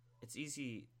 it's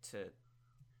easy to.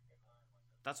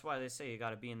 That's why they say you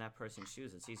got to be in that person's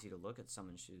shoes. It's easy to look at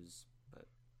someone's shoes, but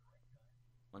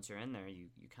once you're in there, you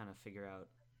kind of figure out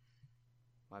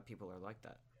why people are like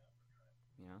that.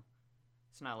 You know,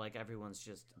 it's not like everyone's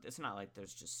just. It's not like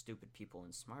there's just stupid people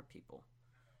and smart people,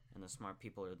 and the smart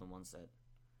people are the ones that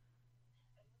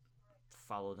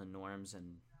follow the norms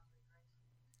and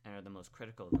are the most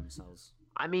critical of themselves.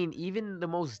 I mean, even the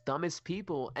most dumbest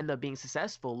people end up being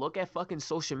successful. Look at fucking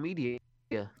social media.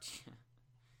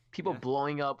 People Yeah.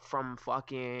 blowing up from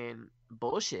fucking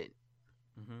bullshit.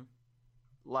 Mm-hmm.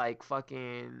 Like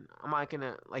fucking, I'm not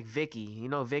gonna like Vicky. You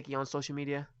know Vicky on social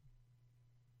media?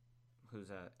 Who's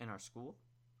in our school?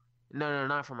 No, no,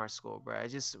 not from our school, bro.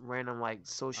 It's just random like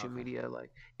social Okay. media,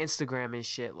 like Instagram and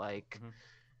shit. Like, Mm-hmm.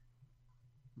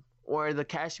 or the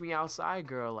Cash Me Outside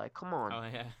girl. Like, come on. Oh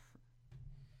yeah.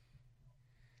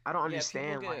 I don't Yeah, people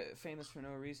understand. Like, get famous for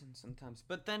no reason sometimes.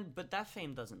 But that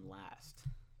fame doesn't last,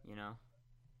 you know?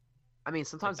 I mean, Like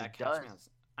sometimes that it catch does. me out.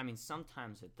 I mean,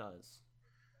 sometimes it does.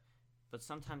 But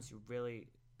sometimes you really,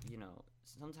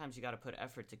 sometimes you got to put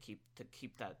effort to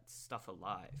keep that stuff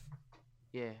alive.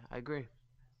 Yeah, I agree.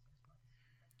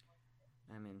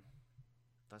 I mean,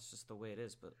 that's just the way it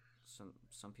is, but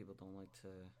some people don't like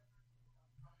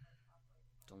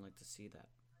to see that.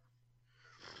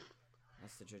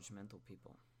 That's the judgmental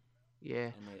people.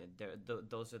 Yeah. And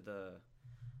those are the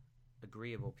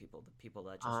agreeable people, the people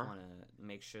that just Uh huh. want to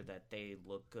make sure that they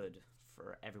look good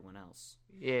for everyone else.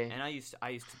 Yeah. And I used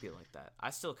to be like that. I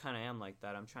still kind of am like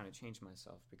that. I'm trying to change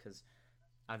myself because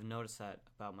I've noticed that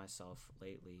about myself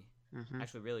lately. Mhm.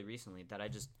 Actually, really recently, that I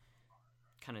just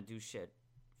kind of do shit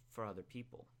for other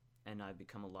people, and I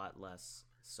become a lot less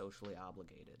socially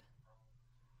obligated.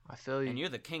 I feel And you. you're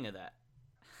the king of that,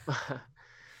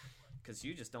 because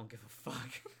you just don't give a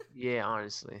fuck. Yeah,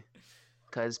 honestly,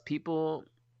 because people,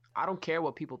 I don't care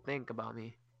what people think about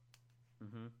me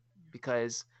Mm-hmm.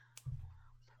 because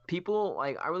people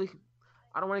like I really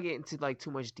I don't want to get into like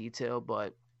too much detail,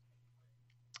 but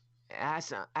it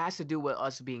has to do with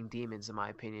us being demons, in my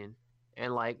opinion.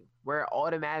 And like we're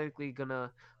automatically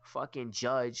gonna fucking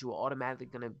judge. We're automatically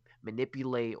gonna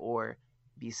manipulate or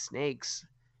be snakes,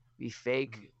 be Mhm.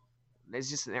 fake. It's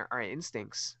just in our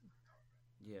instincts.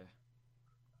 Yeah,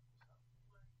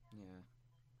 yeah.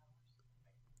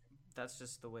 That's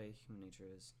just the way human nature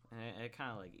is, and it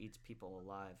kind of like eats people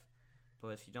alive. But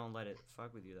if you don't let it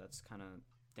fuck with you, that's kind of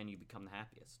then you become the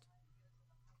happiest.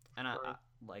 And I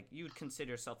like you would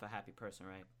consider yourself a happy person,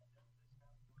 right?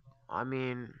 I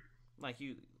mean, Like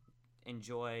you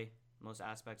enjoy most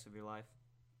aspects of your life.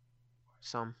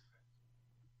 some,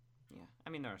 Yeah, I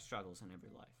mean there are struggles in every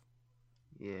life,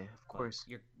 yeah, of but course.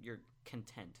 you're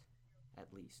content,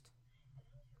 at least.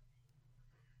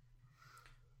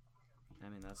 I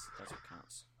mean that's what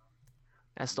counts.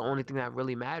 That's the You only gotta thing be that happy.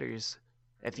 really matters.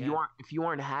 Yeah, If you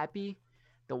aren't happy,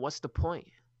 then what's the point?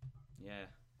 yeah.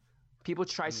 People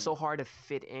try I so mean, hard to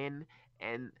fit in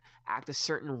and act a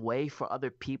certain way for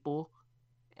other people,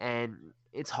 and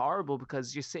it's horrible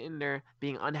because you're sitting there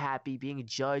being unhappy, being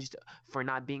judged for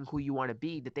not being who you want to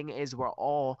be. The thing is, we're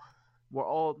all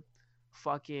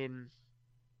fucking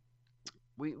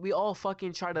we all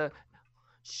fucking try to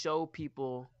show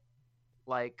people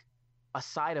like a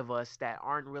side of us that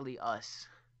aren't really us.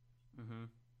 mm-hmm.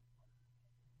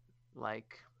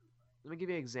 Like, let me give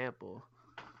you an example.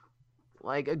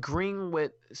 Like agreeing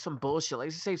with some bullshit. Like,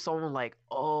 let's say someone like,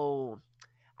 "Oh,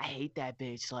 I hate that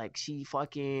bitch. Like, she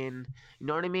fucking," you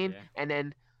know what I mean? Yeah, And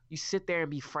then you sit there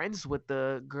and be friends with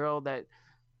the girl that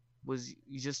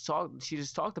she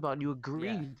just talked about, and you yeah.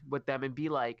 agreed with them and be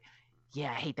like,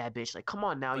 "Yeah, I hate that bitch." Like, come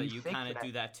on now, But you you think kind for of that.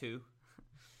 do that too.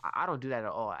 I don't do that at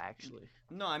all, actually.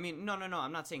 No, I mean, no.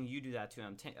 I'm not saying you do that too.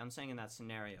 I'm saying in that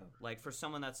scenario, like for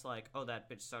someone that's like, oh, that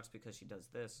bitch sucks because she does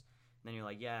this. And then you're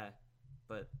like, yeah,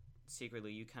 but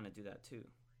secretly you kind of do that too.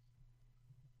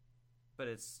 But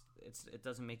it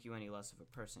doesn't make you any less of a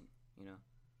person. You know?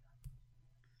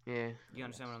 Yeah, You I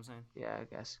understand guess. what I'm saying? Yeah, I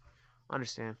guess. I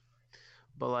understand.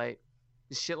 But like,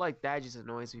 shit like that just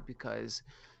annoys me because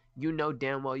you know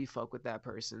damn well you fuck with that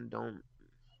person.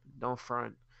 Don't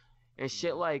front. And shit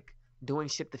Yeah. like doing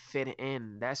shit to fit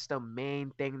in. That's the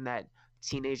main thing that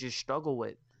teenagers struggle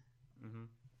with. Mhm.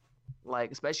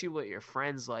 Like, especially with your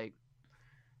friends. Like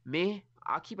me,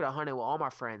 I'll keep it 100 with all my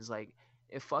friends. Like,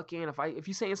 if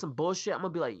you saying some bullshit, I'm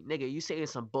gonna be like, nigga, you saying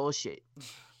some bullshit. Yeah.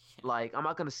 Like, I'm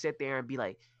not gonna sit there and be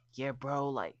like, yeah, bro,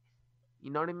 like,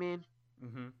 you know what I mean?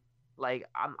 Mhm. Like,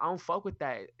 I don't fuck with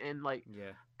that. And like,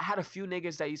 Yeah. I had a few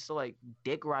niggas that used to like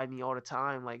dick ride me all the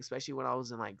time, like especially when I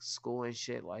was in like school and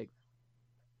shit.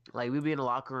 Like we'd be in the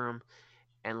locker room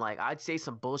and like I'd say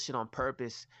some bullshit on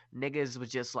purpose. Niggas would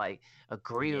just like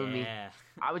agree with me. Yeah.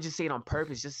 I would just say it on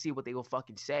purpose just to see what they will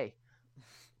fucking say.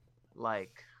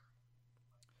 Like,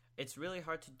 It's really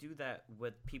hard to do that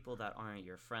with people that aren't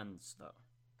your friends, though.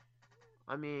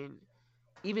 I mean,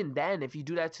 even then, if you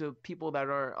do that to people that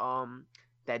are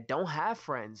that don't have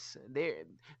friends,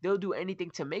 they'll do anything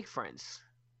to make friends.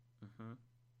 Mhm.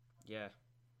 Yeah.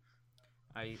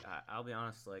 I'll be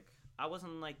honest. Like I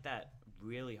wasn't like that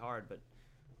really hard, but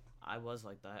I was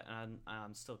like that, and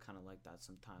I'm still kind of like that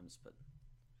sometimes. But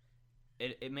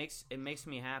it makes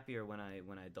me happier when I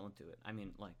don't do it. I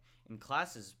mean, like in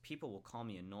classes, people will call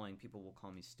me annoying, people will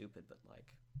call me stupid, but like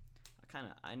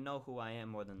I know who I am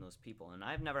more than those people, and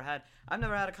I've never had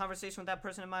a conversation with that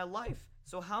person in my life.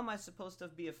 So how am I supposed to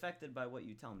be affected by what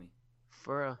you tell me?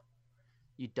 For real,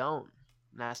 you don't.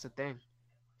 And that's the thing.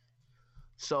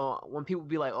 So when people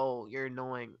be like, "Oh, you're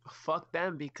annoying," fuck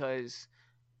them because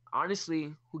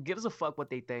honestly, who gives a fuck what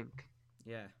they think?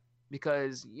 Yeah,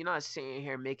 Because you're not sitting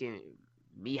here making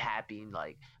me happy.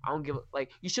 Like I don't give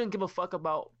like you shouldn't give a fuck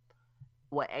about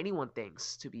what anyone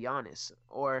thinks, to be honest,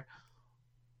 or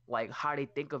like how they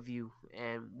think of you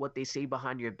and what they say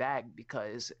behind your back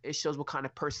because it shows what kind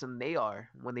of person they are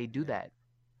when they do yeah. that.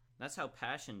 That's how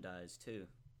passion dies too.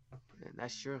 And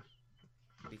that's true.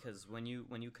 Because when you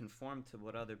conform to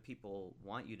what other people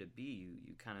want you to be,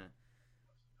 you kind of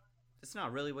it's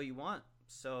not really what you want.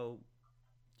 So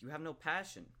you have no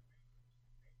passion.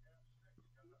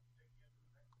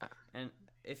 And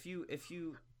if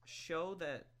you show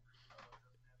that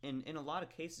in a lot of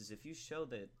cases, if you show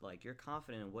that like you're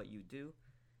confident in what you do,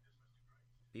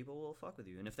 people will fuck with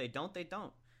you. And if they don't, they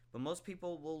don't. But most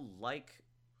people will like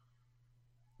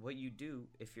what you do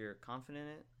if you're confident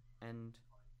in it and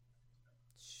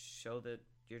show that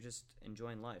you're just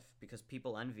enjoying life because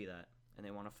people envy that and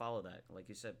they want to follow that. Like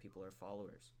you said, people are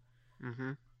followers.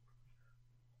 Hmm.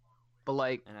 But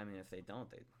like And I mean, if they don't,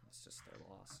 it's just their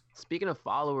loss. speaking of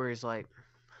followers, like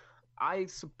I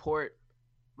support.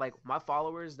 like my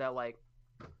followers that like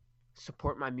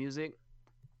support my music,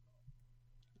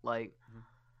 like Mhm.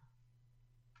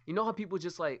 you know how people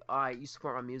just like, all right, you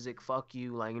support my music, fuck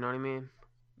you, like you know what I mean?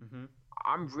 Mhm.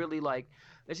 I'm really like,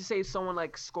 let's just say someone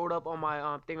like scrolled up on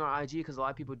my thing on IG because a lot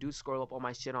of people do scroll up on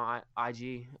my shit on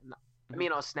IG. I Mhm.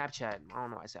 mean on Snapchat. I don't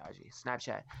know why I say IG.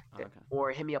 Snapchat. Oh, okay.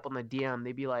 Or hit me up on the DM.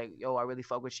 They be like, "Yo, I really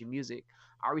fuck with your music."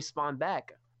 I respond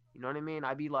back. You know what I mean?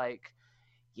 I be like,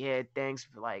 "Yeah, thanks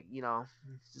for like,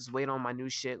 just wait on my new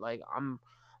shit." Like I'm,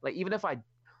 like even if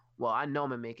well, I know I'm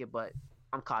gonna make it, but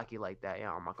I'm cocky like that.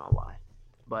 Yeah, I'm not gonna lie.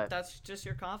 But That's just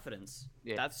your confidence.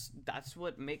 yeah, That's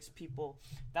what makes people.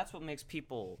 That's what makes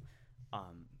people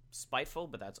spiteful,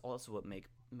 but that's also what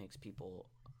makes people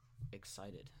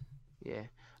excited. yeah. It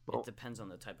But depends on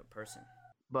the type of person.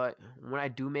 But when I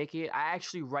do make it, I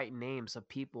actually write names of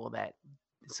people that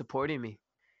supported me.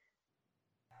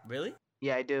 Really?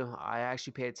 Yeah, I do. I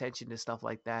actually pay attention to stuff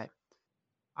like that.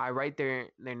 I write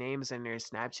their names and their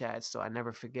Snapchats so I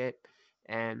never forget,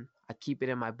 and I keep it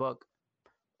in my book.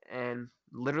 And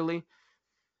literally,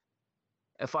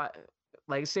 if I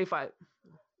like, say if I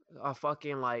a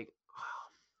fucking like,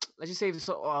 let's just say if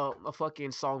a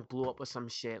fucking song blew up or some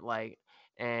shit like,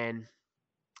 and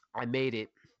I made it,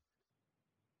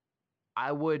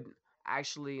 I would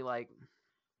actually like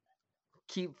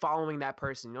keep following that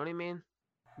person. You know what I mean?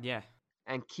 Yeah,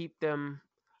 And keep them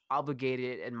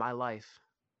obligated in my life.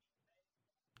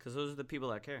 because those are the people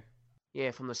that care.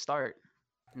 Yeah, from the start.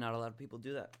 Not a lot of people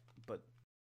do that, but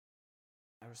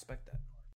I respect that.